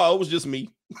you? Oh, it was just me.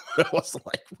 I was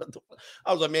like, what the fuck?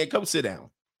 I was like, man, come sit down.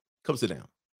 Come sit down.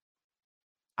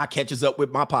 I catches up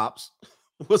with my pops.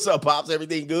 What's up, pops?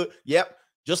 Everything good? Yep.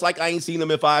 Just like I ain't seen him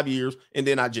in 5 years. And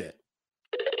then I jet.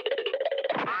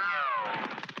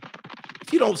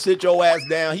 If you don't sit your ass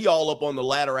down, he all up on the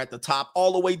ladder at the top,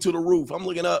 all the way to the roof. I'm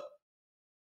looking up.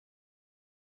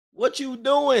 What you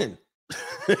doing?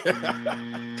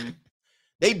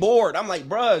 They bored. I'm like,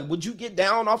 bruh, would you get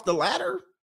down off the ladder?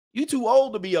 You too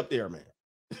old to be up there, man.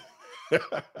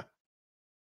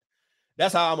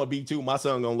 That's how I'm gonna be too. My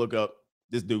son gonna look up.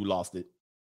 This dude lost it.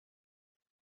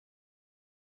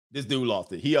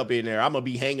 He up in there. I'm gonna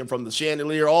be hanging from the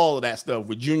chandelier, all of that stuff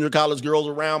with junior college girls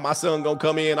around. My son gonna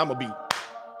come in. I'm gonna be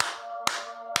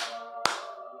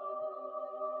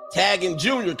tagging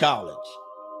junior college.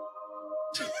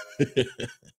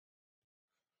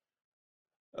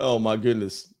 Oh my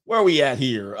goodness. Where are we at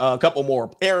here? A couple more.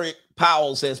 Eric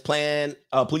Powell says,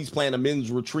 please plan a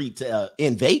men's retreat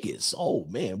in Vegas. Oh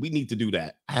man, we need to do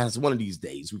that. As one of these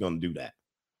days, we're going to do that.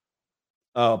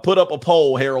 Put up a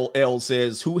poll. Harold L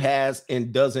says, who has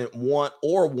and doesn't want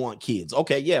kids?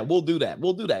 Okay, yeah, we'll do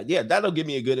that. Yeah, that'll give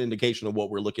me a good indication of what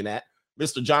we're looking at.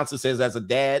 Mr. Johnson says, as a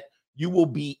dad, you will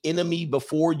be enemy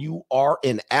before you are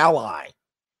an ally,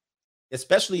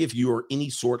 especially if you are any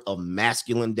sort of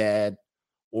masculine dad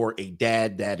or a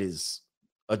dad that is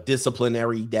a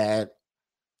disciplinary dad.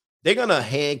 They're going to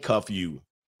handcuff you.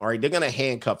 All right. They're going to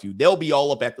handcuff you. They'll be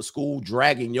all up at the school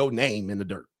dragging your name in the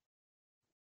dirt.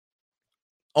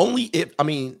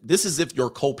 This is if your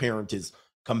co-parent is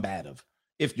combative.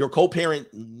 If your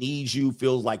co-parent needs you,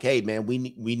 feels like, hey, man, we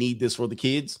need this for the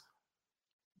kids,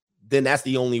 then that's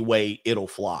the only way it'll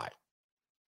fly.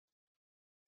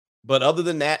 But other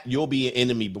than that, you'll be an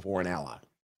enemy before an ally.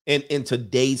 And in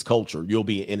today's culture, you'll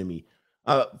be an enemy.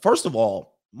 First of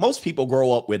all, most people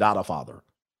grow up without a father.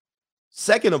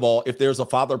 Second of all, if there's a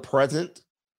father present,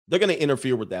 they're going to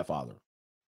interfere with that father.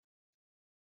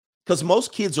 Because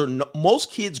most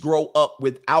kids grow up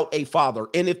without a father.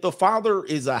 And if the father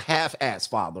is a half-ass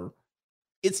father,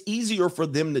 it's easier for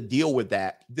them to deal with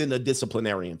that than a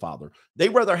disciplinarian father. They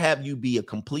rather have you be a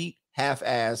complete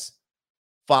half-ass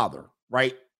father,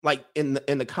 right? Like in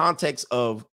the context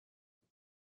of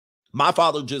my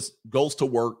father just goes to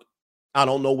work. I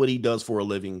don't know what he does for a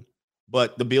living,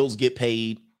 but the bills get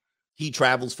paid. He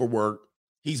travels for work.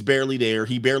 He's barely there.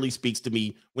 He barely speaks to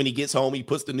me. When he gets home, he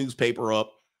puts the newspaper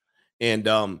up, and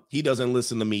he doesn't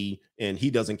listen to me, and he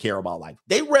doesn't care about life.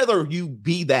 They rather you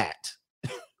be that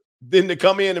than to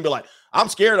come in and be like, I'm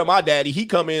scared of my daddy. He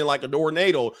come in like a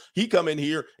tornado. He come in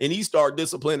here and he start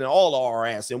disciplining all of our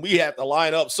ass, and we have to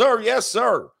line up, sir. Yes,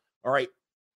 sir. All right.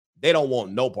 They don't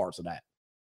want no parts of that.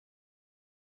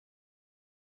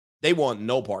 They want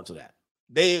no parts of that.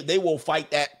 They will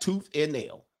fight that tooth and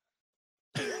nail.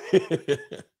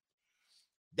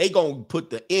 They gonna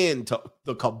put the end to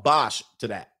the kibosh to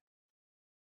that.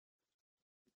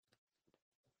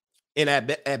 And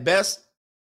at best,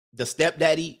 the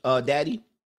stepdaddy, the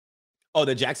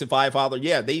Jackson 5 father,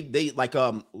 yeah, they like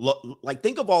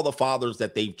think of all the fathers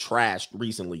that they've trashed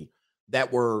recently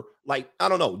that were like, I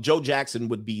don't know, Joe Jackson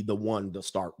would be the one to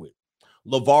start with.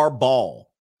 LeVar Ball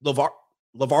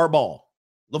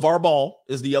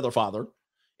is the other father,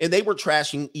 and they were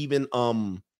trashing even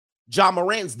John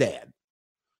Moran's dad.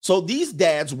 So these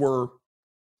dads were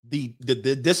the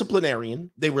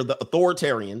disciplinarian, they were the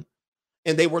authoritarian,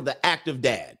 and they were the active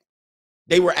dad.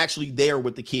 They were actually there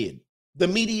with the kid. The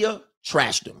media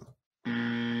trashed him.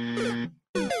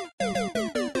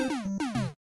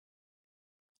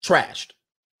 Trashed.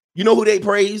 You know who they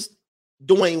praised?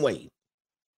 Dwayne Wade.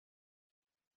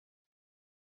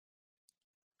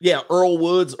 Yeah,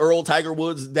 Earl Tiger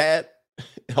Woods' dad,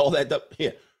 all that stuff.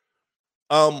 Yeah.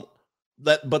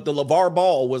 But the LeVar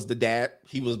Ball was the dad.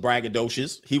 He was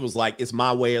braggadocious. He was like, it's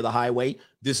my way or the highway.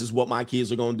 This is what my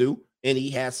kids are going to do. And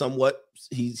he had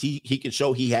he could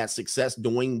show he had success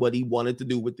doing what he wanted to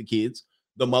do with the kids.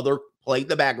 The mother played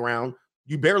the background.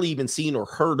 You barely even seen or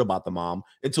heard about the mom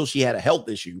until she had a health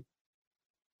issue.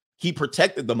 He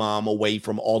protected the mom away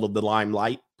from all of the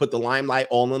limelight, put the limelight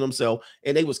all on himself,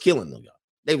 and they was killing the guy.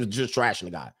 They was just trashing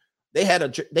the guy.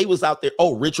 They was out there.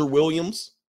 Oh, Richard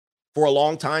Williams. For a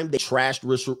long time, they trashed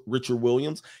Richard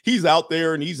Williams. He's out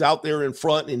there and he's out there in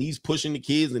front and he's pushing the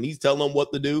kids and he's telling them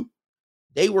what to do.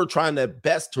 They were trying their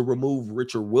best to remove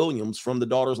Richard Williams from the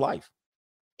daughter's life.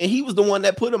 And he was the one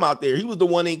that put him out there. He was the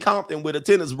one in Compton with a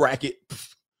tennis racket,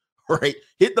 right?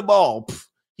 Hit the ball.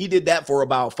 He did that for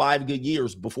about 5 good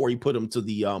years before he put him to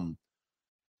the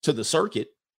circuit.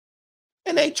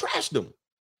 And they trashed him.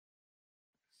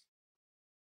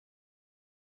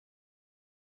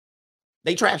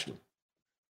 They trashed him.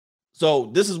 So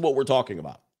this is what we're talking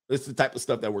about. This is the type of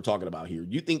stuff that we're talking about here.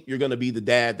 You think you're going to be the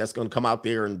dad that's going to come out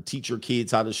there and teach your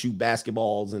kids how to shoot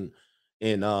basketballs and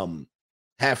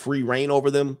have free reign over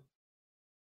them?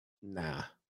 Nah.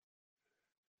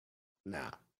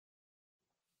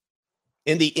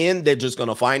 In the end, they're just going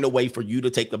to find a way for you to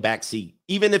take the back seat.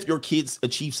 Even if your kids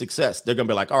achieve success, they're going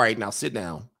to be like, all right, now sit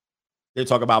down. They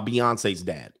talk about Beyonce's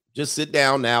dad. Just sit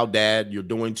down now, dad. You're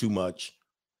doing too much.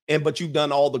 But you've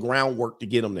done all the groundwork to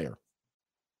get them there.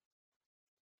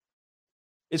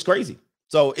 It's crazy.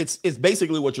 So it's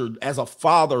basically what as a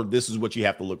father, this is what you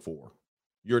have to look for.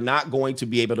 You're not going to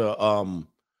be able to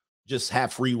just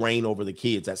have free reign over the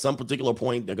kids. At some particular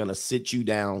point, they're going to sit you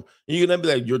down and you're going to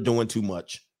be like, you're doing too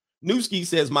much. Newski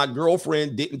says, my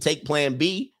girlfriend didn't take plan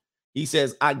B. He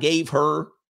says, I gave her,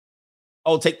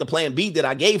 take the plan B that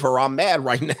I gave her. I'm mad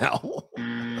right now.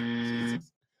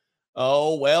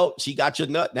 Oh, well, she got your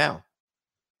nut now.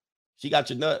 She got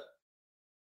your nut.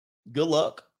 Good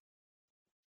luck.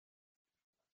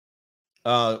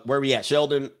 Where we at?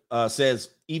 Sheldon says,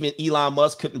 even Elon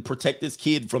Musk couldn't protect his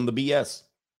kid from the BS.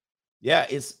 Yeah,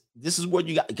 this is what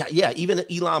you got. Yeah, even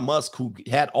Elon Musk, who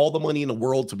had all the money in the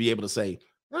world to be able to say,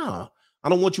 I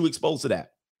don't want you exposed to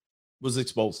that, was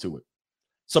exposed to it.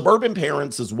 Suburban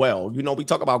parents as well. You know, we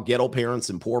talk about ghetto parents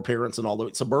and poor parents and all of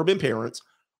it. Suburban parents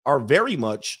are very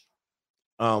much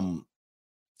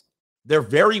they're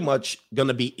very much going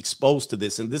to be exposed to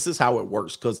this. And this is how it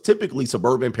works, because typically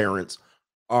suburban parents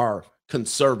are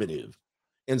conservative.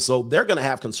 And so they're going to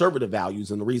have conservative values.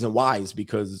 And the reason why is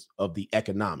because of the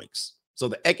economics. So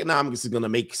the economics is going to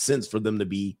make sense for them to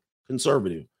be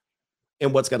conservative.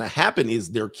 And what's going to happen is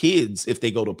their kids, if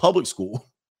they go to public school,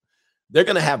 they're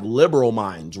going to have liberal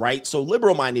minds, right? So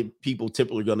liberal minded people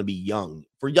typically are going to be young.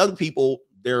 For young people,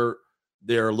 they're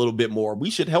a little bit more, we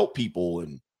should help people,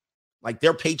 and like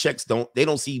their paychecks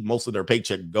don't see most of their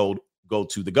paycheck go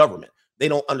to the government. They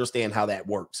don't understand how that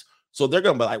works. So they're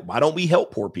going to be like, why don't we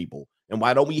help poor people? And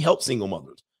why don't we help single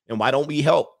mothers? And why don't we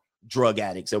help drug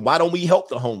addicts? And why don't we help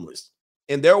the homeless?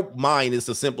 And their mind is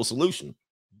a simple solution.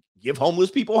 Give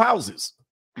homeless people houses.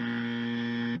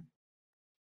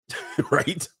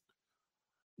 Right?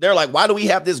 They're like, why do we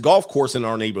have this golf course in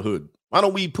our neighborhood? Why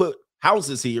don't we put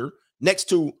houses here next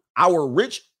to our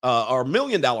rich, our $1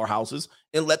 million houses,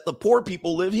 and let the poor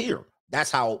people live here?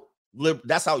 That's how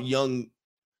young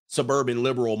suburban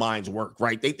liberal minds work,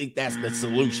 right? They think that's the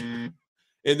solution.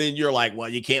 And then you're like, well,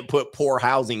 you can't put poor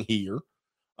housing here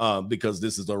because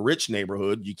this is a rich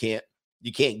neighborhood. You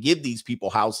can't give these people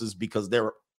houses because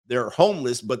they're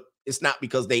homeless, but it's not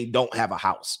because they don't have a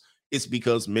house. It's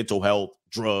because mental health,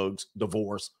 drugs,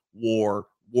 divorce, war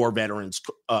veterans.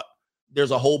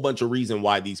 There's a whole bunch of reasons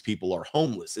why these people are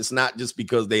homeless. It's not just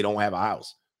because they don't have a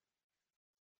house.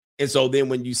 And so then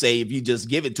when you say, if you just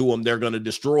give it to them, they're going to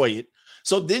destroy it.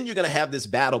 So then you're going to have this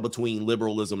battle between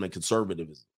liberalism and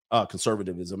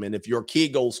conservatism. And if your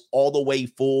kid goes all the way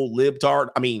full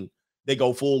libtard, they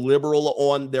go full liberal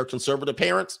on their conservative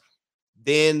parents,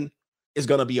 then it's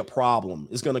going to be a problem.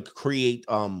 It's going to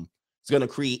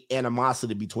create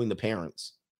animosity between the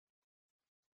parents.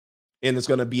 And it's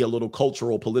going to be a little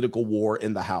cultural, political war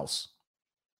in the house.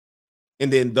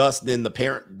 And then the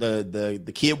parent,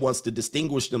 the kid wants to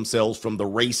distinguish themselves from the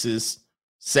racist,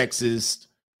 sexist,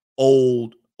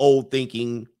 old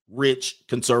thinking, rich,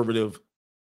 conservative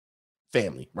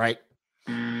family, right?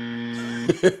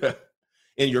 And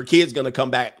your kid's going to come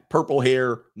back, purple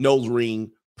hair, nose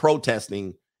ring,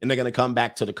 protesting, and they're going to come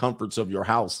back to the comforts of your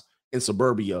house in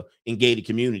suburbia, in gated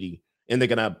community, and they're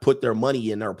going to put their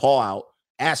money in their paw out,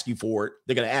 ask you for it.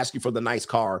 They're going to ask you for the nice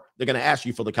car. They're going to ask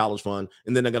you for the college fund,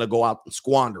 and then they're going to go out and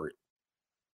squander it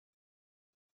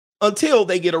until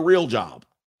they get a real job.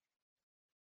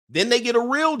 Then they get a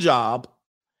real job,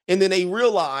 and then they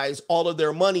realize all of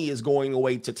their money is going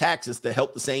away to taxes to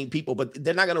help the same people, but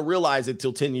they're not going to realize it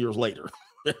till 10 years later.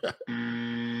 They're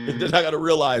not going to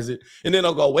realize it. And then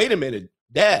they'll go, wait a minute,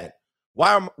 Dad,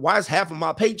 why is half of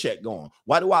my paycheck gone?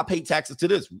 Why do I pay taxes to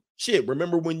this? Shit,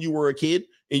 remember when you were a kid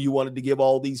and you wanted to give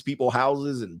all these people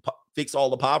houses and fix all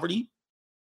the poverty?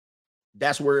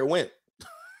 That's where it went.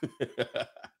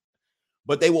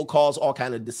 But they will cause all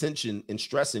kind of dissension and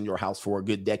stress in your house for a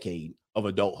good decade of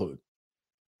adulthood,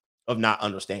 of not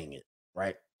understanding it,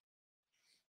 right?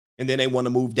 And then they want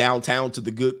to move downtown to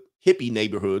the good hippie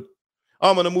neighborhood.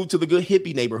 I'm going to move to the good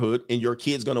hippie neighborhood, and your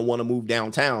kid's going to want to move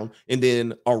downtown, and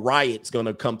then a riot's going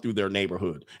to come through their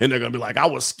neighborhood. And they're going to be like, I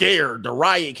was scared. The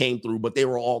riot came through, but they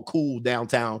were all cool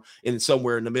downtown and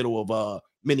somewhere in the middle of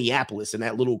Minneapolis, in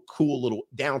that little cool little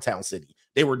downtown city.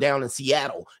 They were down in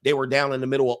Seattle. They were down in the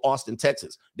middle of Austin,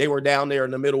 Texas. They were down there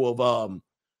in the middle of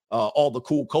all the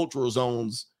cool cultural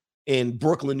zones in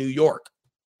Brooklyn, New York.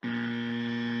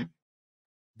 They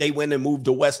went and moved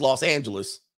to West Los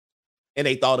Angeles, and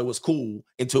they thought it was cool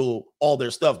until all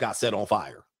their stuff got set on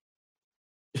fire.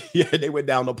 Yeah, they went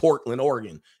down to Portland,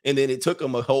 Oregon. And then it took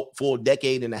them a full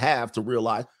decade and a half to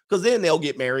realize, because then they'll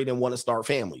get married and want to start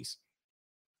families.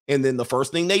 And then the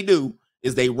first thing they do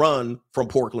is they run from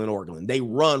Portland, Oregon. They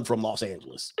run from Los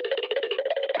Angeles.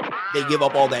 They give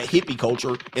up all that hippie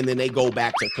culture, and then they go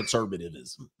back to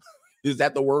conservatism. Is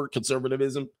that the word,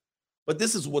 conservatism? But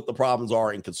this is what the problems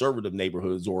are in conservative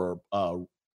neighborhoods or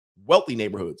wealthy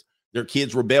neighborhoods. Their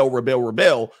kids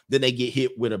rebel. Then they get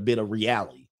hit with a bit of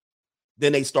reality.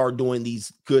 Then they start doing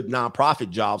these good nonprofit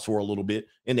jobs for a little bit,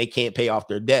 and they can't pay off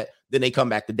their debt. Then they come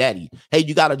back to daddy. Hey,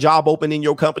 you got a job open in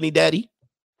your company, daddy?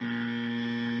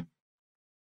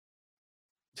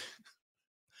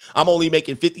 I'm only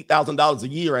making $50,000 a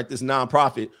year at this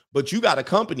nonprofit, but you got a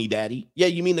company, daddy. Yeah,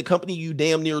 you mean the company you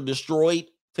damn near destroyed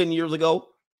 10 years ago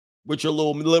with your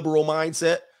little liberal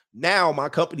mindset? Now my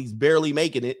company's barely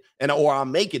making it, or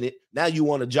I'm making it. Now you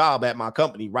want a job at my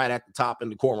company right at the top in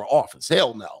the corner office.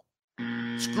 Hell no.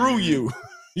 Screw you.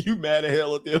 You mad at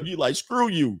hell at them. You like, screw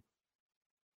you.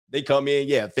 They come in,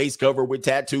 yeah, face covered with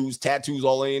tattoos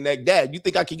all in their neck. Dad, you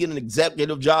think I can get an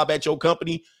executive job at your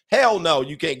company? Hell no,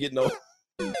 you can't get no.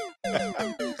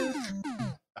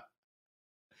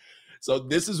 So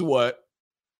this is what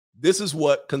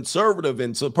conservative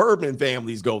and suburban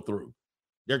families go through.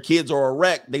 Their kids are a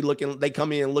wreck. They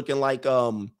come in looking like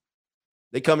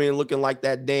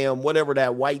that damn whatever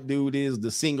that white dude is,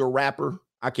 the singer rapper.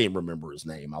 I can't remember his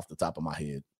name off the top of my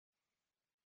head.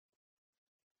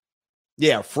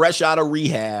 Yeah, fresh out of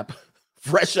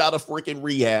freaking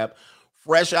rehab,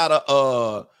 fresh out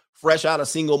of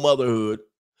single motherhood.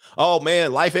 Oh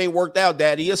man, life ain't worked out,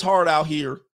 daddy. It's hard out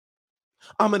here.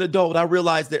 I'm an adult. I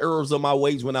realized the errors of my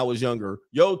ways when I was younger.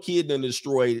 Your kid done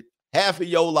destroyed half of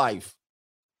your life.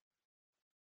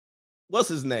 What's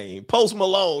his name? Post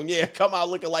Malone. Yeah, come out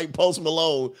looking like Post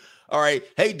Malone. All right.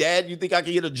 Hey, Dad, you think I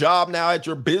can get a job now at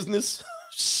your business?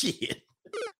 Shit.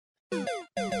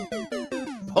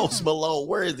 Post Malone,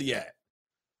 where is he at?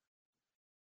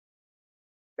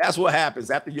 That's what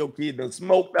happens after your kid done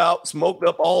smoked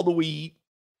up all the weed,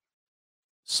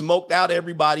 smoked out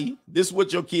everybody. This is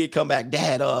what your kid come back.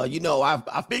 Dad,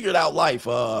 I figured out life.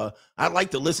 I'd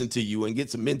like to listen to you and get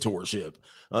some mentorship.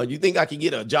 You think I can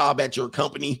get a job at your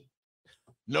company?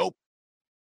 Nope.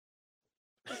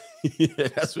 Yeah,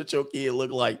 that's what your kid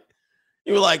looked like.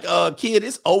 You were like, kid,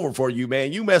 it's over for you,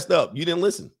 man. You messed up. You didn't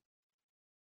listen.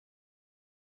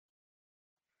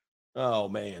 Oh,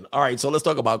 man. All right, so let's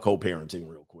talk about co-parenting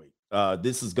real quick.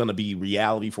 This is going to be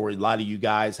reality for a lot of you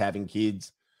guys having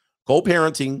kids.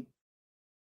 Co-parenting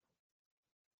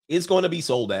is going to be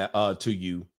sold to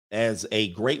you as a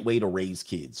great way to raise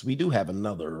kids. We do have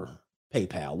another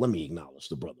PayPal. Let me acknowledge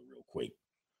the brother real quick.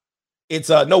 It's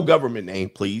no government name,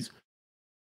 please.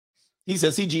 He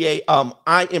says, CGA,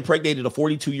 I impregnated a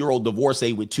 42-year-old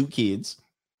divorcee with 2 kids.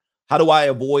 How do I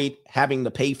avoid having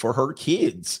to pay for her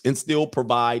kids and still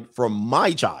provide for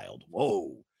my child?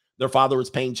 Whoa. Their father is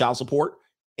paying child support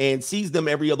and sees them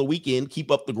every other weekend.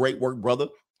 Keep up the great work, brother.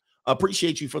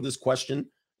 Appreciate you for this question.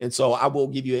 And so I will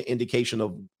give you an indication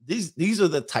of these are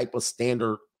the type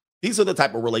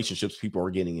of relationships people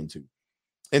are getting into.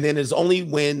 And then it's only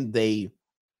when they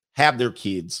have their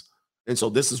kids. And so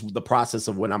this is the process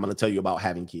of what I'm going to tell you about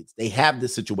having kids. They have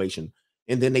this situation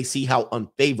and then they see how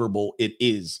unfavorable it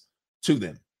is to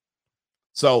them.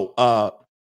 So,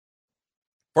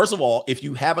 first of all, if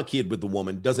you have a kid with the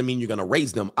woman, doesn't mean you're going to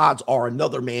raise them. Odds are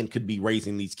another man could be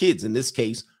raising these kids. In this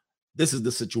case, this is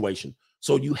the situation.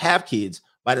 So you have kids.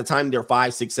 By the time they're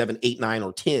 5, 6, 7, 8, 9,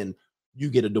 or 10, you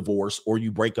get a divorce or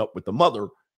you break up with the mother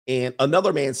and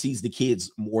another man sees the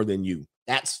kids more than you.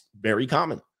 That's very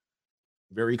common.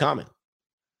 Very common.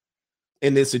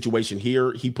 In this situation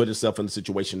here, he put himself in a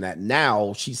situation that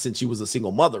now since she was a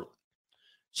single mother,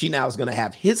 she now is going to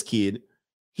have his kid.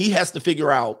 He has to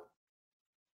figure out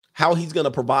how he's going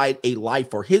to provide a life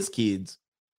for his kids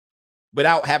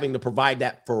without having to provide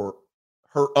that for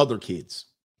her other kids,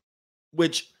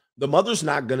 which the mother's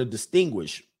not going to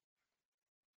distinguish.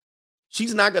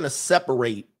 She's not going to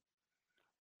separate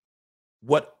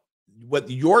what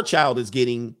your child is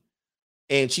getting,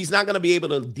 and she's not going to be able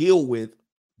to deal with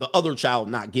the other child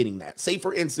not getting that. Say,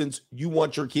 for instance, you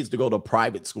want your kids to go to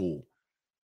private school,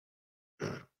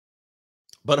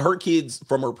 but her kids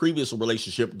from her previous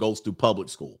relationship goes to public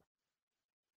school.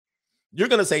 You're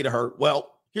going to say to her,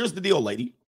 well, here's the deal,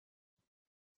 lady.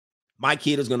 My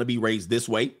kid is going to be raised this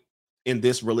way, in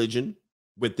this religion,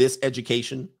 with this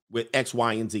education, with X,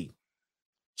 Y, and Z.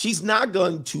 She's not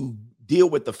going to deal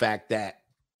with the fact that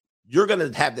you're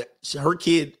going to have her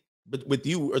kid with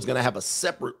you is going to have a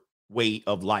separate way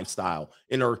of lifestyle,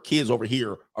 and her kids over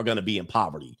here are going to be in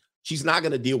poverty. She's not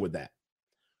going to deal with that.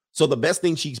 So the best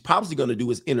thing she's probably going to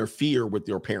do is interfere with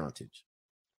your parentage,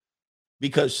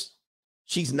 because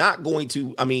she's not going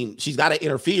to, she's got to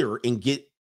interfere and get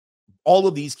all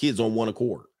of these kids on one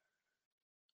accord.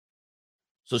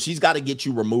 So she's got to get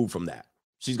you removed from that.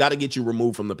 She's got to get you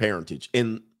removed from the parentage.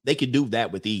 And they could do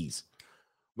that with ease,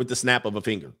 with the snap of a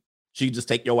finger. She just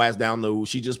take your ass down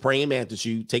she just praying mantis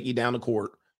you, take you down to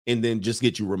court, and then just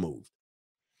get you removed.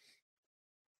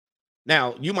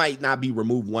 Now, you might not be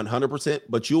removed 100%,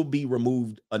 but you'll be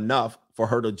removed enough for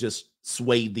her to just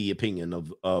sway the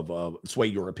opinion sway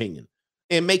your opinion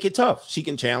and make it tough. She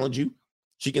can challenge you.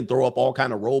 She can throw up all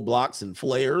kind of roadblocks and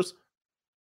flares.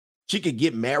 She could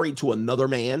get married to another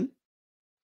man,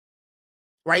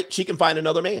 right? She can find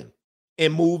another man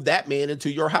and move that man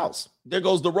into your house. There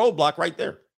goes the roadblock right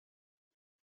there,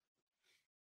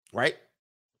 right?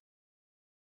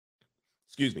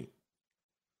 Excuse me.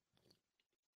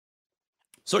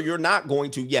 So you're not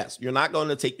going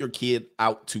to take your kid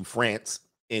out to France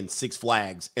and Six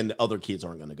Flags and the other kids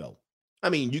aren't going to go.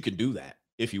 You can do that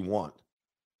if you want.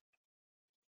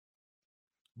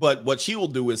 But what she will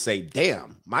do is say,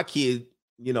 damn, my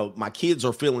kids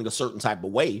are feeling a certain type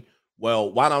of way.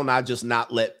 Well, why don't I just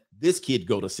not let this kid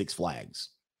go to Six Flags,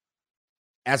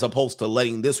 as opposed to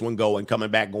letting this one go and coming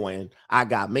back going, I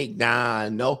got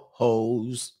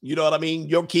McDonald's. You know what I mean?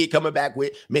 Your kid coming back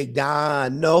with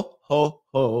McDonald's.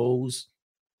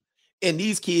 And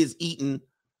these kids eating,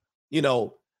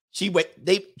 she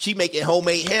making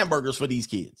homemade hamburgers for these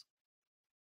kids.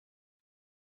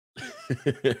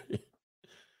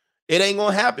 It ain't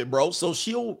gonna happen, bro. So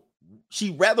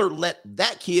she'd rather let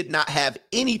that kid not have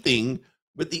anything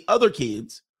with the other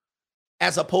kids,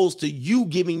 as opposed to you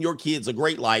giving your kids a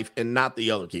great life and not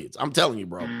the other kids. I'm telling you,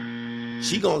 bro.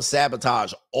 She gonna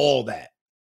sabotage all that.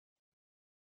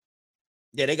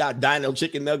 Yeah, they got Dino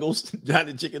chicken nuggets,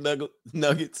 Dino chicken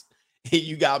nuggets, and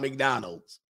you got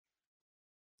McDonald's.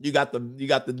 You got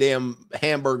the damn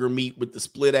hamburger meat with the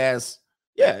split ass.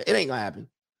 Yeah, it ain't gonna happen.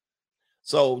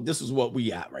 So this is what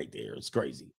we got right there. It's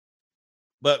crazy.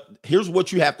 But here's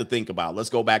what you have to think about.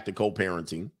 Let's go back to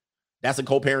co-parenting. That's a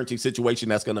co-parenting situation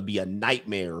that's going to be a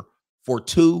nightmare for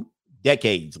 2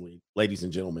 decades, ladies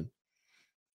and gentlemen.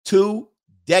 2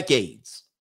 decades.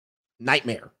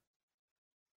 Nightmare.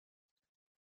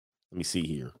 Let me see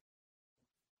here.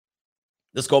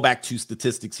 Let's go back to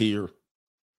statistics here.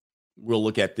 We'll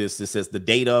look at this. It says the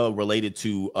data related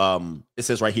to, it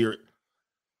says right here,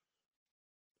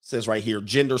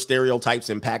 gender stereotypes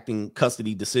impacting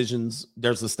custody decisions.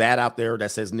 There's a stat out there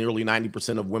that says nearly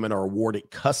 90% of women are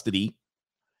awarded custody.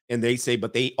 And they say,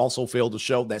 but they also fail to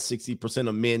show that 60%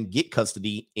 of men get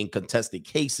custody in contested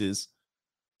cases.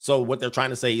 So what they're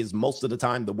trying to say is most of the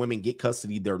time the women get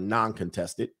custody, they're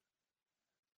non-contested.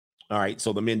 All right.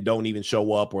 So the men don't even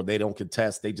show up, or they don't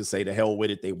contest. They just say to hell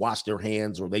with it. They wash their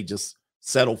hands, or they just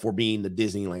settle for being the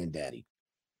Disneyland daddy. It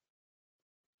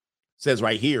says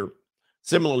right here,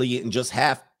 similarly, in just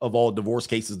half of all divorce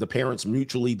cases, the parents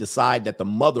mutually decide that the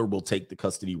mother will take the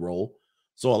custody role.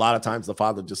 So a lot of times the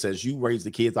father just says, you raise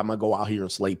the kids, I'm going to go out here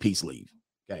and slay peace leave.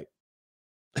 Okay.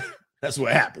 That's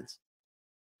what happens.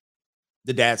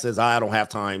 The dad says, I don't have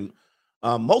time.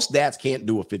 Most dads can't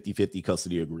do a 50-50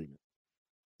 custody agreement.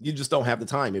 You just don't have the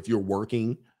time. If you're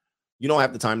working, you don't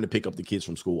have the time to pick up the kids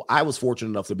from school. I was fortunate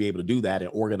enough to be able to do that and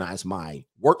organize my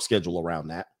work schedule around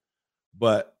that.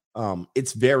 But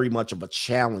it's very much of a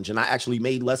challenge. And I actually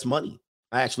made less money.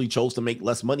 I actually chose to make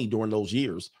less money during those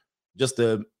years just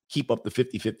to keep up the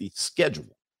 50-50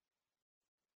 schedule.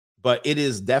 But it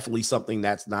is definitely something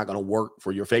that's not going to work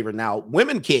for your favor. Now,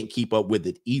 women can't keep up with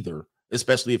it either,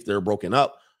 especially if they're broken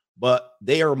up. But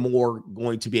they are more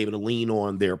going to be able to lean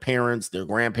on their parents, their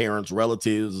grandparents,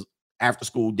 relatives, after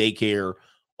school daycare,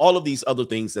 all of these other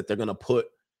things that they're going to put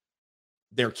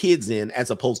their kids in, as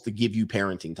opposed to give you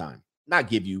parenting time. Not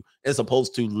give you, as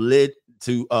opposed to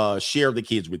share the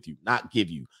kids with you, not give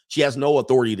you. She has no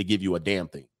authority to give you a damn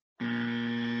thing.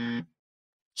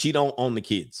 She don't own the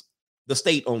kids. The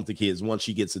state owns the kids once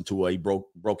she gets into a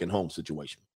broken home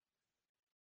situation.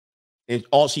 And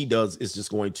all she does is just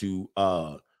going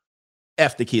to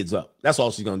F the kids up. That's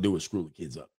all she's going to do, is screw the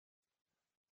kids up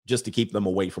just to keep them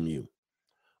away from you.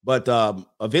 But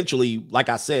eventually, like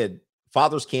I said,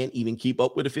 fathers can't even keep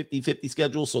up with a 50-50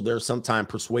 schedule. So they're sometimes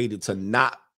persuaded to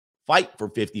not fight for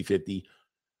 50-50,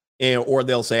 or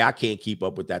they'll say, I can't keep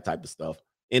up with that type of stuff.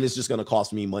 And it's just going to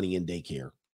cost me money in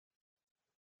daycare.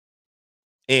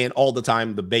 And all the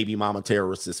time, the baby mama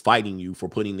terrorist is fighting you for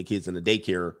putting the kids in the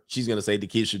daycare. She's going to say the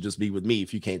kids should just be with me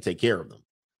if you can't take care of them.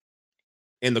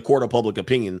 And the court of public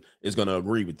opinion is going to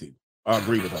agree with you, or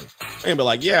agree with her. And be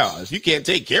like, yeah, if you can't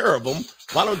take care of them,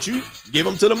 why don't you give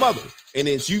them to the mother? And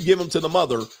then you give them to the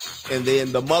mother, and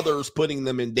then the mother's putting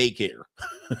them in daycare.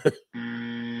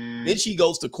 Then she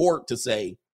goes to court to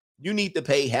say, you need to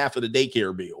pay half of the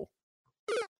daycare bill.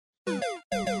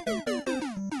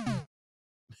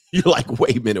 You're like,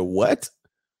 wait a minute, what?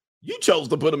 You chose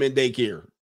to put them in daycare.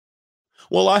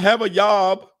 Well, I have a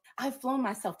job. I've flown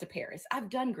myself to Paris. I've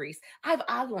done Greece. I've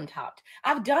island hopped.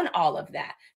 I've done all of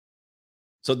that.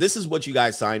 So this is what you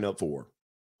guys sign up for.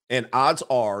 And odds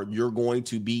are you're going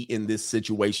to be in this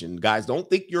situation. Guys, don't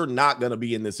think you're not going to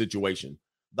be in this situation.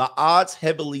 The odds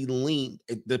heavily lean,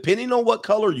 depending on what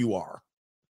color you are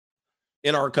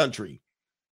in our country.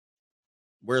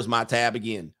 Where's my tab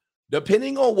again?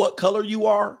 Depending on what color you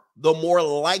are, the more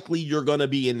likely you're going to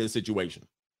be in this situation.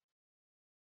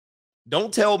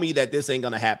 Don't tell me that this ain't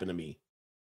going to happen to me.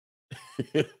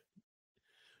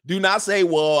 Do not say,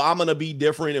 well, I'm going to be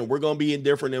different and we're going to be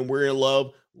indifferent and we're in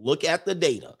love. Look at the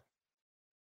data.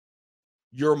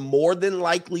 You're more than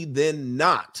likely than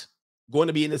not going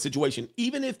to be in this situation.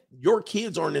 Even if your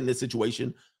kids aren't in this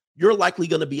situation, you're likely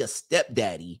going to be a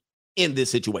stepdaddy in this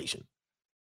situation.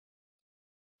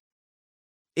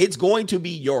 It's going to be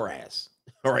your ass.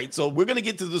 All right. So we're going to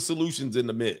get to the solutions in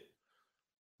a minute.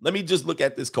 Let me just look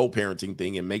at this co-parenting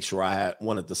thing and make sure I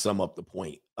wanted to sum up the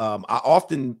point. I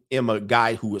often am a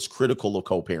guy who is critical of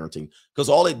co-parenting because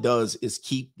all it does is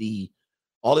keep the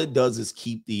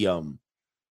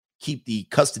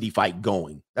custody fight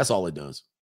going. That's all it does.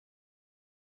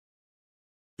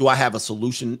 Do I have a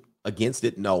solution against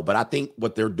it? No, but I think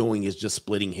what they're doing is just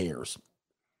splitting hairs.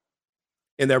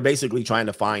 And they're basically trying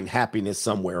to find happiness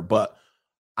somewhere. But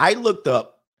I looked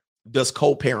up, does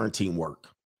co-parenting work?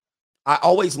 I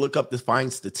always look up to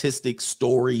find statistics,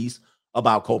 stories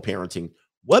about co-parenting.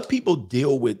 What people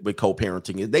deal with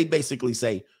co-parenting is they basically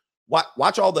say,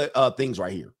 watch all the things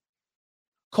right here.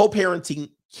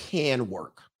 Co-parenting can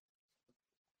work.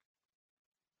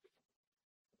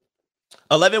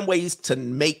 11 ways to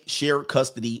make shared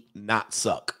custody not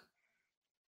suck.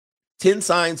 10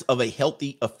 signs of a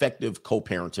healthy, effective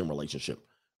co-parenting relationship.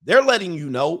 They're letting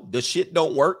you know the shit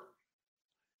don't work.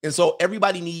 And so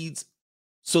everybody needs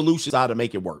solutions how to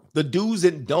make it work. The do's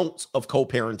and don'ts of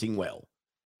co-parenting well.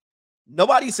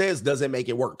 Nobody says, does it make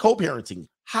it work? Co-parenting,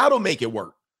 how to make it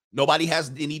work. Nobody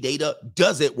has any data.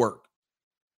 Does it work?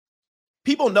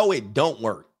 People know it don't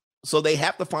work. So they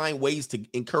have to find ways to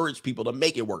encourage people to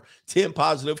make it work. 10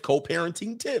 positive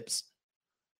co-parenting tips.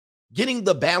 Getting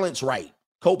the balance right.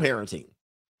 Co-parenting.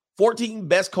 14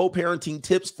 best co-parenting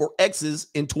tips for exes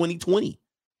in 2020.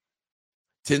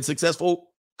 10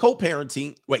 successful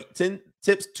co-parenting. 10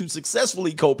 tips to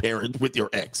successfully co-parent with your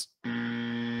ex.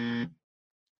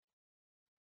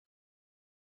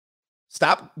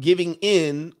 Stop giving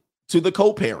in to the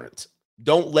co-parent.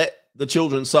 Don't let the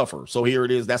children suffer. So here it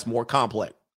is. That's more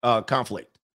complex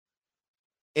conflict.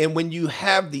 And when you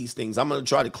have these things, I'm going to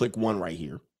try to click one right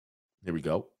here. Here we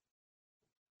go.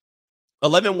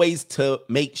 11 ways to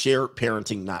make shared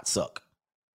parenting not suck.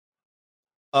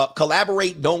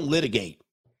 Collaborate, don't litigate.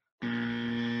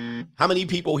 How many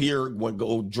people here would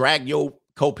go drag your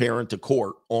co-parent to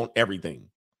court on everything?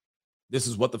 This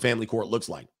is what the family court looks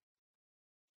like.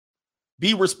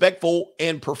 Be respectful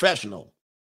and professional.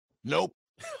 Nope.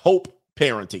 Hope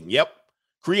parenting. Yep.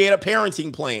 Create a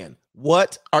parenting plan.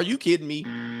 What? Are you kidding me?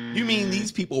 You mean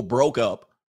these people broke up?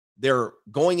 They're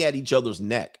going at each other's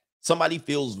neck. Somebody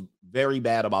feels very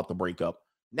bad about the breakup.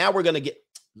 Now we're going to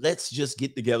let's just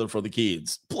get together for the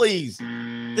kids. Please.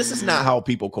 This is not how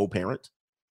people co-parent.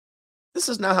 This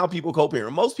is not how people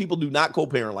co-parent. Most people do not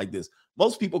co-parent like this.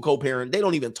 Most people co-parent, they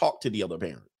don't even talk to the other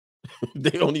parent. They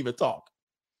don't even talk.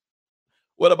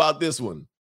 What about this one?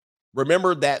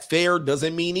 Remember that fair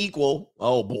doesn't mean equal.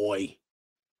 Oh, boy.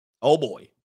 Oh, boy.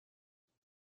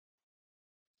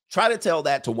 Try to tell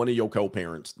that to one of your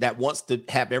co-parents that wants to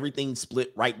have everything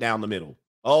split right down the middle.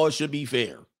 Oh, it should be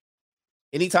fair.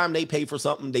 Anytime they pay for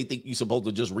something, they think you're supposed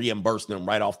to just reimburse them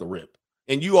right off the rip.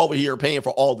 And you over here paying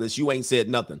for all this, you ain't said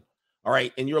nothing. All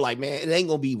right. And you're like, man, it ain't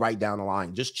going to be right down the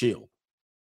line. Just chill.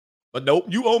 But nope,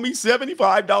 you owe me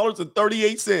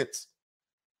 $75.38.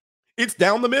 It's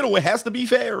down the middle. It has to be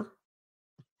fair.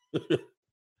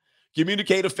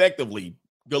 Communicate effectively.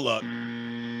 Good luck.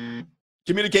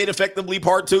 Communicate effectively,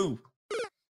 part 2.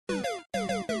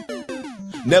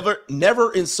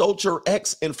 Never insult your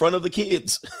ex in front of the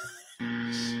kids.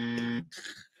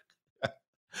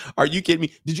 Are you kidding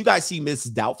me? Did you guys see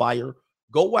Mrs. Doubtfire?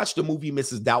 Go watch the movie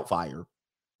Mrs. Doubtfire.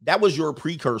 That was your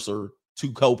precursor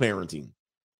to co-parenting.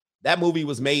 That movie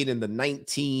was made in the late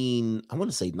 1990s.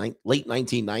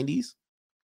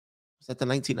 Was that the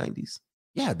 1990s?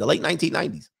 Yeah, the late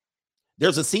 1990s.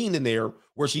 There's a scene in there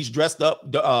where she's dressed up.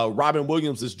 Robin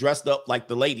Williams is dressed up like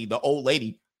the old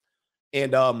lady.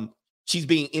 And she's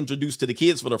being introduced to the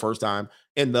kids for the first time.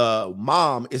 And the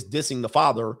mom is dissing the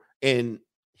father. And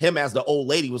him as the old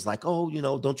lady was like, oh,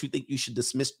 don't you think you should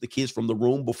dismiss the kids from the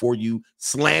room before you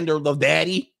slander the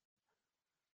daddy?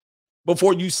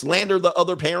 Before you slander the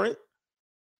other parent?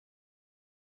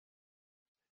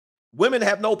 Women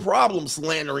have no problem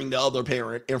slandering the other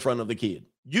parent in front of the kid.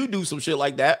 You do some shit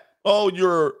like that. Oh,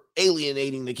 you're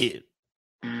alienating the kid.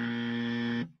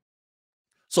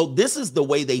 So this is the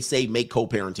way they say make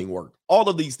co-parenting work. All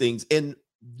of these things, and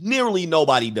nearly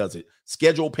nobody does it.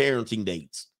 Schedule parenting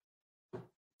dates.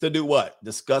 To do what?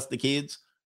 Discuss the kids?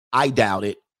 I doubt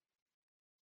it.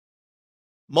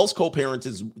 Most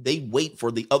co-parents, they wait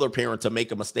for the other parent to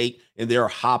make a mistake and they're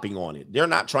hopping on it. They're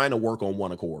not trying to work on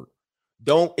one accord.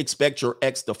 Don't expect your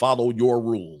ex to follow your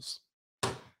rules.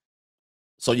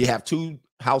 So you have 2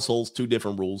 households, 2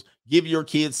 different rules. Give your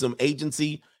kids some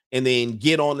agency and then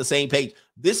get on the same page.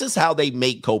 This is how they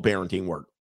make co-parenting work.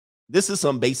 This is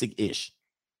some basic ish.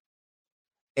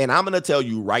 And I'm going to tell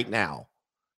you right now,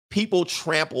 people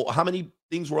trample. How many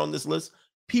things were on this list?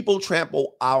 People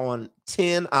trample on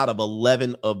 10 out of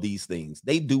 11 of these things.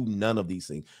 They do none of these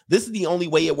things. This is the only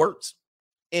way it works.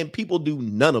 And people do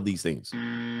none of these things.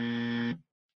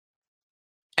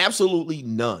 Absolutely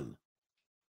none.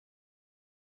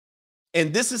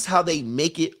 And this is how they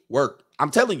make it work.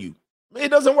 I'm telling you, it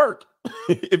doesn't work.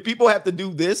 If people have to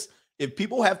do this, if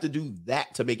people have to do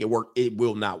that to make it work, it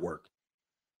will not work.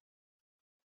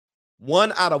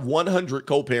 1 out of 100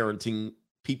 co-parenting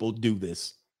people do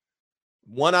this.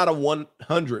 1 out of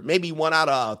 100, maybe 1 out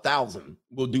of 1,000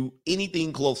 will do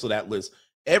anything close to that list.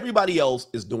 Everybody else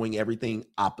is doing everything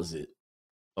opposite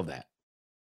of that.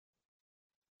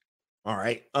 All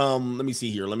right. Let me see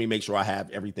here. Let me make sure I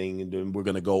have everything, and then we're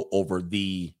gonna go over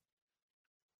the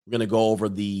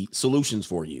solutions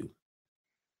for you.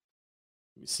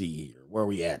 Let me see here. Where are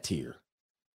we at here?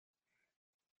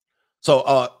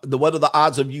 So what are the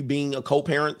odds of you being a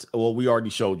co-parent? Well, we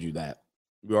already showed you that.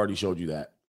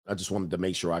 I just wanted to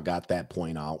make sure I got that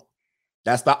point out.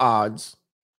 That's the odds.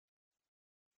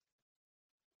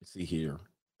 Let's see here.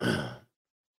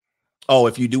 Oh,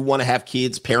 if you do want to have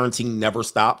kids, parenting never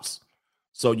stops.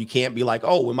 So you can't be like,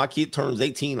 oh, when my kid turns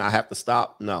 18, I have to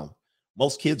stop. No,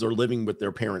 most kids are living with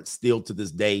their parents still to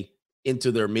this day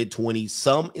into their mid-20s,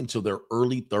 some into their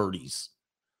early 30s.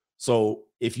 So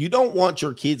if you don't want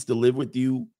your kids to live with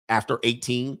you after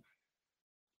 18,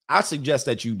 I suggest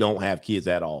that you don't have kids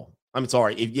at all. I'm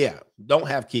sorry. Don't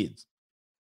have kids.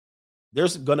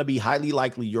 There's going to be highly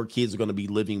likely your kids are going to be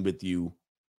living with you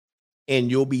and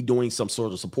you'll be doing some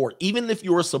sort of support. Even if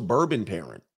you're a suburban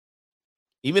parent,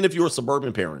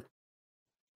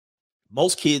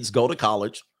 most kids go to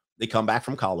college, they come back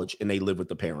from college and they live with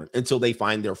the parent until they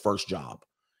find their first job.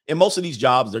 And most of these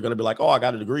jobs, they're going to be like, oh, I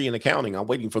got a degree in accounting. I'm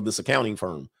waiting for this accounting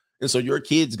firm. And so your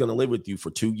kid's going to live with you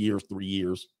for 2 years, 3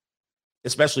 years,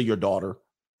 especially your daughter.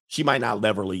 She might not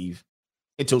ever leave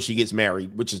until she gets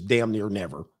married, which is damn near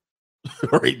never.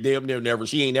 Right? Damn near never.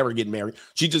 She ain't never getting married.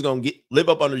 She's just going to live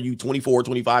up under you 24,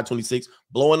 25, 26,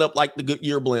 blowing up like the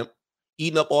Goodyear blimp,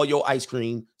 eating up all your ice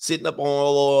cream, sitting up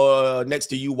on next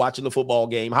to you watching the football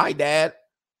game. Hi, Dad.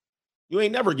 You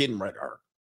ain't never getting rid of her.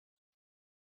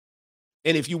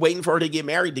 And if you're waiting for her to get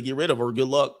married to get rid of her, good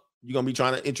luck. You're going to be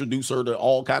trying to introduce her to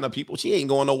all kind of people. She ain't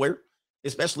going nowhere,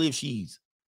 especially if she's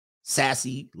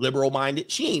sassy,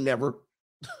 liberal-minded. She ain't never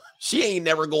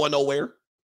going nowhere.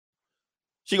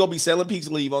 She going to be selling peace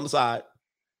leave on the side.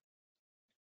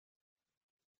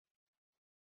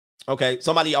 Okay,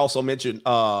 somebody also mentioned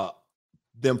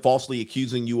them falsely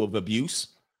accusing you of abuse.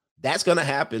 That's going to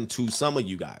happen to some of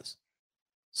you guys.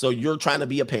 So you're trying to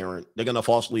be a parent. They're going to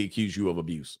falsely accuse you of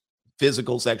abuse.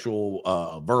 Physical, sexual,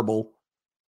 verbal.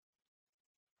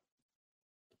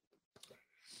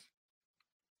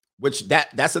 Which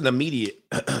that's an immediate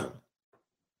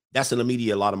that's an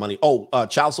immediate lot of money. Oh,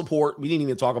 child support. We didn't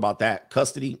even talk about that.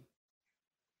 Custody.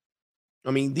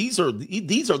 I mean, these are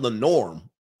the norm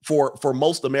for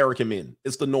most American men.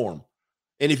 It's the norm.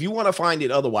 And if you want to find it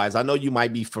otherwise, I know you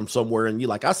might be from somewhere and you're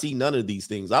like, I see none of these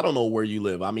things. I don't know where you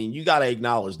live. I mean, you got to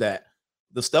acknowledge that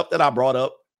the stuff that I brought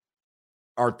up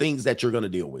are things that you're going to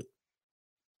deal with.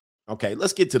 Okay,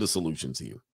 let's get to the solutions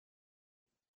here.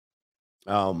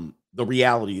 The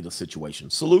reality of the situation.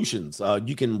 Solutions.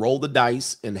 You can roll the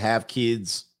dice and have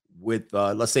kids with,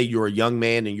 let's say you're a young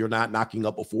man and you're not knocking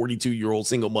up a 42-year-old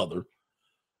single mother.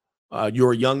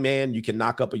 You're a young man. You can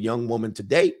knock up a young woman to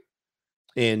date,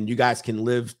 and you guys can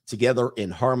live together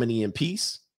in harmony and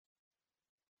peace.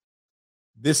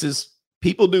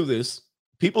 People do this.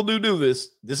 People do this.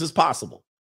 This is possible.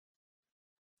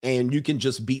 And you can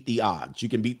just beat the odds. You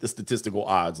can beat the statistical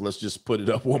odds. Let's just put it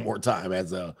up one more time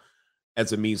as a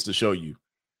means to show you.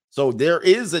 So there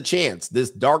is a chance.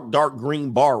 This dark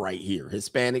green bar right here,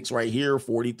 Hispanics right here,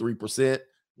 43%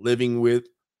 living with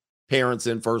parents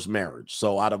in first marriage.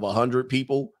 So out of 100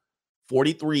 people,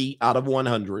 43 out of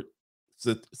 100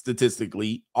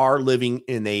 statistically are living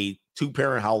in a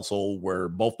two-parent household where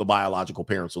both the biological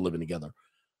parents are living together.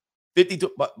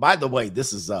 52. But by the way,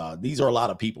 these are a lot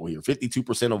of people here.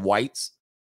 52% of whites,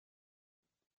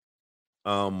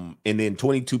 and then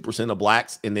 22% of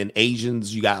blacks, and then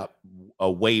Asians. You got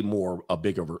a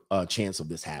bigger chance of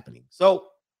this happening. So,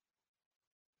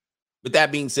 with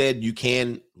that being said, you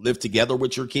can live together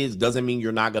with your kids. Doesn't mean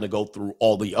you're not going to go through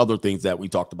all the other things that we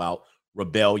talked about: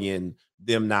 rebellion,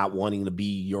 them not wanting to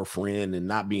be your friend and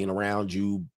not being around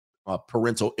you,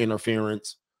 parental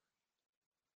interference.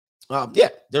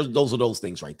 Those are those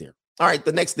things right there. All right.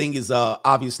 The next thing is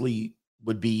obviously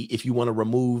would be if you want to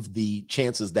remove the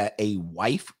chances that a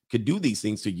wife could do these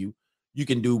things to you, you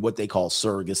can do what they call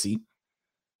surrogacy.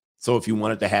 So if you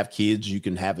wanted to have kids, you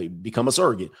can become a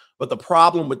surrogate. But the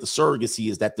problem with the surrogacy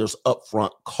is that there's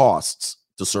upfront costs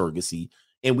to surrogacy.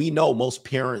 And we know most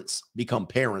parents become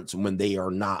parents when they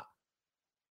are not,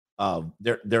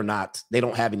 they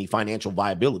don't have any financial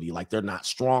viability. Like they're not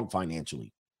strong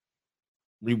financially.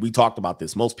 We talked about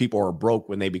this. Most people are broke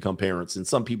when they become parents, and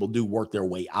some people do work their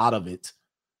way out of it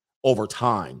over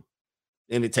time,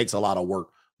 and it takes a lot of work.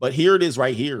 But here it is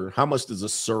right here. How much does a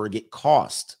surrogate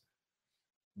cost?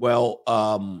 Well,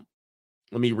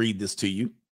 let me read this to you.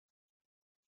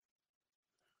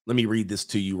 Let me read this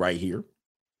to you right here.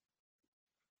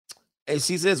 And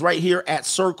she says right here at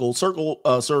Circle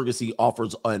Surrogacy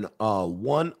offers an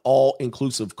one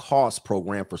all-inclusive cost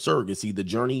program for surrogacy, the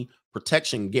Journey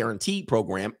Protection Guarantee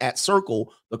Program. At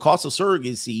Circle, the cost of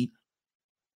surrogacy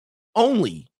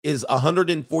only is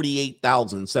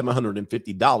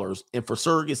 $148,750, and for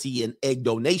surrogacy and egg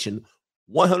donation,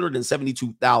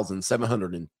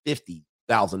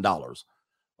 $172,750,000.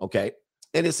 Okay,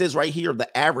 and it says right here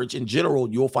the average in general,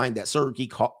 you'll find that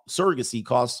surrogacy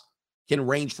costs can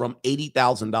range from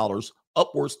 $80,000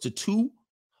 upwards to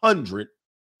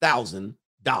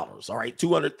 $200,000. All right,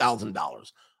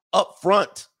 $200,000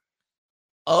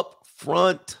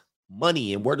 upfront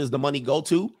money. And where does the money go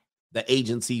to? The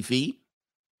agency fee,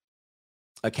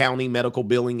 accounting, medical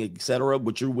billing, etc.,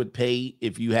 which you would pay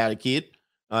if you had a kid.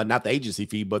 Not the agency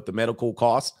fee, but the medical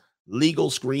costs, legal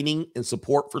screening and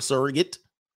support for surrogate.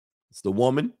 It's the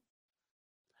woman.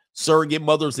 Surrogate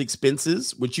mother's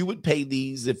expenses, which you would pay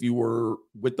these if you were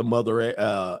with the mother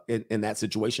in that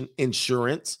situation.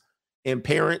 Insurance and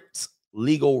parents'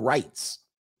 legal rights.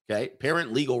 Okay,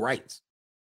 parent legal rights.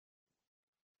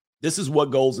 This is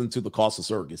what goes into the cost of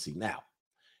surrogacy. Now,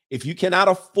 if you cannot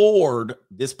afford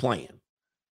this plan,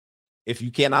 this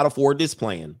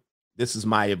is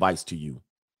my advice to you.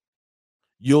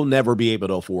 You'll never be able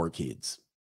to afford kids.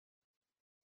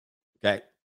 Okay?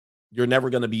 You're never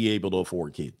going to be able to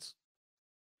afford kids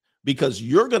because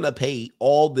you're going to pay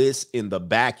all this in the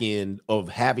back end of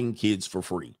having kids for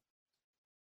free.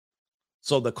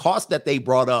 So the cost that they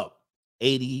brought up,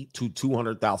 $80,000 to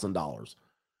 $200,000,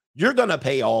 you're going to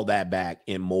pay all that back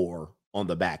and more on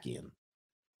the back end,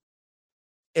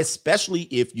 especially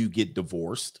if you get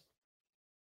divorced,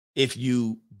 if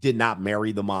you did not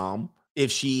marry the mom,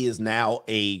 if she is now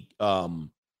a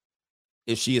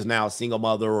single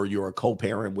mother or you're a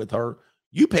co-parent with her,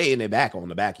 you paying it back on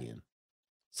the back end.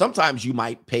 Sometimes you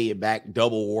might pay it back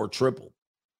double or triple,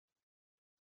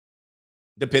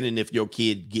 depending if your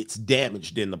kid gets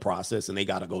damaged in the process and they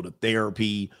got to go to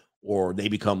therapy or they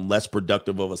become less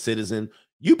productive of a citizen.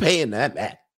 You paying that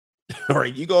back. All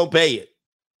right, you gonna pay it.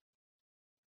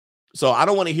 So I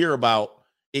don't want to hear about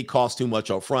it costs too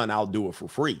much up front, I'll do it for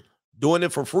free. Doing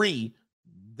it for free,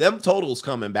 them totals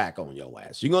coming back on your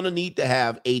ass. You're going to need to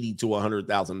have $80,000 to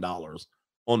 $100,000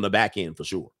 on the back end for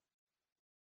sure.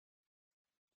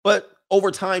 But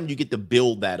over time, you get to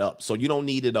build that up. So you don't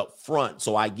need it up front.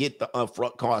 So I get the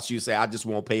upfront cost. You say, I just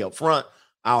won't pay up front.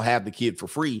 I'll have the kid for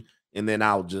free. And then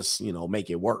I'll just, make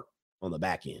it work on the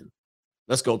back end.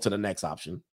 Let's go to the next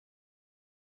option.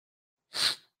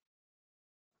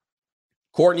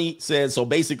 Courtney says, so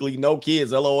basically no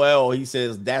kids, LOL. He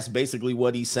says, that's basically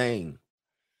what he's saying.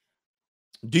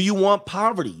 Do you want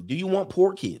poverty? Do you want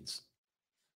poor kids?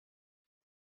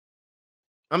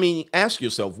 I mean, ask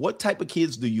yourself, what type of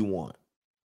kids do you want?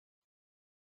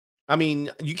 I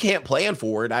mean, you can't plan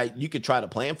for it. You could try to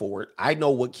plan for it. I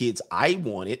know what kids I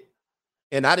wanted,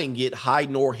 and I didn't get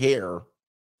hide nor hair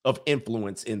of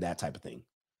influence in that type of thing.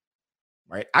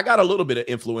 Right? I got a little bit of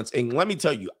influence, and let me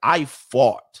tell you, I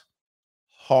fought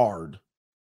hard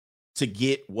to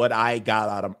get what I got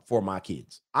out of for my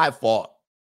kids. I fought.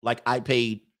 Like I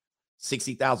paid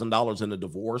 $60,000 in a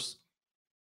divorce.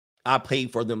 I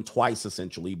paid for them twice,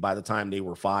 essentially, by the time they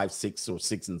were 5, 6, or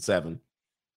 6 and 7.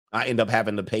 I end up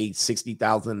having to pay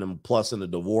 $60,000 and plus in the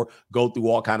divorce, go through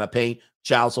all kind of pain,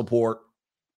 child support.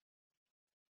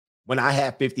 When I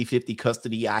had 50-50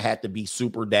 custody, I had to be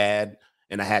super dad,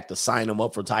 and I had to sign them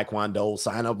up for Taekwondo,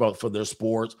 sign up for their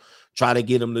sports, try to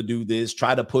get them to do this,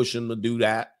 try to push them to do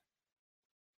that.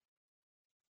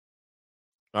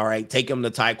 All right, take them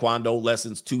to Taekwondo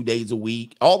lessons 2 days a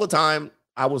week. All the time,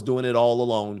 I was doing it all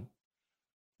alone.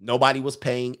 Nobody was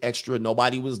paying extra.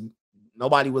 Nobody was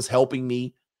helping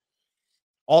me.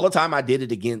 All the time, I did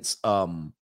it against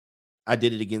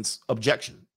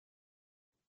objection.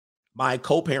 My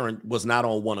co-parent was not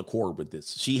on one accord with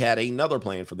this. She had another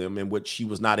plan for them in which she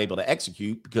was not able to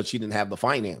execute because she didn't have the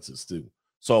finances to.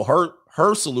 So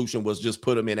her solution was just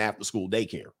put them in after-school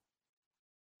daycare.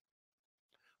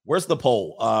 Where's the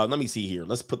poll? Let me see here.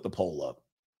 Let's put the poll up.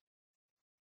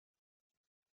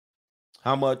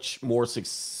 How much more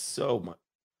successful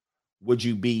would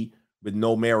you be with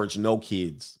no marriage, no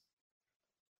kids?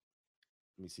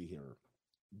 Let me see here.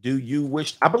 Do you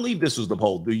wish, I believe this was the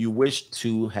poll. Do you wish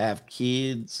to have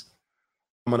kids?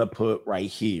 I'm going to put right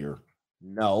here.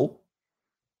 No.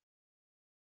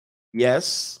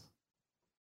 Yes.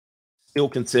 Still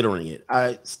considering it.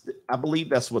 I believe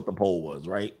that's what the poll was,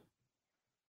 right?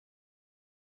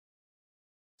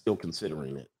 Still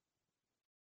considering it.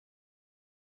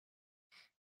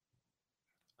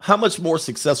 How much more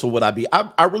successful would I be?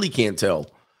 I really can't tell.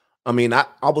 I mean, I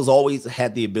was always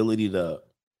had the ability to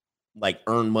like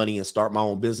earn money and start my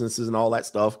own businesses and all that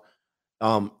stuff.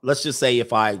 Let's just say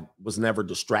if I was never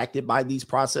distracted by these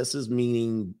processes,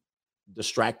 meaning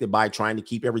distracted by trying to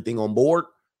keep everything on board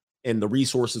and the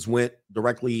resources went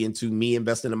directly into me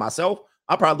investing in myself,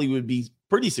 I probably would be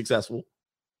pretty successful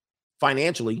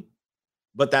financially.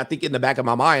 But I think in the back of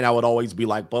my mind, I would always be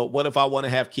like, but what if I want to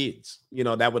have kids? You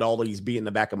know, that would always be in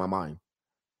the back of my mind.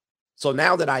 So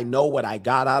now that I know what I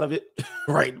got out of it,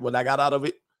 right? What I got out of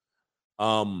it,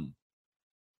 let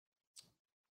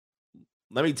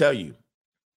me tell you.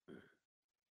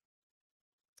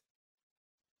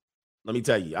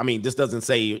 I mean, this doesn't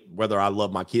say whether I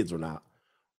love my kids or not,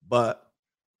 but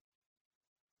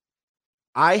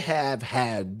I have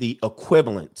had the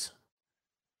equivalent.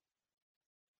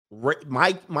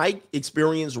 My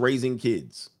experience raising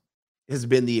kids has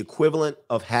been the equivalent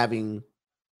of having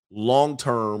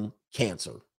long-term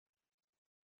cancer.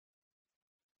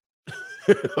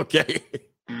 Okay.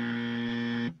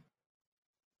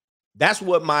 That's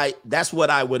what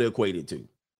I would equate it to.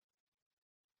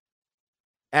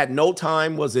 At no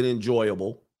time was it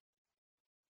enjoyable.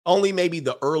 Only maybe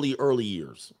the early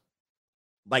years.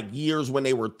 Like years when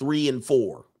they were 3 and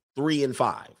 4, 3 and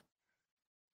 5.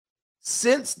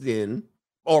 Since then,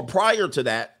 or prior to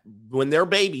that, when they're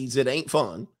babies, it ain't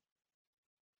fun.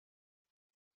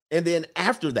 And then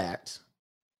after that,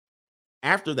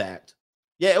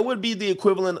 yeah, it would be the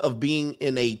equivalent of being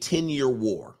in a 10-year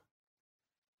war.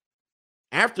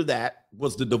 After that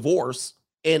was the divorce,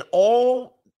 and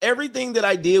everything that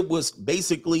I did was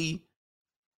basically,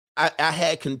 I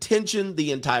had contention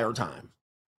the entire time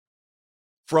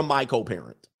from my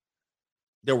co-parent.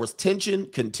 There was tension,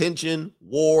 contention,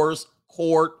 wars,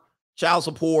 court, child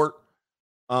support,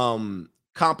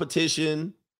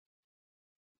 competition,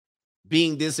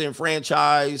 being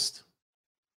disenfranchised,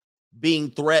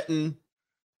 being threatened.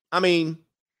 I mean,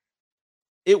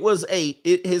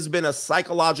 it has been a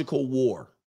psychological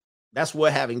war. That's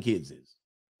what having kids is.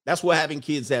 That's what having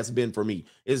kids has been for me.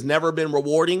 It's never been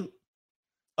rewarding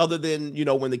other than, you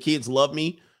know, when the kids love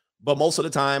me. But most of the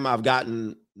time I've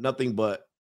gotten nothing but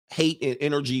hate and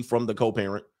energy from the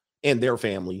co-parent and their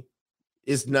family.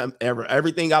 It's not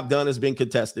everything I've done has been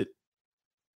contested.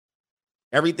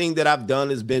 Everything that I've done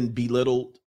has been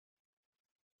belittled.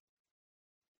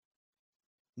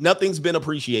 Nothing's been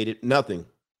appreciated. Nothing.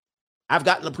 I've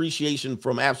gotten appreciation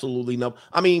from absolutely no.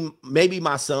 I mean, maybe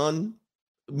my son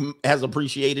has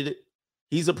appreciated it.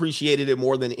 He's appreciated it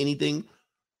more than anything.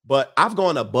 But I've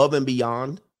gone above and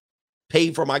beyond,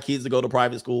 paid for my kids to go to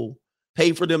private school,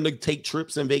 paid for them to take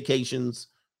trips and vacations,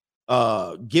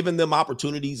 giving them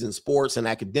opportunities in sports and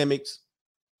academics,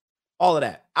 all of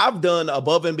that. I've done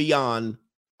above and beyond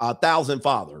 1,000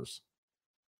 fathers,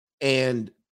 and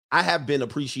I have been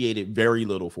appreciated very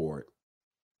little for it.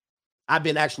 I've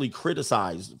been actually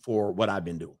criticized for what I've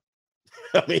been doing.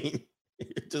 I mean,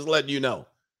 just letting you know.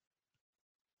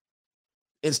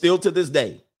 And still to this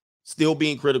day, still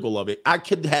being critical of it. I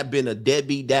could have been a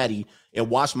deadbeat daddy and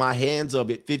washed my hands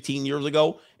of it 15 years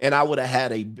ago, and I would have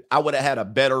had a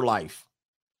better life.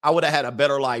 I would have had a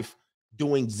better life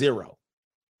doing zero.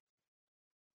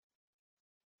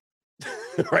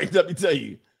 Right? Let me tell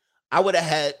you, I would have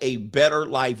had a better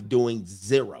life doing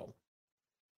zero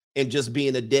and just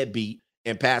being a deadbeat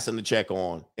and passing the check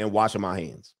on and washing my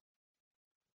hands.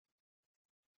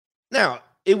 Now,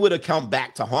 it would have come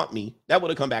back to haunt me. That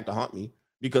would have come back to haunt me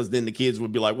because then the kids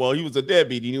would be like, well, he was a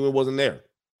deadbeat. He knew it wasn't there.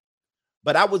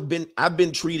 But I've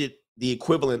been treated the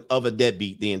equivalent of a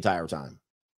deadbeat the entire time.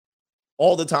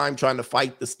 All the time trying to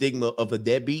fight the stigma of a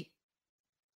deadbeat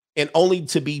and only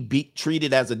to be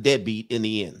treated as a deadbeat in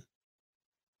the end.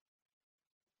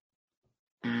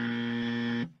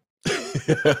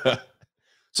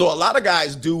 So a lot of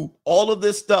guys do all of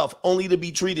this stuff only to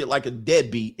be treated like a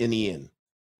deadbeat in the end.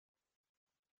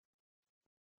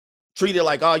 Treated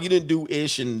like, oh, you didn't do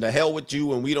ish and the hell with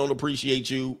you and we don't appreciate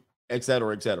you, et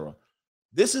cetera, et cetera.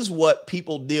 This is what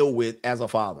people deal with as a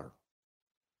father.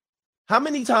 How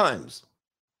many times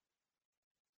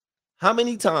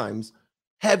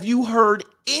have you heard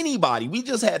anybody? We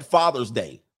just had Father's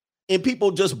Day and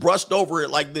people just brushed over it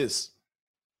like this.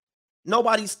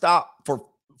 Nobody stopped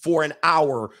for an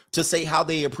hour to say how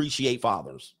they appreciate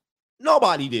fathers.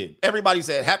 Nobody did. Everybody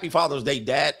said, Happy Father's Day,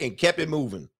 Dad, and kept it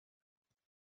moving.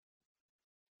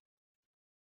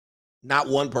 Not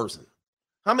one person.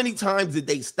 How many times did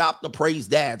they stop to praise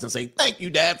dads and say, thank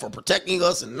you, Dad, for protecting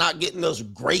us and not getting us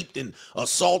raped and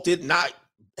assaulted, not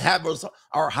have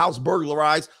our house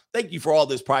burglarized. Thank you for all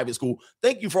this private school.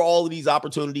 Thank you for all of these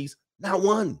opportunities. Not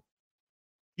one.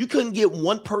 You couldn't get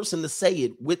one person to say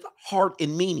it with heart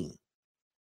and meaning.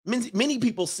 Many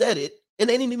people said it and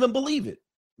they didn't even believe it.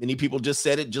 Many people just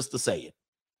said it just to say it.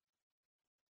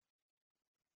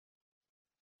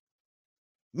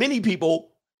 Many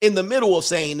people in the middle of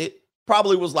saying it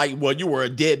probably was like, well, you were a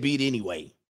deadbeat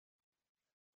anyway.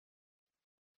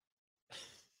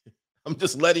 I'm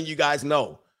just letting you guys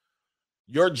know.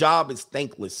 Your job is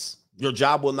thankless. Your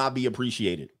job will not be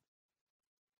appreciated.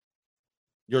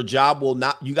 Your job will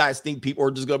not, you guys think people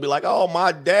are just going to be like, oh,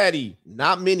 my daddy.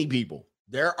 Not many people.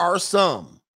 There are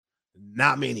some,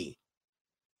 not many.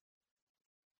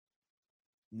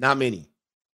 Not many.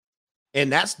 And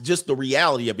that's just the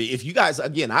reality of it. If you guys,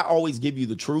 again, I always give you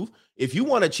the truth. If you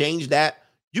want to change that,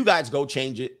 you guys go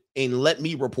change it and let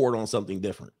me report on something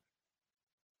different.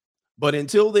 But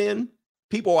until then,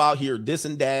 people out here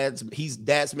dissing dads.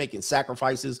 Dad's making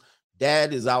sacrifices.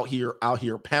 Dad is out here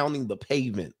pounding the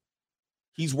pavement.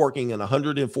 He's working in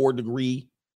 104-degree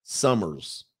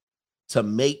summers to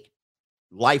make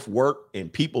life work,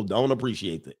 and people don't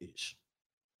appreciate the ish.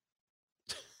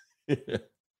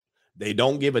 They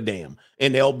don't give a damn,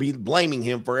 and they'll be blaming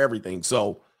him for everything.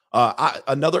 So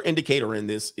another indicator in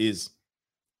this is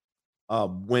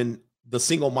when the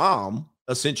single mom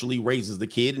essentially raises the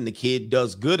kid and the kid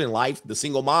does good in life, the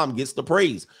single mom gets the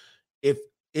praise. If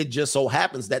it just so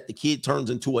happens that the kid turns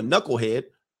into a knucklehead,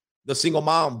 the single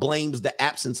mom blames the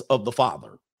absence of the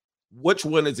father. Which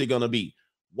one is it going to be?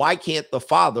 Why can't the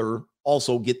father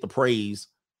also get the praise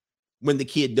when the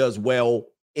kid does well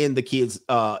in the kid's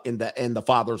in the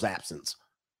father's absence?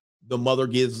 The mother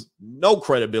gives no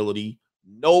credibility,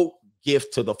 no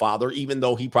gift to the father, even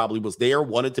though he probably was there,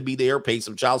 wanted to be there, paid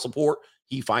some child support.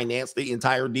 He financed the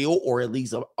entire deal, or at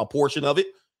least a portion of it.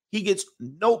 He gets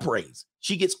no praise.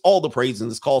 She gets all the praise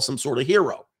and is called some sort of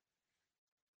hero.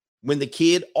 When the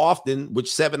kid often,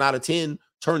 which 7 out of 10,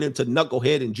 turn into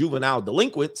knucklehead and juvenile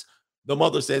delinquents, the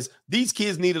mother says, these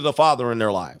kids needed a father in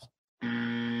their lives.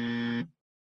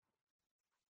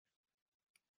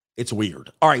 It's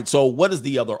weird. All right, so what is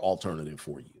the other alternative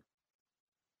for you?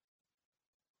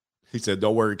 He said,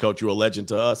 don't worry, coach, you're a legend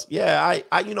to us. Yeah,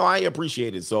 I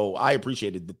appreciate it. So I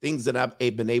appreciated the things that I've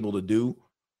been able to do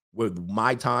with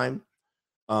my time.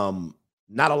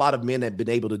 Not a lot of men have been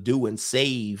able to do and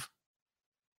save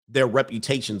their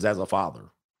reputations as a father.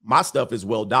 My stuff is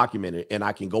well documented, and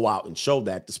I can go out and show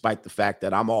that, despite the fact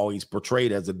that I'm always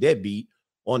portrayed as a deadbeat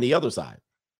on the other side.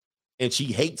 And she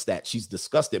hates that. She's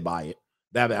disgusted by it.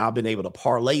 That I've been able to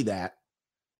parlay that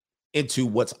into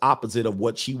what's opposite of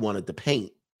what she wanted to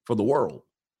paint for the world.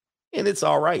 And it's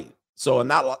all right. So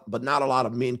not a lot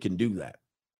of men can do that.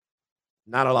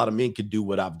 Not a lot of men can do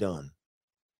what I've done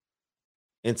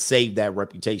and save that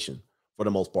reputation for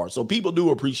the most part. So people do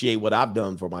appreciate what I've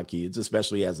done for my kids,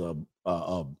 especially as a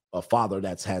father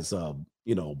that has a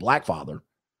black father.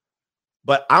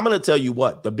 But I'm going to tell you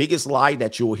what, the biggest lie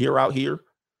that you'll hear out here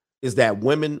is that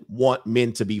women want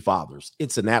men to be fathers.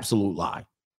 It's an absolute lie.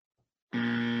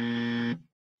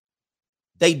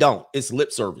 They don't. It's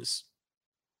lip service.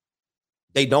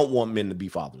 They don't want men to be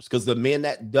fathers, because the men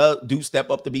that do step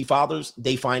up to be fathers,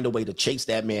 they find a way to chase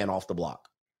that man off the block.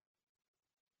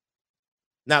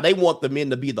 Now, they want the men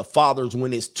to be the fathers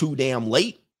when it's too damn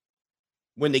late,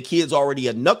 when the kid's already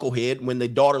a knucklehead, when the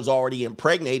daughter's already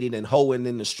impregnated and hoeing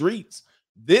in the streets.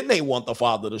 Then they want the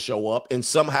father to show up and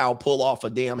somehow pull off a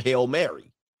damn Hail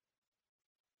Mary.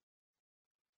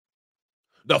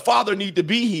 The father need to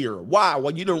be here. Why?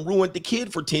 Well, you done ruined the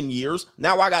kid for 10 years.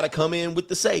 Now I got to come in with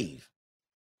the save.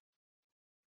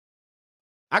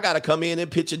 I got to come in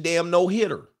and pitch a damn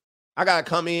no-hitter. I got to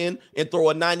come in and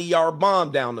throw a 90-yard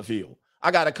bomb down the field.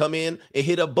 I got to come in and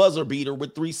hit a buzzer beater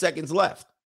with 3 seconds left.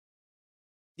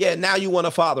 Yeah, now you want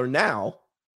a father now.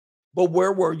 But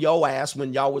where were y'all ass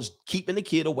when y'all was keeping the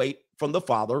kid away from the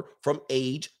father from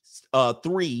age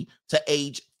 3 to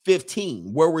age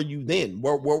 15? Where were you then?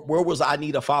 Where was I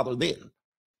need a father then?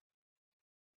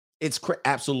 It's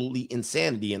absolutely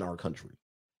insanity in our country.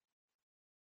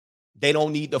 They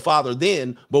don't need the father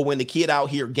then, but when the kid out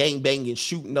here gangbanging,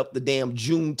 shooting up the damn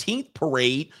Juneteenth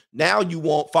parade, now you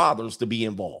want fathers to be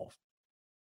involved.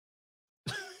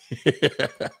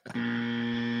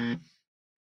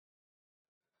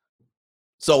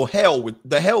 So hell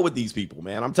with these people,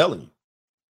 man. I'm telling you.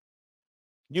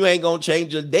 You ain't gonna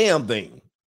change a damn thing.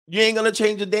 You ain't gonna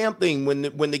change a damn thing when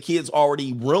the kid's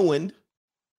already ruined,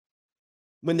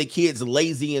 when the kid's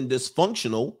lazy and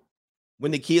dysfunctional,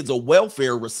 when the kid's a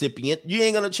welfare recipient. You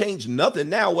ain't gonna change nothing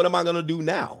now. What am I gonna do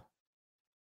now?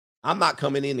 I'm not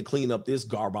coming in to clean up this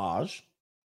garbage.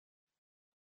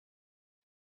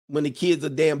 When the kid's a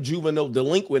damn juvenile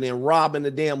delinquent and robbing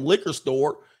the damn liquor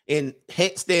store and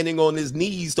standing on his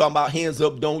knees talking about hands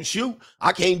up, don't shoot,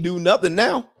 I can't do nothing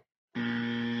now.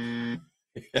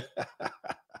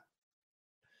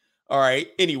 All right.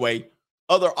 Anyway,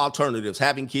 other alternatives,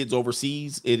 having kids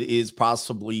overseas, it is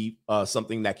possibly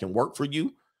something that can work for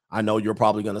you. I know you're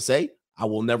probably going to say, I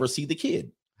will never see the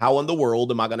kid. How in the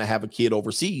world am I going to have a kid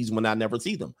overseas when I never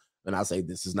see them? And I say,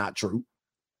 this is not true.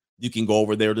 You can go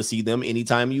over there to see them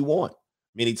anytime you want.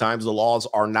 Many times the laws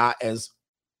are not as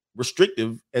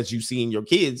restrictive as you see in your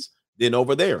kids than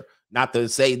over there. Not to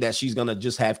say that she's going to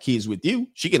just have kids with you.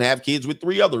 She can have kids with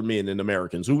 3 other men and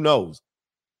Americans. Who knows?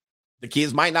 The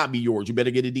kids might not be yours. You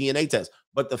better get a DNA test.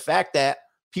 But the fact that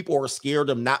people are scared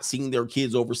of not seeing their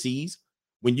kids overseas,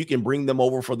 when you can bring them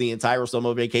over for the entire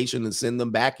summer vacation and send them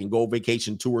back and go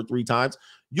vacation 2 or 3 times,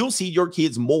 you'll see your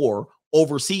kids more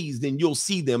overseas than you'll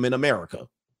see them in America.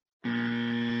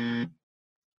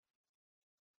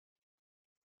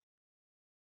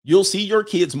 You'll see your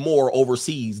kids more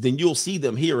overseas than you'll see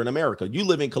them here in America. You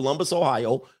live in Columbus,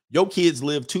 Ohio. Your kids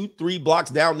live 2-3 blocks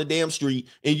down the damn street,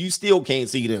 and you still can't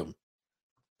see them.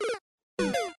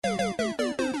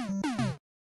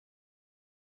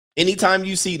 Anytime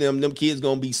you see them kids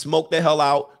gonna be smoked the hell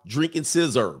out, drinking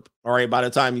scissor. All right, by the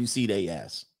time you see they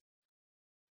ass.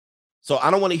 So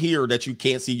I don't want to hear that you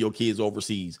can't see your kids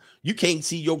overseas. You can't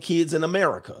see your kids in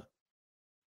America.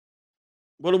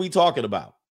 What are we talking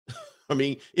about? I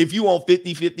mean, if you want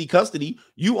 50-50 custody,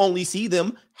 you only see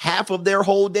them half of their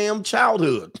whole damn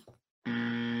childhood.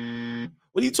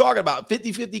 What are you talking about?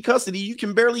 50-50 custody, you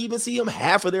can barely even see them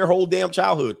half of their whole damn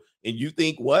childhood. And you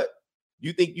think what?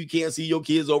 You think you can't see your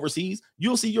kids overseas?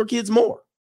 You'll see your kids more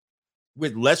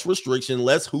with less restriction,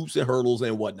 less hoops and hurdles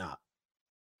and whatnot.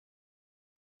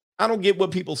 I don't get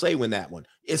what people say when that one.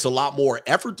 It's a lot more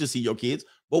effort to see your kids,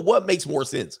 but what makes more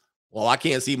sense? Well, I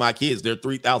can't see my kids. They're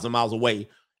 3,000 miles away,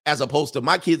 as opposed to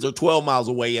my kids are 12 miles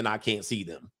away and I can't see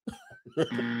them.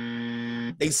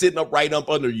 They sitting up right up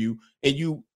under you, and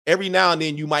you every now and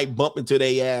then you might bump into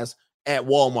their ass at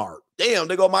Walmart. Damn,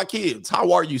 they go my kids.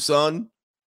 How are you, son?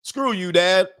 Screw you,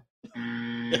 Dad.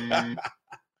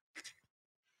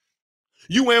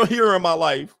 You weren't here in my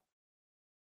life.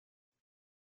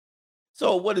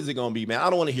 So what is it going to be, man? I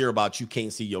don't want to hear about you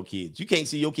can't see your kids. You can't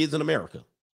see your kids in America.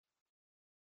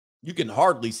 You can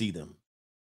hardly see them.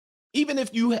 Even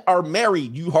if you are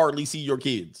married, you hardly see your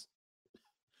kids.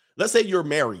 Let's say you're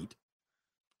married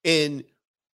and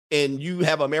you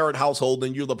have a married household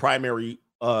and you're the primary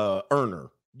earner.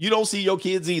 You don't see your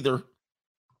kids either.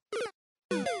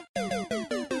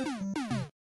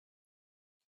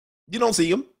 You don't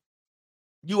see them.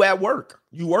 You at work.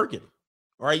 You working.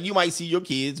 All right. You might see your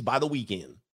kids by the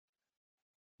weekend,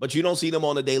 but you don't see them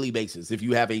on a daily basis. If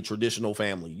you have a traditional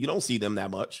family, you don't see them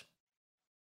that much.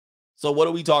 So what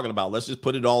are we talking about? Let's just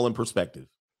put it all in perspective.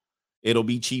 It'll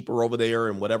be cheaper over there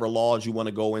and whatever laws you want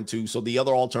to go into. So the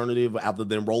other alternative, other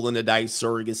than rolling the dice,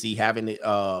 surrogacy,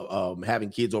 having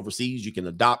kids overseas, you can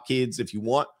adopt kids if you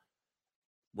want.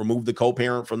 Remove the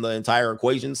co-parent from the entire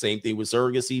equation. Same thing with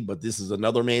surrogacy, but this is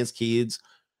another man's kids.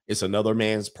 It's another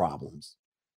man's problems.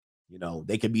 You know,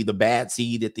 they could be the bad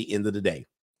seed at the end of the day.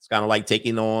 It's kind of like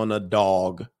taking on a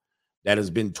dog that has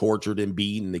been tortured and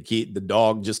beaten. The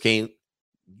dog just can't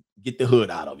get the hood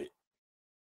out of it.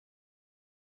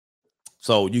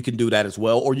 So you can do that as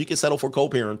well, or you can settle for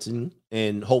co-parenting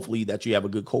and hopefully that you have a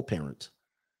good co-parent,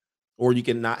 or you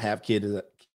can not have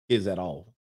kids at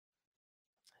all.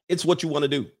 It's what you want to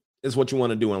do. It's what you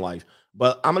want to do in life.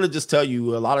 But I'm going to just tell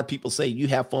you, a lot of people say you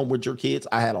have fun with your kids.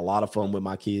 I had a lot of fun with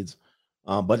my kids,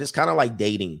 but it's kind of like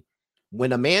dating.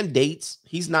 When a man dates,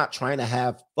 he's not trying to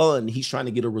have fun. He's trying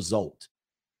to get a result.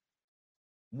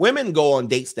 Women go on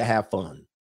dates to have fun,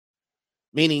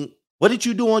 meaning, what did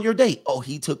you do on your date? Oh,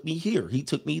 he took me here. He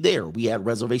took me there. We had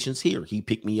reservations here. He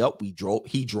picked me up. He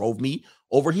drove me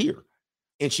over here.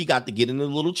 And she got to get in a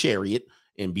little chariot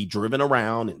and be driven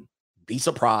around and be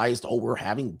surprised. Oh, we're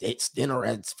having dinner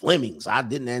at Fleming's. I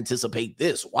didn't anticipate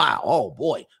this. Wow. Oh,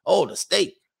 boy. Oh, the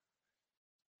steak.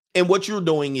 And what you're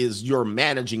doing is you're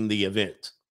managing the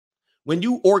event. When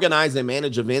you organize and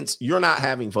manage events, you're not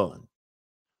having fun.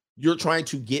 You're trying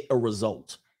to get a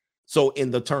result. So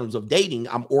in the terms of dating,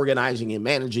 I'm organizing and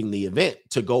managing the event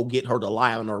to go get her to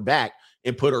lie on her back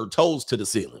and put her toes to the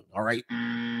ceiling. All right.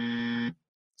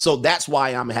 So that's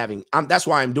why that's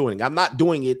why I'm doing it. I'm not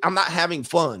doing it. I'm not having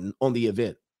fun on the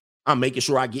event. I'm making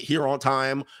sure I get here on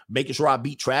time, making sure I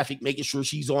beat traffic, making sure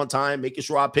she's on time, making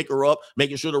sure I pick her up,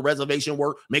 making sure the reservation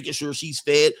works, making sure she's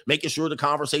fed, making sure the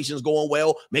conversation's going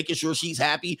well, making sure she's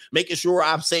happy, making sure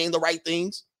I'm saying the right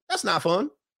things. That's not fun.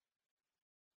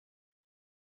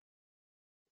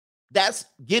 That's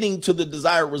getting to the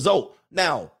desired result.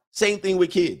 Now, same thing with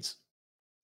kids.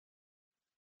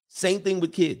 Same thing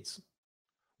with kids.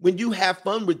 When you have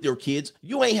fun with your kids,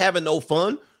 you ain't having no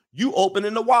fun. You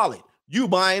opening the wallet. You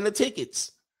buying the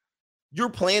tickets. You're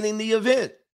planning the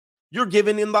event. You're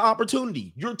giving them the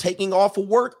opportunity. You're taking off of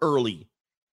work early.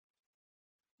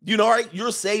 You know, right?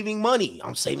 You're saving money.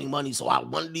 I'm saving money so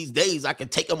one of these days I can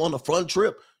take them on a fun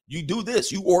trip. You do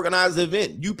this. You organize the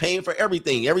event. You paying for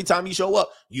everything. Every time you show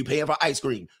up, you paying for ice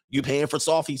cream. You paying for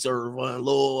Softee Serve,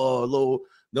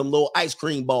 them little ice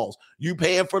cream balls. You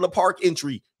paying for the park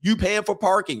entry. You paying for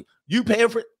parking. You paying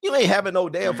for. You ain't having no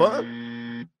damn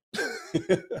fun.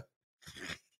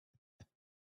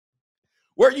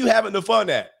 Where are you having the fun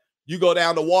at? You go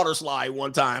down the water slide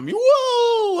one time.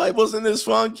 Whoa! Like, wasn't this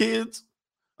fun, kids?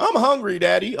 I'm hungry,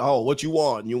 Daddy. Oh, what you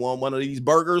want? You want one of these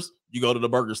burgers? You go to the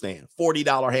burger stand.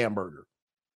 $40 hamburger.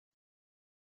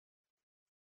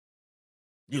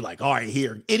 You're like, all right,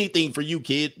 here. Anything for you,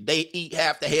 kid. They eat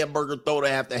half the hamburger, throw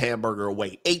half the hamburger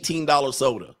away. $18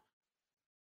 soda.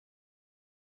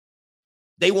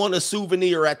 They want a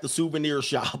souvenir at the souvenir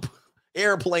shop.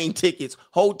 Airplane tickets,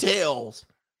 hotels.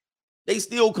 They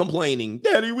still complaining.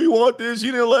 Daddy, we want this.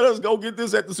 You didn't let us go get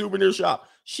this at the souvenir shop.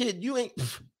 Shit, you ain't.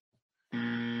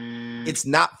 It's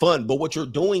not fun, but what you're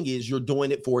doing is you're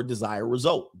doing it for a desired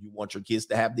result. You want your kids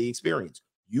to have the experience.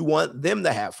 You want them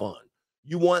to have fun.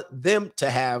 You want them to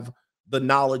have the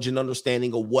knowledge and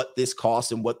understanding of what this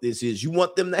costs and what this is. You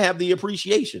want them to have the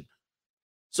appreciation.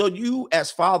 So you as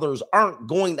fathers aren't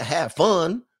going to have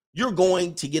fun. You're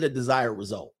going to get a desired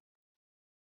result.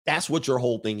 That's what your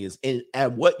whole thing is. And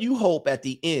what you hope at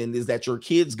the end is that your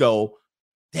kids go,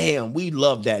 damn, we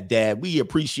love that, Dad. We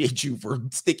appreciate you for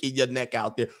sticking your neck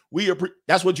out there.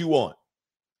 That's what you want.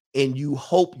 And you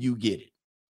hope you get it.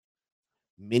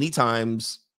 Many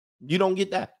times you don't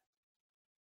get that.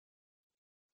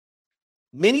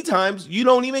 Many times you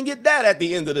don't even get that at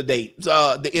the end of the day,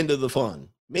 the end of the fun.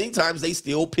 Many times they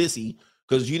still pissy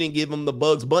because you didn't give them the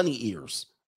Bugs Bunny ears.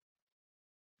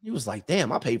 He was like,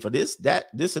 damn, I paid for this, that,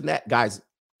 this, and that. Guys,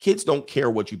 kids don't care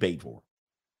what you paid for.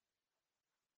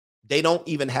 They don't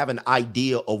even have an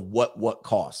idea of what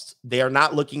costs. They are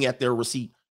not looking at their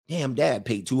receipt. Damn, Dad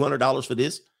paid $200 for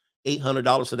this,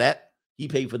 $800 for that. He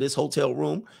paid for this hotel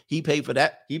room. He paid for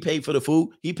that. He paid for the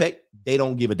food. They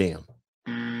don't give a damn.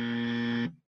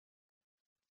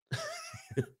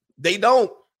 They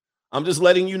don't. I'm just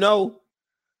letting you know.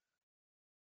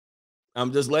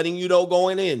 I'm just letting you know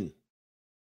going in.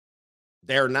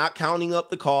 They're not counting up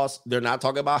the cost. They're not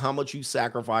talking about how much you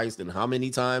sacrificed and how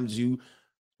many times you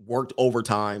worked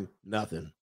overtime.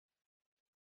 Nothing.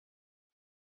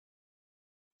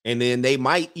 And then they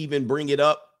might even bring it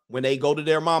up when they go to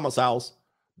their mama's house.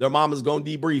 Their mama's going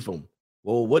to debrief them.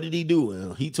 Well, what did he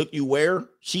do? He took you where?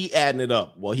 She adding it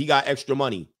up. Well, he got extra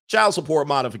money. Child support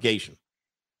modification.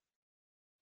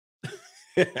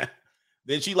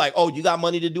 Then she like, oh, you got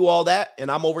money to do all that? And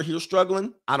I'm over here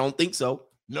struggling? I don't think so.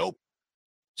 Nope.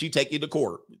 She take you to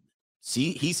court.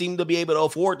 See, he seemed to be able to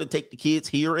afford to take the kids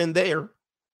here and there.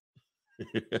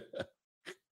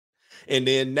 And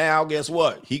then now, guess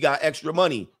what? He got extra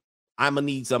money. I'm going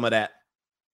to need some of that.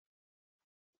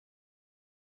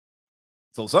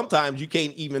 So sometimes you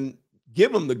can't even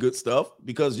give them the good stuff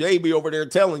because they be over there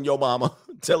telling your mama,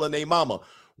 telling their mama,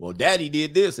 well, Daddy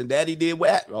did this and Daddy did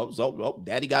that. So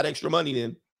Daddy got extra money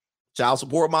then. Child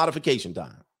support modification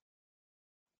time.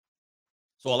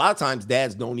 So a lot of times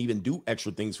dads don't even do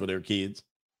extra things for their kids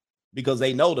because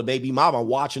they know the baby mama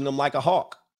watching them like a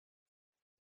hawk.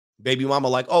 Baby mama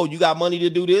like, oh, you got money to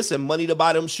do this and money to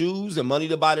buy them shoes and money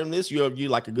to buy them this. You're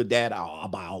like a good dad. Oh, I'll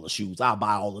buy all the shoes. I'll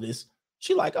buy all of this.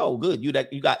 She like, oh, good. You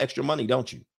got extra money,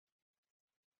 don't you?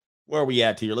 Where are we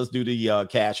at here? Let's do the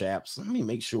cash apps. Let me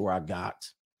make sure I got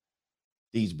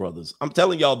these brothers. I'm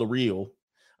telling y'all the real.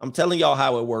 I'm telling y'all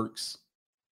how it works.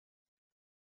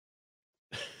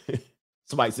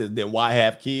 Somebody says, then why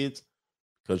have kids?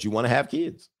 Because you want to have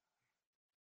kids.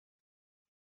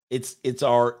 It's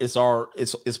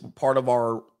part of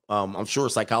our, I'm sure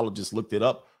psychologists looked it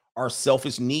up, our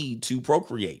selfish need to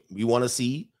procreate. We want to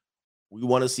see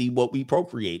what we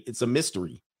procreate. It's a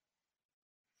mystery.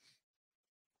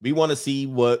 We want to see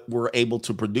what we're able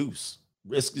to produce.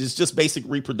 It's just basic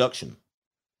reproduction.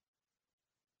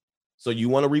 So you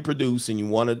want to reproduce and you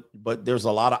want to, but there's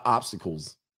a lot of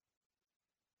obstacles.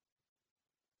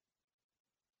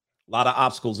 A lot of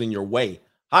obstacles in your way.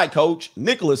 Hi, Coach.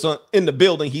 Nicholas in the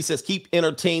building. He says, keep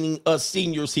entertaining us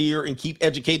seniors here and keep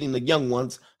educating the young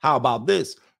ones. How about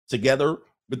this? Together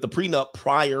with the prenup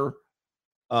prior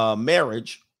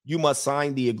marriage, you must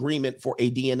sign the agreement for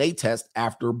a DNA test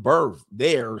after birth.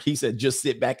 There, he said, just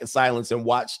sit back in silence and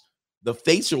watch the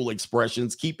facial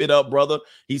expressions. Keep it up, brother.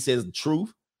 He says,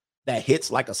 truth that hits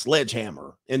like a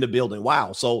sledgehammer in the building.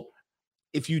 Wow. So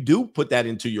if you do put that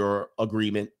into your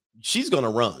agreement, she's going to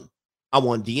run. I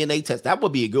want DNA test. That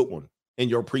would be a good one in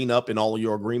your prenup and all of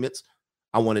your agreements.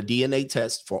 I want a DNA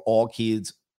test for all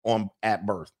kids at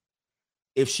birth.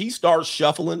 If she starts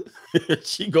shuffling,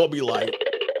 she gonna be like,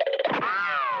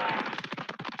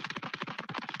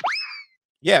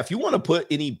 yeah, if you want to put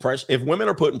any pressure, if women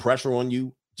are putting pressure on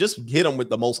you, just hit them with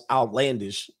the most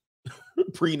outlandish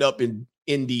prenup and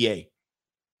NDA.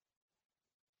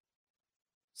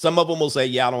 Some of them will say,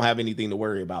 yeah, I don't have anything to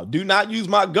worry about. Do not use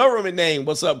my government name.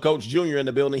 What's up, Coach Junior in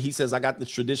the building? He says, I got the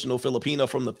traditional Filipina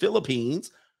from the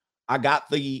Philippines. I got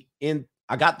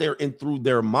there in through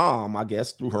their mom, I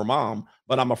guess, through her mom,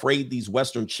 but I'm afraid these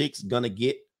Western chicks gonna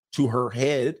get to her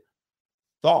head.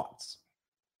 Thoughts?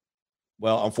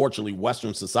 Well, unfortunately,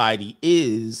 Western society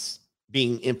is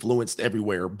being influenced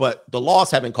everywhere, but the laws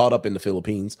haven't caught up in the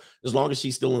Philippines. As long as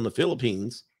she's still in the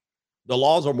Philippines, the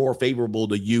laws are more favorable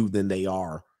to you than they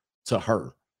are to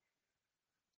her.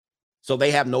 So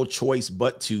they have no choice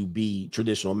but to be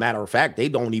traditional. Matter of fact, they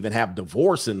don't even have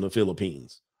divorce in the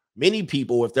Philippines. Many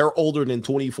people, if they're older than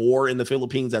 24 in the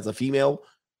Philippines as a female,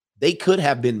 they could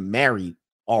have been married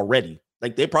already.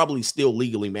 Like they're probably still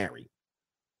legally married.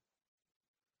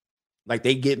 Like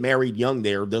they get married young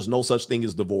there. There's no such thing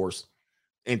as divorce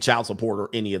and child support or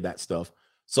any of that stuff.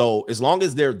 So as long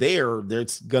as they're there,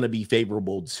 it's going to be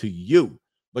favorable to you.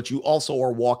 But you also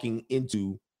are walking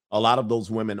into a lot of those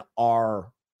women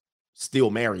are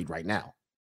still married right now.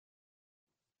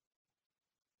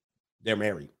 They're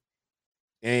married.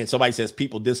 And somebody says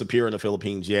people disappear in the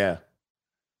Philippines. Yeah.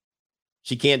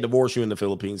 She can't divorce you in the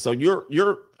Philippines. So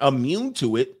you're immune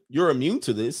to it. You're immune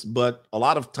to this. But a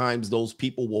lot of times those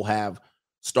people will have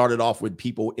started off with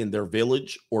people in their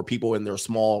village or people in their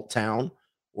small town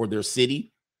or their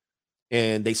city.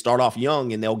 And they start off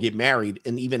young and they'll get married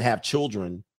and even have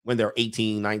children when they're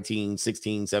 18, 19,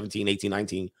 16, 17, 18,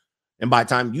 19. And by the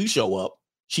time you show up,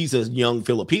 she's a young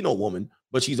Filipino woman,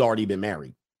 but she's already been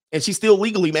married. And she's still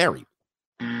legally married.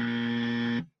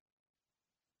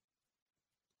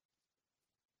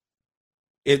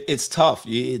 It's tough.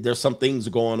 There's some things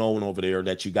going on over there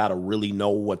that you got to really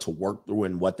know what to work through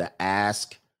and what to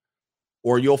ask,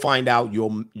 or you'll find out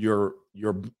you're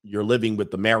living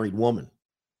with the married woman.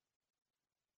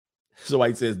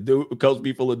 Somebody says, Coach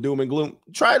be full of doom and gloom.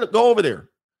 Try to go over there.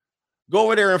 Go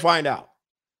over there and find out.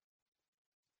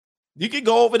 You can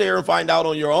go over there and find out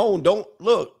on your own. Don't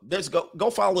look. Let's go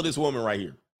follow this woman right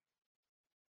here.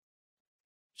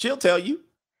 She'll tell you.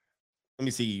 Let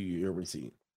me see. Let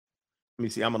me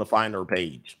see. I'm gonna find her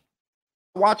page.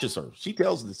 Watches her. She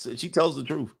tells the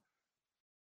truth.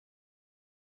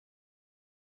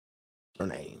 Her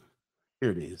name.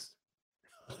 Here it is.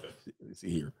 Let me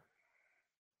see here.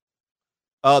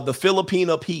 The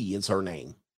Filipina P is her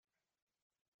name.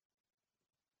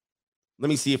 Let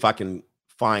me see if I can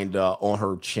find on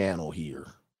her channel here.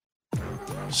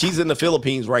 She's in the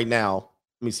Philippines right now.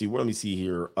 Let me see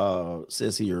here. It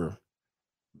says here,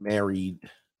 married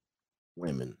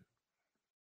women.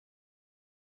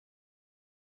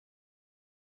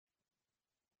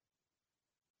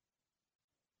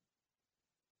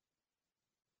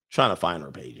 Trying to find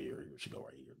her page here. Here she go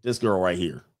right here. This girl right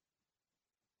here.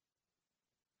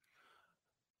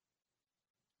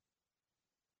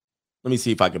 Let me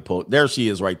see if I can pull. There she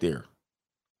is right there.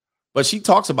 But she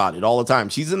talks about it all the time.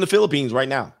 She's in the Philippines right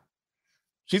now.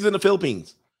 She's in the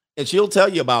Philippines. And she'll tell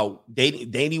you about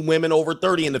dating women over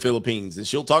 30 in the Philippines. And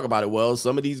she'll talk about it. Well,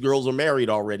 some of these girls are married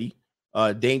already.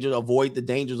 Avoid the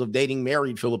dangers of dating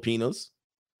married Filipinas.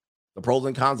 The pros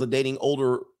and cons of dating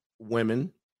older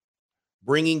women.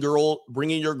 Bringing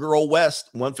your girl west.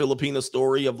 One Filipina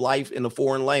story of life in a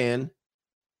foreign land.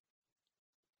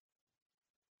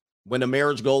 When a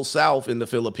marriage goes south in the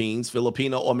Philippines,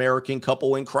 Filipino-American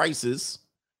couple in crisis.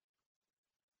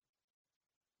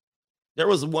 There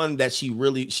was one that she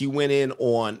went in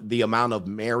on the amount of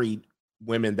married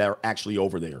women that are actually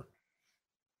over there.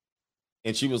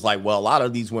 And she was like, well, a lot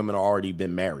of these women are already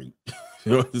been married.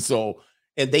 So,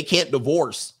 and they can't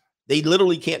divorce. They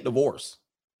literally can't divorce.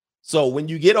 So when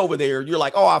you get over there, you're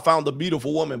like, oh, I found a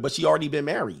beautiful woman, but she already been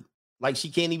married. Like she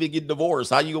can't even get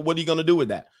divorced. What are you going to do with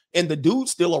that? And the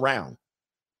dude's still around.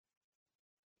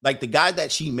 Like the guy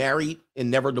that she married and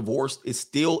never divorced is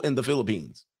still in the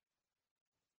Philippines.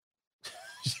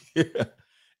 Yeah.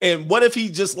 And what if he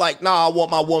just like, nah, I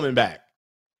want my woman back?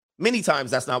 Many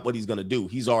times that's not what he's going to do.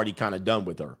 He's already kind of done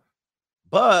with her.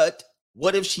 But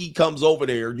what if she comes over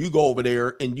there, you go over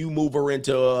there and you move her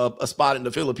into a spot in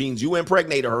the Philippines, you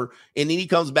impregnate her, and then he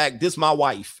comes back, this my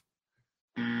wife.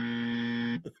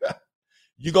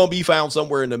 You're going to be found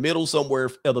somewhere in the middle, somewhere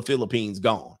of the Philippines,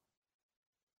 gone.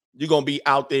 You're going to be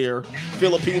out there,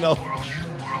 Filipino.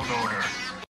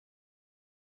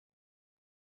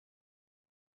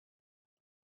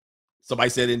 Somebody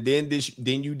said, and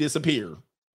then you disappear.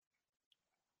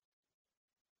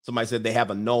 Somebody said they have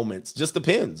annulments. Just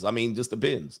depends. I mean, just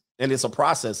depends. And it's a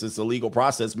process. It's a legal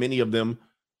process. Many of them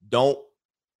don't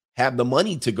have the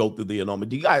money to go through the annulment.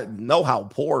 Do you guys know how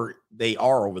poor they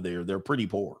are over there? They're pretty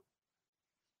poor.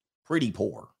 Pretty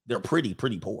poor. They're pretty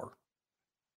poor.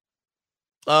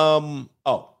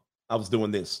 Oh, I was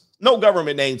doing this. No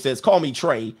government name says, call me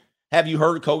Trey. Have you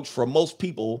heard, Coach? For most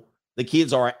people, the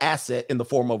kids are an asset in the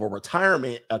form of a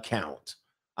retirement account.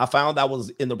 I found I was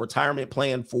in the retirement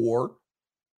plan for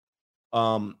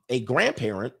a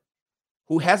grandparent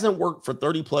who hasn't worked for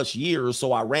 30 plus years.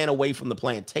 So I ran away from the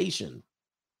plantation.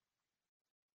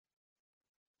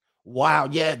 Wow.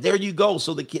 Yeah, there you go.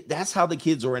 So that's how the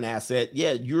kids are an asset.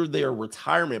 Yeah, you're their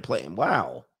retirement plan.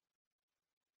 Wow.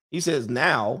 He says,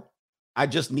 now I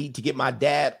just need to get my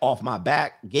dad off my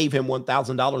back. Gave him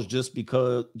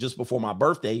 $1,000 just before my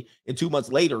birthday. And 2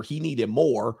 months later, he needed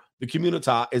more. The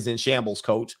community is in shambles,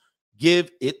 Coach.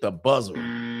 Give it the buzzer.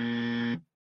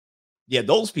 Yeah,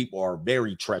 those people are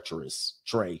very treacherous,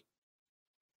 Trey.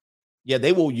 Yeah,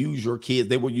 they will use your kids.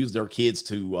 They will use their kids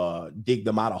to dig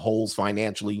them out of holes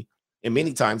financially. And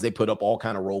many times they put up all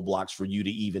kind of roadblocks for you to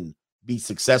even be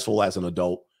successful as an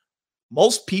adult.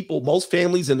 Most people, most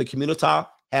families in the community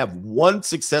have one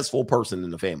successful person in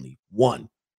the family. One.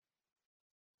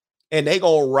 And they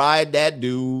gonna ride that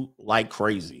dude like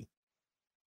crazy.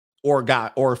 Or a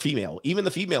guy or a female. Even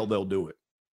the female, they'll do it.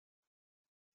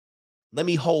 Let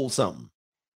me hold something.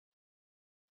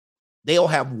 They'll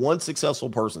have one successful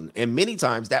person. And many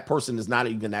times that person is not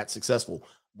even that successful.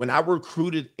 When I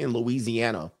recruited in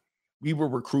Louisiana, we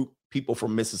would recruit people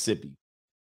from Mississippi.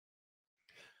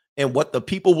 And what the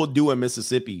people would do in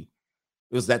Mississippi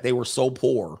is that they were so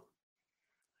poor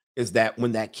is that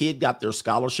when that kid got their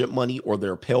scholarship money or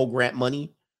their Pell Grant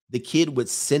money, the kid would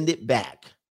send it back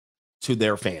to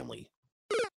their family.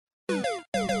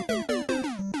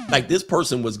 Like this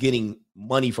person was getting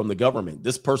money from the government.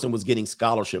 This person was getting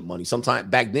scholarship money. Sometimes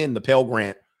back then, the Pell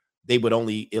Grant, they would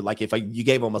only, like if you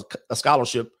gave them a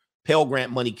scholarship, Pell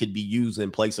Grant money could be used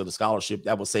in place of the scholarship.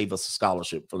 That would save us a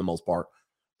scholarship for the most part.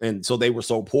 And so they were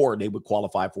so poor, they would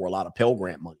qualify for a lot of Pell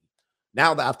Grant money.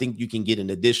 Now that I think you can get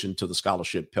in addition to the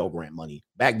scholarship Pell Grant money.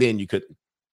 Back then you couldn't.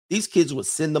 These kids would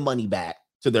send the money back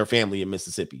to their family in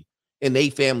Mississippi, and they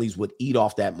families would eat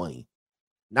off that money.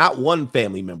 Not one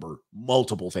family member,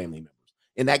 multiple family members.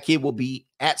 And that kid will be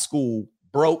at school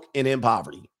broke and in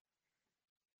poverty.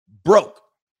 Broke.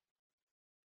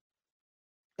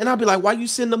 And I'll be like, why you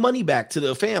send the money back to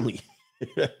the family?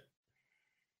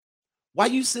 Why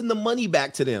you send the money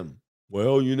back to them?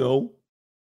 Well, you know,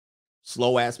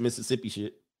 slow ass Mississippi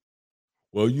shit.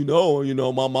 Well, you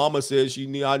know, my mama said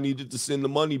I needed to send the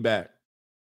money back.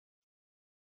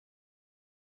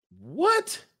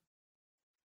 What?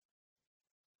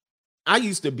 I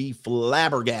used to be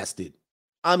flabbergasted.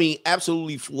 I mean,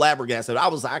 absolutely flabbergasted.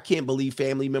 I can't believe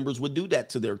family members would do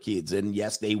that to their kids. And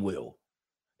yes, they will.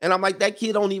 And I'm like, that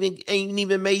kid ain't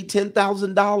even made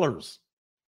 $10,000.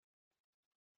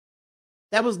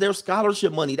 That was their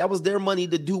scholarship money. That was their money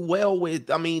to do well with.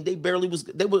 I mean, they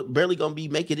were barely going to be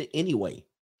making it anyway.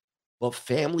 But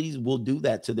families will do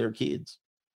that to their kids.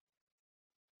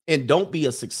 And don't be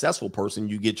a successful person.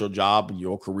 You get your job and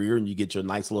your career and you get your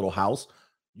nice little house.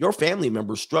 Your family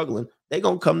members struggling, they're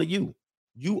going to come to you.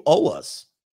 You owe us.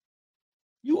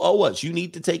 You owe us. You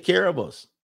need to take care of us.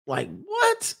 Like,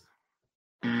 what?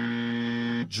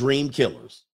 Dream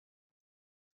killers.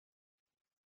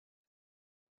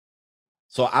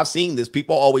 So I've seen this.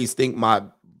 People always think my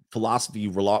philosophy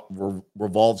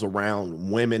revolves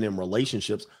around women and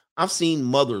relationships. I've seen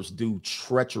mothers do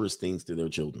treacherous things to their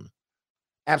children.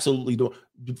 Absolutely do.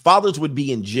 Fathers would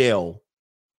be in jail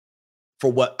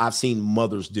for what I've seen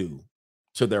mothers do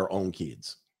to their own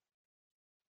kids.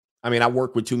 I mean, I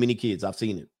work with too many kids. I've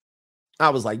seen it. I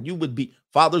was like, you would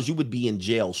be in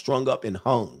jail, strung up and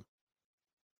hung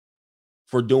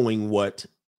for doing what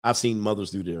I've seen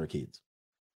mothers do to their kids.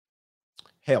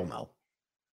 Hell no.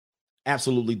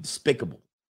 Absolutely despicable.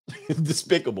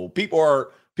 Despicable. People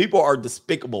are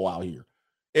despicable out here.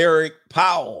 Eric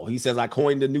Powell, he says, I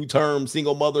coined a new term,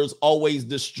 single mothers always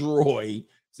destroy.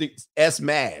 S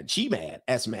mad. She mad.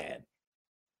 S mad.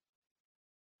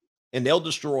 And they'll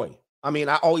destroy. I mean,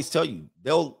 I always tell you,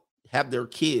 they'll have their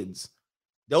kids.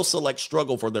 They'll select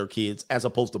struggle for their kids as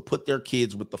opposed to put their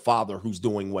kids with the father who's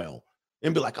doing well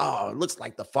and be like, oh, it looks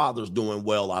like the father's doing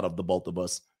well out of the both of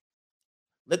us.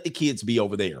 Let the kids be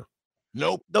over there.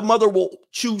 Nope. The mother will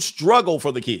choose struggle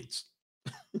for the kids.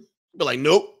 Be like,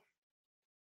 nope.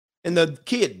 And the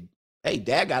kid, hey,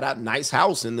 dad got a nice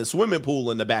house and the swimming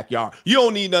pool in the backyard. You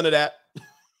don't need none of that.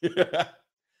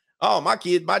 Oh, my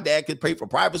dad could pay for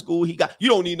private school. You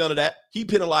don't need none of that. He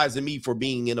penalizing me for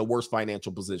being in a worse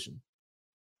financial position.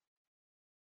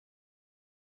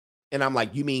 And I'm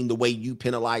like, you mean the way you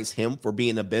penalize him for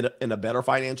being in a better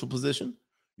financial position?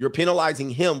 You're penalizing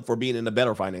him for being in a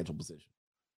better financial position.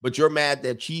 But you're mad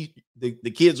that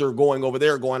the kids are going over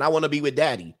there going, I want to be with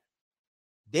daddy.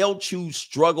 They'll choose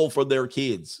struggle for their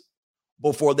kids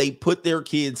before they put their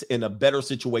kids in a better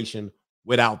situation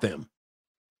without them.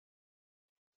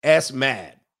 Ask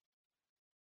mad.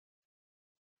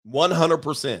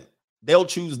 100%. They'll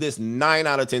choose this 9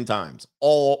 out of 10 times.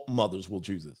 All mothers will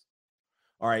choose this.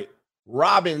 All right.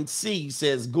 Robin C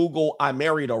says, Google, I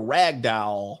married a rag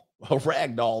doll. A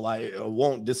rag doll, I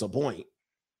won't disappoint.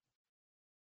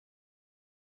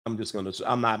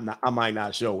 I might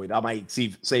not show it. I might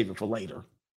save it for later.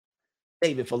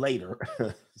 Save it for later.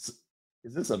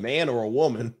 Is this a man or a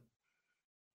woman?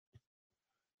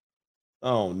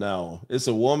 Oh, no. It's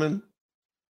a woman?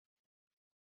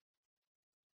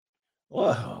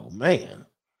 Oh, man.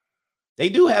 They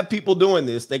do have people doing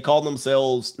this. They call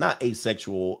themselves not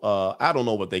asexual. I don't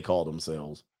know what they call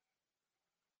themselves.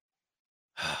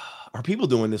 Are people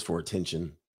doing this for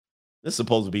attention? This is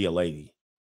supposed to be a lady.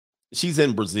 She's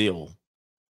in Brazil.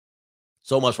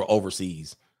 So much for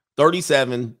overseas.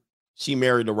 37. She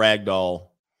married a rag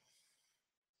doll.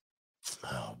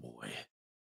 Oh, boy.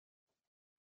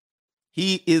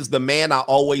 He is the man I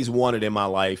always wanted in my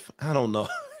life. I don't know.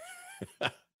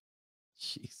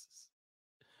 Jesus.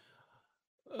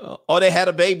 Oh, they had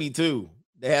a baby too.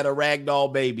 They had a rag doll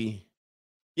baby.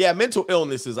 Yeah, mental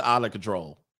illness is out of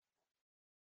control.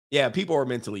 Yeah, people are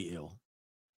mentally ill.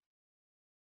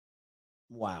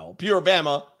 Wow. Pure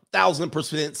Bama,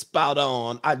 1000% spot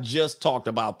on. I just talked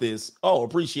about this. Oh,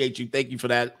 appreciate you. Thank you for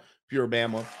that, Pure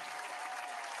Bama.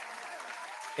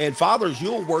 And fathers,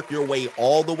 you'll work your way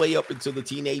all the way up into the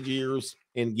teenage years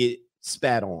and get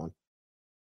spat on.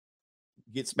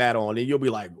 Get spat on. And you'll be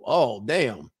like, oh,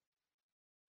 damn.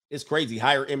 It's crazy.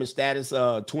 Higher image status,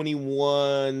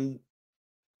 21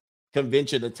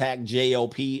 convention attack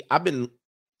JLP. I've been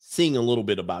seeing a little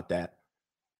bit about that.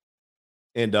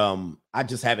 And I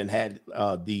just haven't had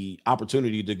the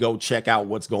opportunity to go check out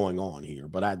what's going on here.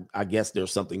 But I guess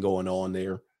there's something going on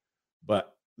there.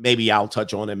 But maybe I'll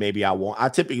touch on it. Maybe I won't. I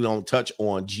typically don't touch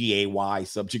on GAY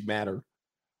subject matter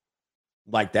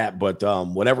like that. But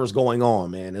whatever's going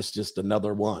on, man, it's just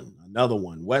another one. Another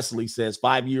one. Wesley says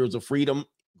 5 years of freedom,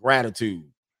 gratitude.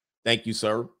 Thank you,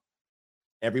 sir.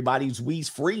 Everybody's we's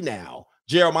free now.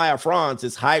 Jeremiah Franz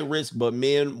is high risk, but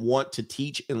men want to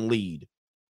teach and lead.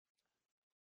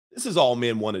 This is all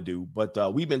men want to do,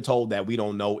 but we've been told that we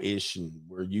don't know ish and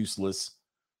we're useless.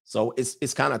 So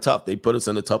it's kind of tough. They put us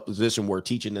in a tough position where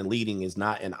teaching and leading is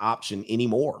not an option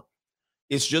anymore.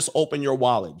 It's just open your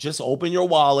wallet. Just open your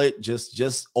wallet.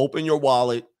 Just open your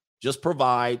wallet. Just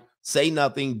provide. Say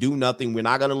nothing. Do nothing. We're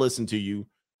not going to listen to you.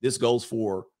 This goes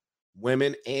for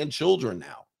women and children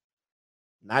now.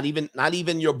 Not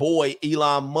even your boy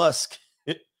Elon Musk.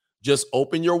 Just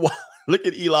open your wallet. Look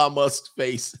at Elon Musk's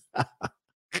face.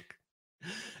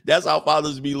 That's how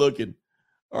fathers be looking.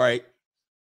 All right.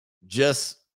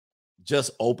 Just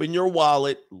open your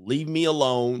wallet. Leave me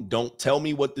alone. Don't tell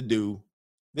me what to do.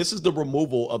 This is the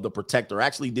removal of the protector. I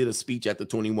actually did a speech at the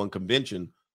 21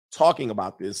 convention talking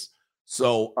about this.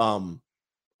 So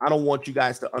I don't want you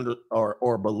guys to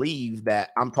or believe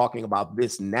that I'm talking about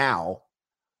this now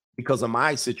because of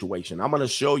my situation. I'm going to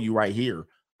show you right here.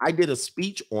 I did a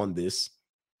speech on this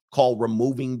called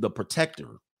Removing the Protector.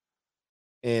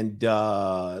 And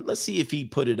let's see if he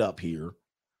put it up here.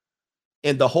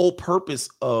 And the whole purpose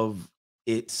of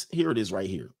it's here it is right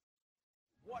here.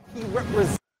 What he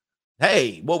represents.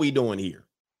 Hey, what we doing here?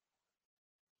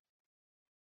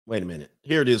 Wait a minute.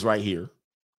 Here it is right here.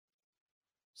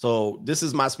 So this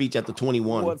is my speech at the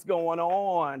 21. What's going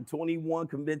on? 21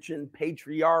 Convention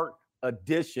Patriarch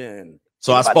Edition.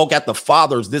 So I spoke at the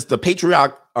fathers. The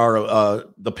patriarch or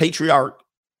the patriarch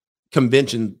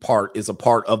convention part is a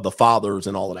part of the fathers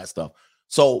and all of that stuff.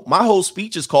 So my whole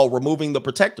speech is called Removing the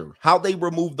Protector, how they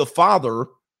remove the father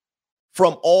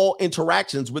from all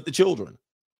interactions with the children.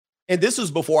 And this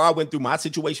is before I went through my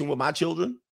situation with my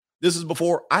children. This is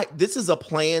before this is a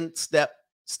planned step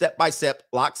by step,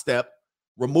 lockstep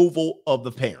removal of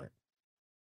the parent.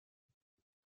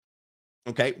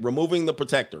 Okay. Removing the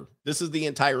protector. This is the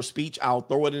entire speech. I'll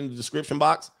throw it in the description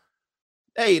box.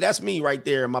 Hey, that's me right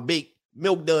there. My big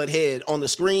milk dud head on the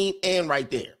screen and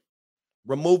right there.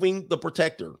 Removing the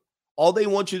protector. All they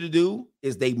want you to do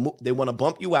is they want to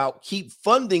bump you out, keep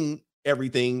funding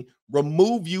everything,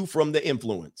 remove you from the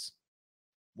influence.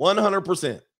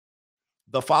 100%.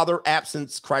 The father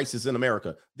absence crisis in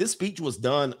America. This speech was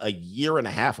done a year and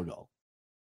a half ago.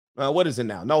 What is it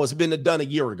now? No, it's been done a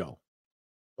year ago,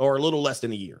 or a little less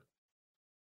than a year.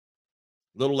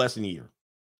 Little less than a year.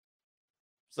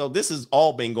 So this has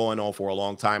all been going on for a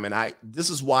long time. And this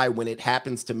is why when it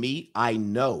happens to me, I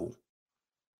know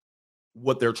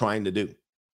what they're trying to do.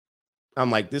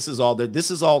 I'm like, this is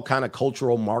all kind of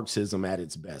cultural Marxism at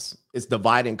its best. It's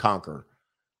divide and conquer.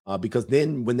 Because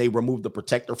then when they remove the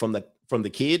protector from the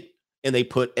kid and they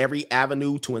put every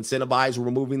avenue to incentivize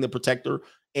removing the protector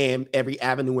and every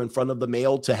avenue in front of the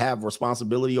male to have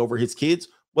responsibility over his kids,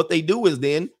 what they do is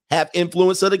then have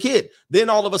influence of the kid. Then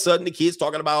all of a sudden the kid's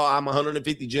talking about I'm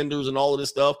 150 genders and all of this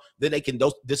stuff. Then they can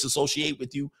disassociate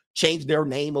with you, change their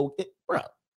name. Bro.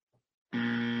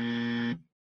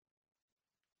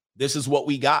 This is what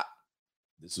we got.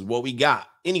 This is what we got.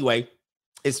 Anyway,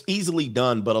 it's easily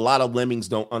done, but a lot of lemmings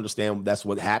don't understand that's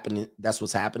what's happening. That's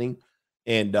what's happening.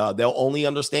 And they'll only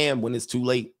understand when it's too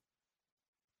late.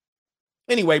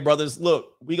 Anyway, brothers,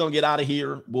 look, we're going to get out of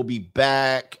here. We'll be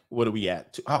back. What are we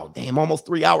at? Oh, damn, almost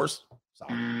 3 hours.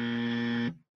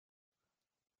 Sorry.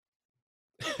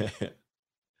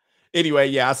 Anyway,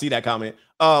 yeah, I see that comment.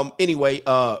 Anyway,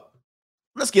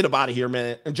 let's get up out of here,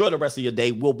 man. Enjoy the rest of your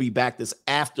day. We'll be back this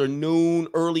afternoon,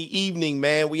 early evening,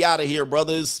 man. We out of here,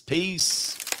 brothers.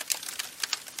 Peace.